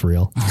Christ it's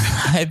real.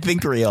 I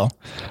think real.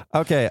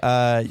 Okay,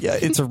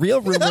 it's a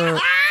real rumor,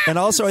 and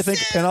also a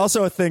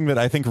thing that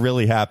I think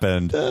really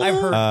happened. I've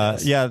heard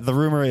this. Yeah, the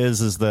rumor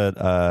is that,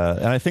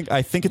 and I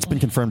think it's been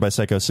confirmed by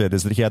Psycho Sid,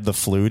 is that he had the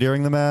flu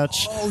during the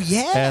match. Oh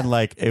yeah, and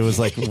like it was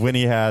like when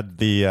he had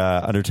the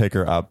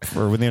Undertaker up,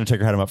 or when the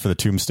Undertaker had him up for the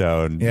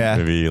tombstone. Yeah,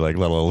 maybe like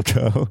let a little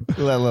go.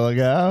 Let a little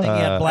go. He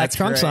had black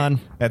trunks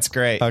on. That's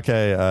great.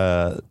 Okay,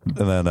 and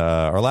then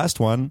our last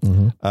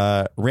one,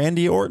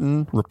 Randy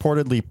Orton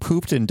reportedly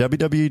pooped in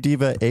WWE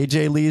diva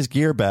AJ Lee's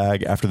gear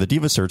bag after the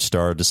Diva Search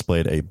star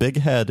displayed a big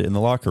head in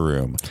the locker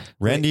room.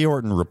 Randy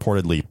Orton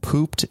reportedly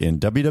pooped in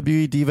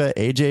WWE diva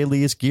AJ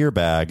Lee's gear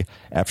bag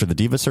after the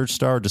Diva Search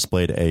star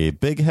displayed a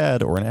big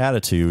head or an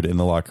attitude in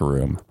the locker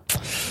room.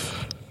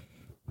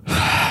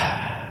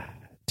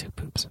 2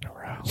 poops in a row.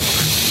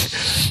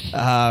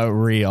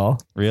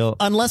 Real.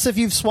 Unless if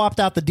you've swapped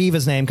out the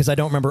Diva's name, because I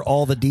don't remember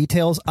all the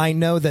details. I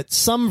know that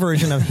some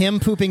version of him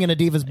pooping in a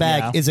Diva's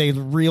bag is a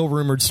real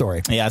rumored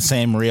story. Yeah,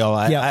 same real.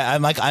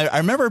 I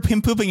remember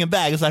him pooping in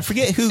bags. I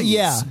forget who.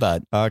 Yeah.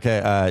 But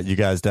okay, you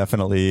guys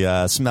definitely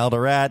smelled a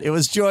rat. It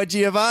was Joy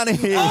Giovanni.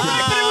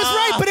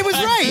 But it was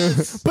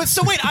right. But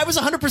so wait, I was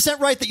 100%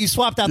 right that you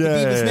swapped out the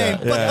Diva's name,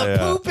 but the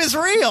poop is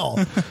real.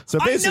 So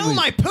I know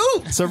my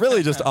poop. So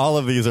really, just all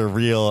of these are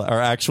real,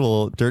 are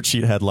actual dirt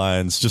sheet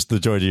headlines. Just the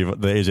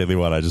AJ Lee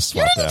one I just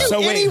swapped out. So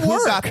wait,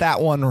 who got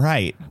that one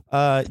right?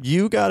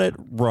 You got it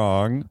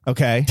wrong.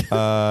 Okay.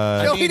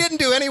 No, he didn't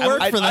do any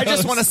work for that. I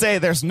just want to say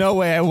there's no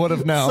way I would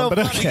have known. So but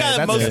funny. okay, he got it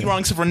that's mostly it. wrong,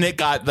 except for Nick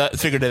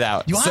figured it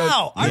out.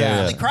 Wow,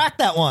 I really cracked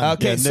that one.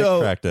 Okay, Yeah,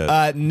 Nick cracked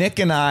it. Nick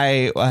and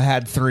I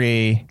had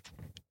 3.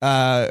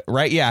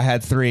 Right? Yeah, I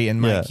had 3, and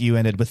Mike, you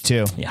ended with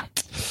 2. Yeah.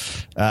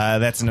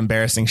 That's an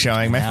embarrassing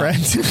showing, my friend.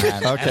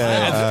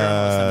 Okay.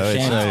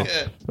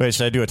 Wait,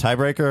 should I do a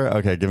tiebreaker?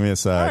 Okay, give me a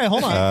sec. All right,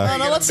 hold on.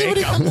 No, let's see what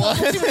he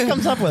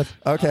comes up with.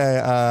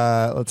 Okay,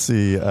 let's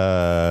see.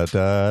 Try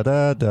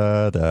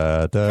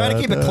Try to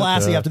keep it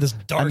classy after this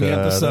dark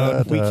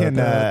episode. We can.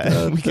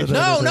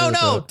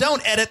 No,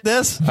 don't edit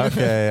this.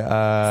 Okay.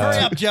 Hurry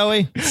up,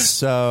 Joey.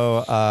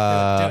 So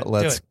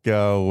let's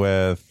go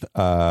with.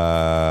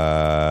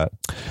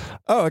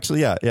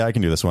 Actually, yeah, I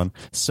can do this one.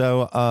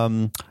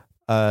 So,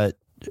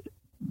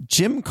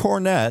 Jim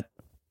Cornette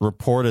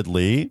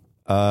reportedly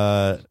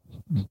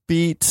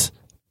beat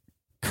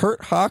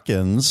Kurt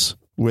Hawkins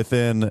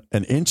within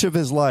an inch of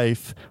his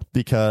life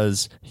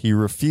because he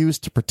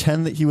refused to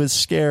pretend that he was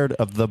scared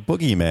of the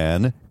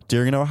Boogeyman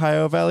during an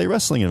Ohio Valley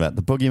wrestling event.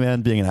 The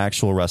Boogeyman being an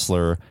actual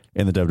wrestler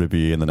in the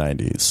WWE in the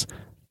 90s.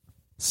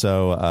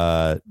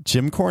 So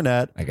Jim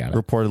Cornette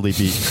reportedly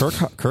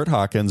beat Kurt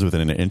Hawkins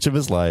within an inch of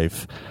his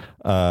life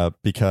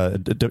because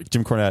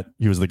Jim Cornette,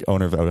 he was the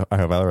owner of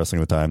Ohio Valley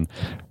Wrestling at the time,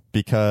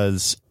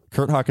 because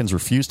Kurt Hawkins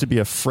refused to be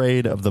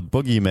afraid of the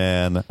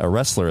Boogeyman, a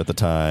wrestler at the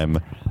time,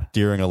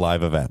 during a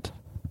live event.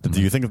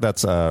 Do you think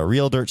that's a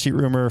real dirt sheet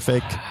rumor or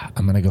fake?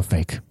 I'm going to go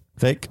fake.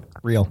 Fake?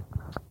 Real.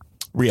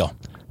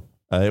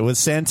 It was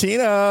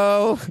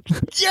Santino.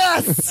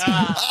 Yes!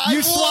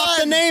 You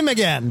swapped the name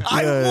again.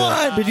 I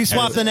won! Did you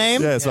swap the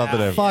name? Yeah, I swapped the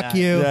name. Fuck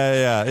you.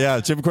 Yeah.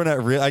 Jim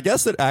Cornette, I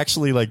guess it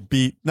actually like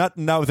beat, not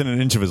within an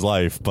inch of his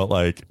life, but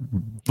like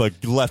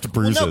left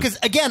bruises. Well, no, because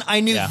again, I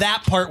knew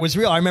that part was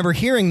real. I remember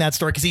hearing that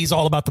story because he's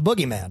all about the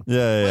Boogeyman.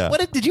 Yeah.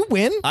 Did you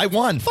win? I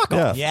won. Fuck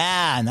Yeah. off.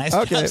 Yeah, nice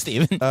job,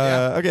 Steven.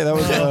 Okay, that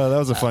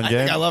was a fun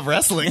game. I love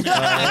wrestling.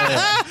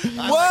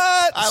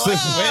 What? I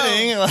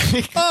like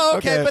winning. Oh,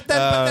 okay. Okay, But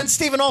then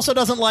Steven also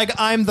doesn't like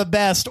I'm the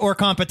best or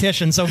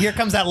competition. So here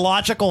comes that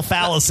logical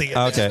fallacy.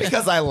 Okay.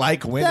 Because I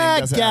like winning.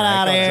 Get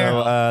out of here.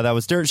 So that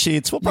was Dirt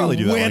Sheets. We'll probably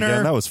do that one winner.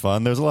 again. That was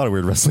fun. There's a lot of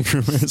weird wrestling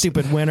rumors.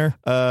 Stupid winner.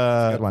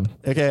 Good one.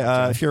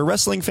 Okay, if you're a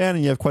wrestling fan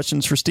and you have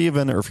questions for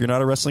Steven, or if you're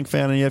not a wrestling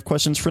fan and you have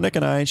questions for Nick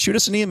and I, shoot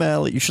us an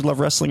email at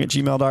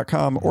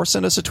youshouldlovewrestling@gmail.com or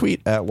send us a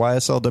tweet at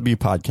YSLW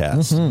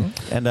Podcast.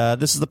 And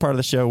this is the part of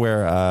the show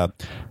where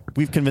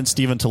we've convinced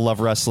Steven to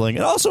love wrestling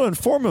and also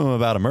inform him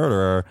about a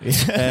murderer.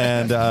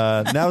 And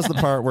now's the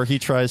part where he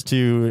tries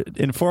to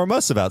inform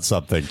us about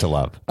something to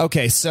love.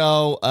 Okay,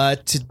 so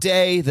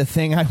today the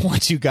thing I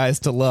want you guys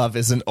to love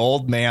is an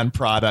old man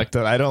product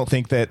that I don't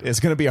think that is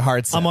going to be a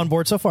hard sell. I'm on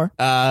board so far.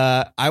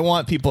 I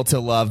want people to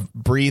love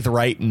Breathe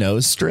Right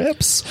nose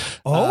strips.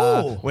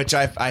 Which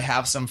I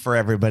have some for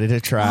everybody to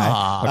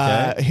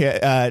try.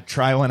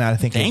 Try one out. I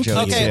think Thank you'll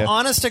enjoy you. it Okay, too.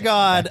 honest to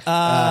God,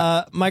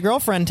 my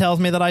girlfriend tells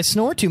me that I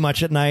snore too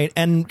much at night,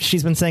 and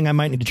she's been saying I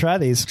might need to try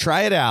these.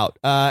 Try it out.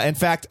 In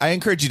fact, I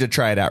encourage you to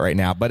try it out right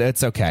now, but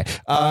it's okay.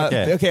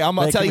 Okay,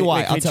 I'll tell you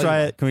why.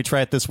 Can we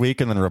try it this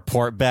week and then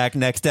report back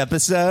next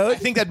episode? I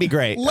think that'd be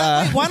great.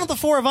 Why don't the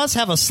four of us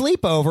have a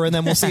sleepover, and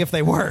then we'll see if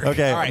they work?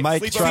 Okay, All right, Mike,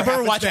 sleep try. over.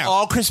 People watch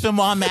all Chris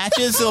Benoit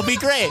matches. It'll be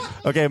great.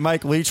 Okay,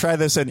 Mike, will you try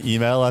this and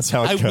email us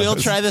how it I goes? will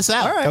try this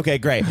out. All right. Okay,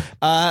 great.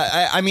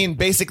 I mean,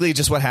 basically,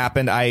 just what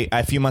happened. I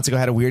a few months ago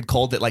had a weird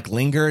cold that like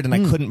lingered, and I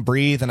couldn't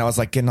breathe, and I was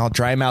like getting all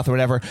dry mouth or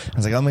whatever. I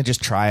was like, let me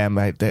just try them.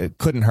 It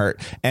couldn't hurt,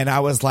 and I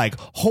was like,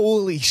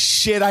 holy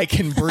shit, I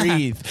can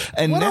breathe.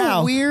 And What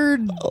now, a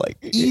weird,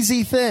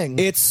 easy thing.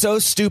 it's so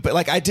stupid.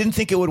 Like I didn't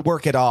think it would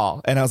work at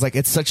all, and I was like,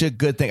 it's such a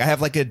good thing. I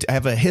have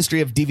a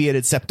history of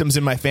deviated septums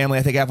in my family.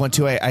 I think I have one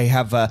too. I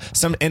have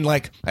some, and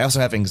like I also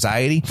have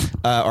anxiety,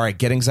 or I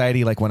get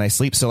anxiety like when I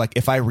sleep. So like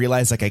if I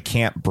realize like I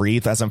can't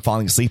breathe as I'm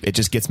falling asleep, it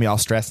just gets me all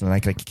stressed, and I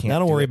can't. I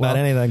don't do worry it well. about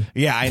anything.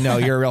 Yeah, I know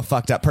you're a real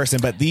fucked up person,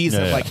 but these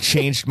have like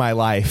changed my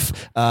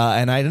life,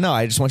 and I don't know.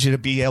 I just want you to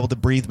be able to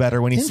breathe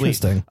better when you sleep.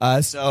 Interesting.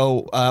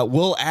 So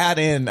we'll add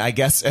in, I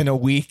guess, in a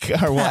week,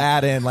 or we'll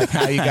add in like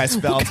how you guys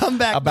felt come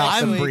back about next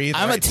some week. breathe.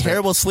 I'm a right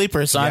terrible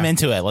sleeper, so I'm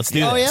into it. Let's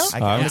do Oh, this.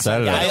 yeah? I'm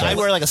excited about I that.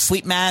 wear like a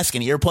sleep mask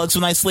and earplugs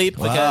when I sleep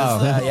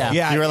because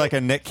Yeah, You were like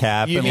a knit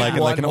cap You and need like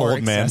one an more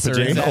old man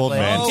accessory. pajama. Old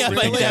man. Oh, yeah,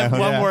 sleeping like, down.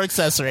 one more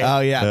accessory. Oh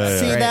yeah.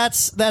 See, Great.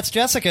 that's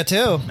Jessica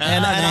too,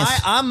 and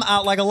nice. I'm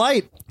out like a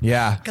light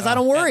Yeah. because I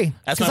don't worry.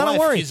 That's Because my I don't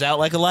wife. worry. She's out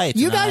like a light.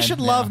 You and guys I'm- should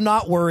yeah. love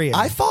not worrying.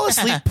 I fall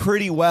asleep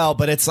pretty well,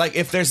 but it's like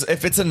if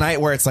it's a night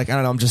where it's like I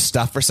don't know, I'm just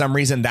stuffed for some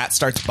reason, that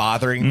starts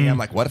bothering me. I'm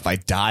like, what if I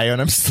die when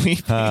I'm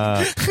sleeping?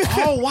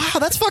 oh wow,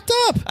 that's fucked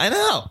up. I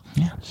know.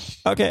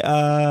 Okay,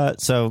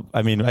 so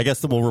I mean, I guess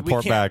that we'll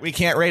report back. We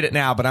can't rate it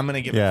now, but I'm going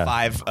to give Yeah.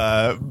 it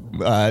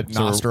 5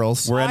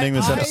 nostrils. We're ending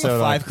this episode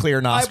on 5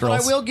 clear But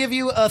nostrils. I will give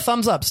you a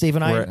thumbs up,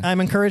 Stephen. I'm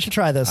encouraged to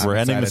try this. we're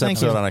ending this Thank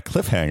episode you. on a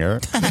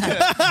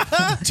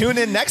cliffhanger Tune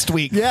in next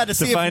week. Yeah, to to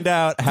see if find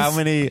out how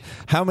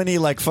many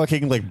like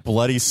fucking like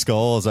bloody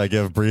skulls I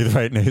give Breathe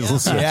Right nasal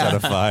strips out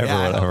of 5 Yeah, or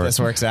I hope whatever. this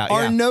works out.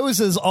 our Yeah.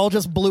 noses all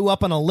just blew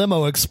up in a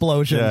limo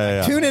explosion.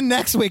 Yeah. Tune in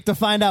next week to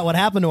find out what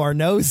happened to our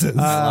noses.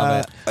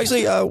 Love it.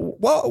 Actually,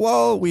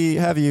 while we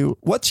have you,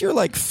 what's your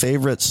like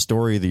favorite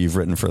story that you've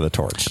written for the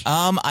Torch?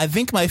 I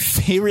think my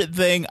favorite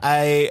thing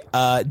I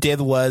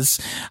did was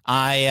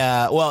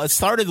it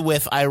started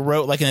with I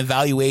wrote like an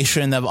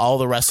evaluation of all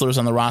the wrestlers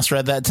on the roster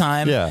at that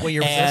time. Yeah. What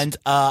year was this?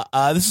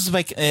 And this is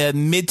like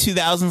mid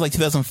 2000s, like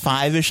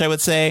 2005 ish, I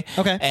would say.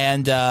 Okay.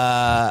 And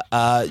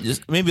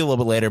just maybe a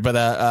little bit later,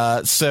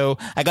 but so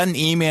I got an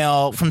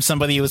email from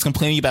somebody who was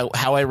complaining about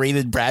how I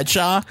rated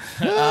Bradshaw.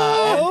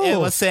 And it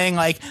was saying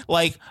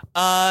because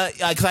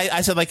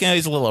I said like,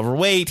 he's a little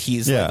overweight.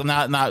 He's like,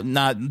 not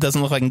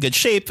doesn't look like in good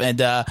shape. And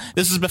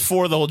this is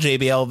before the whole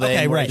JBL thing.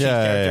 Okay, where right. he changed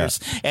Yeah, characters.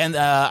 And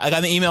I got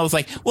an email. It was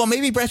like, well,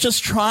 maybe Bradshaw's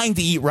trying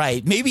to eat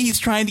right. Maybe he's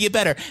trying to get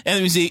better. And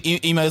it was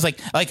the email was like,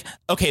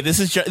 okay, this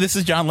is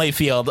John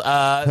Layfield.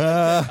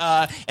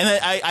 And then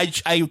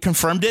I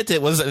confirmed it.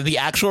 It was the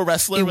actual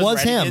wrestler. It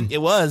was writing him.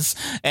 It was,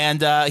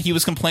 and he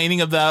was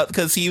complaining about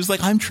because he was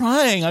like, I'm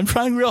trying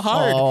real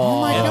hard.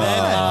 Oh my and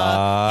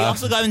God. then he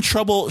also got in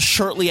trouble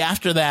shortly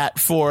after that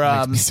for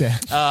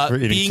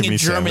being in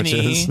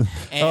Germany.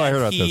 And I heard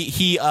about this.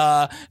 He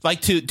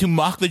like to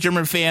mock the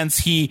German fans.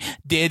 He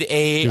did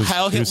a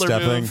Heil Hitler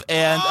move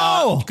and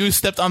goose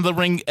stepped on the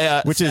ring,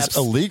 which steps. is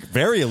illegal,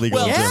 very illegal.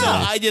 Well, in Germany. so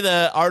I did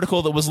an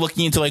article that was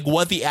looking into like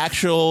what the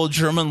actual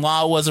German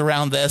law was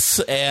around this,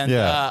 and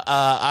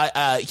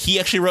he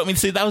actually wrote me to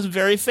say that was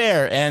very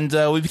fair, and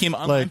we became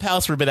online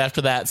pals for a bit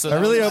after that. So I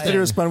really hope that you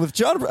respond with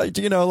John.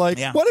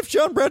 What if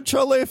John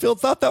Bradshaw Layfield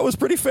thought that was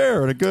pretty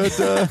fair and a good?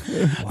 So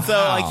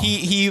like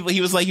he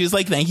was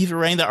like thank you for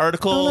writing the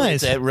article. Oh,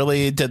 nice. It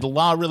really did the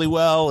law really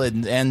well,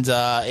 and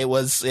it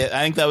was.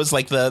 I think that was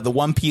like the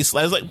one piece.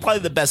 That was like probably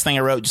the best thing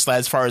I wrote, just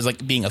as far as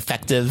like being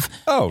effective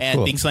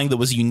and being something that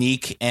was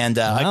unique. And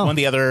like one of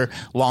the other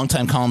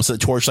longtime columnists at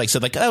Torch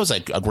said like that was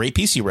like a great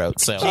piece you wrote.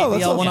 So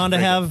JBL went on to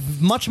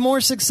have much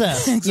more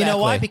success. Exactly. You know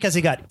why? Because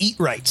he got Eat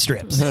Right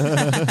strips.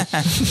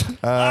 I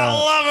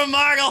love him,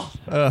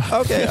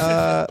 Margle. Okay,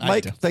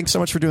 Mike, thanks so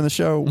much for doing the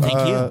show.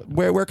 Thank you.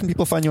 Where can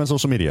people find you on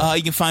social media?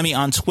 You can find me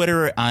on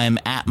Twitter. I'm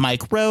at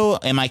Mike Rowe,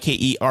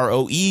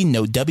 MikeRoe,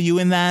 no W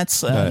in that.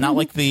 Not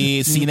like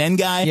the CNN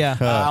guy. Yeah.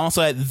 I'm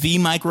also at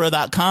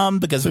themicro.com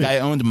because the guy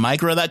who owned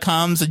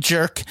micro.com's a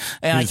jerk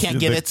and I can't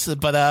get it.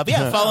 But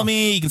yeah, follow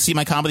me. You can see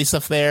my comedy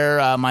stuff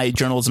there, my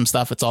journalism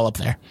stuff. It's all up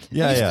there.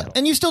 Yeah.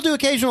 And you still do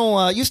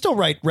occasional, you still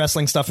write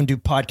wrestling stuff and do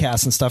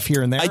podcasts and stuff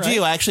here and there, I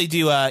do. I actually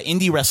do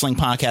indie wrestling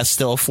podcast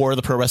still for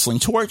the Pro Wrestling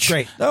Torch.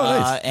 Great. Oh,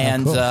 nice.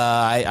 And cool.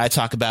 I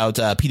talk about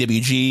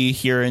PWG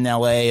here in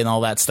LA and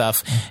all that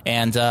stuff.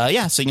 And so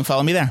you can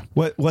follow me there.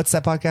 What's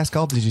that podcast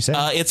called? Did you say?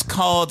 It's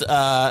called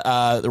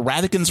the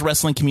Radigan's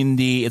Wrestling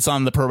Community. It's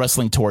on the Pro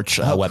Wrestling Torch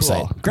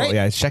website. Cool. Great. Cool.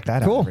 Yeah, check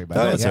that Cool. out, everybody.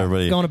 Thanks,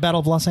 everybody. Going to Battle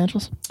of Los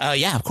Angeles?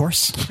 Yeah, of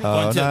course. Oh,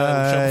 Going to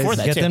the show before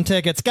that, Get too. them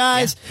tickets.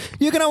 Guys,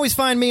 you can always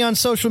find me on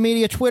social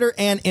media, Twitter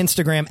and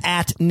Instagram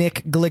at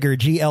Nick Gligor,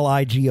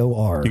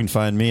 Gligor. You can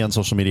find me on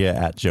social media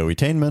at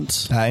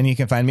Joeytainment. And you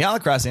can find me all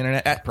across the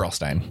internet at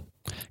Pearlstein.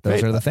 Those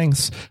Great. are the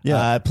things.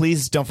 Yeah.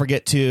 Please don't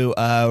forget to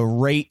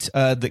rate,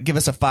 give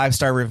us a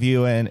 5-star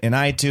review in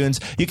iTunes.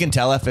 You can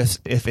tell if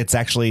it's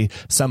actually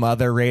some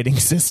other rating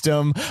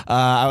system.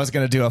 I was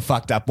going to do a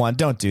fucked up one.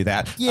 Don't do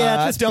that.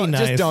 Yeah, just be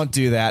nice. Just don't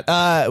do that.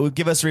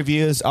 Give us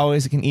reviews.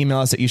 Always, you can email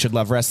us at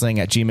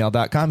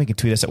youshouldlovewrestling@gmail.com. You can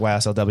tweet us at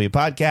YSLW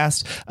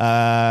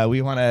Podcast.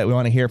 We want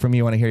to hear from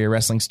you. Want to hear your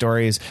wrestling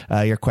stories,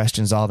 your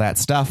questions, all that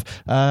stuff.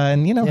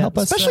 And help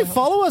us. Especially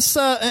follow us,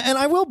 and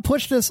I will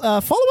push this.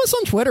 Follow us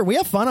on Twitter. We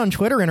have fun on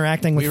Twitter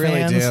interacting with We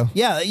really fans. do.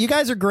 Yeah, you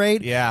guys are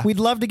great. Yeah. We'd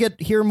love to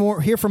hear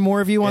from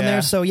more of you on Yeah.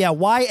 there. So yeah,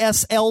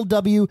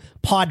 YSLW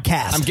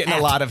Podcast. I'm getting a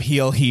lot of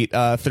heel heat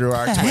through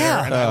our Twitter,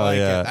 Yeah. and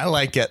I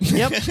like it.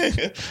 Yep. So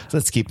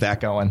let's keep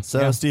that going.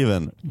 So,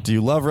 Steven, do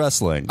you love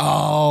wrestling?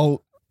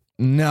 Oh,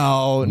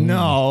 no,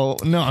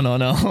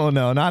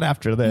 not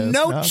after this.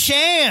 No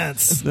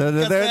chance. No,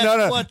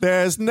 That's what-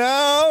 there's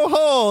no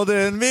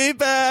holding me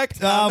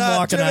back. I'm not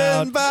walking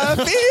driven out. by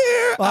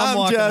fear. I'm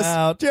walking just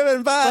out.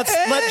 driven by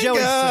Let Joey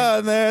anger. sing.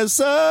 And there's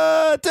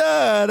so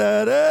da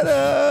da da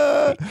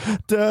da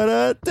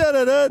da da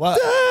da da. What?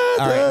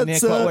 All right,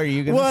 Nick, what were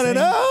you gonna One sing? and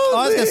only. Oh,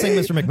 I was gonna sing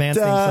Mr. McMahon's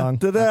theme song.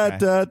 Da da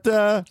da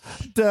da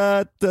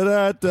da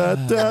da da da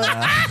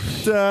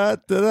da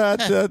da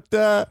da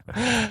da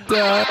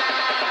da.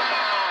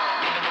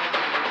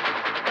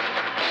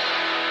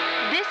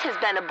 This has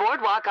been a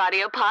Boardwalk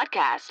Audio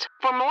podcast.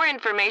 For more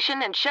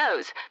information and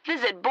shows,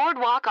 visit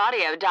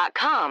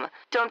boardwalkaudio.com.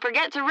 Don't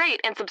forget to rate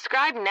and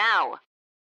subscribe now.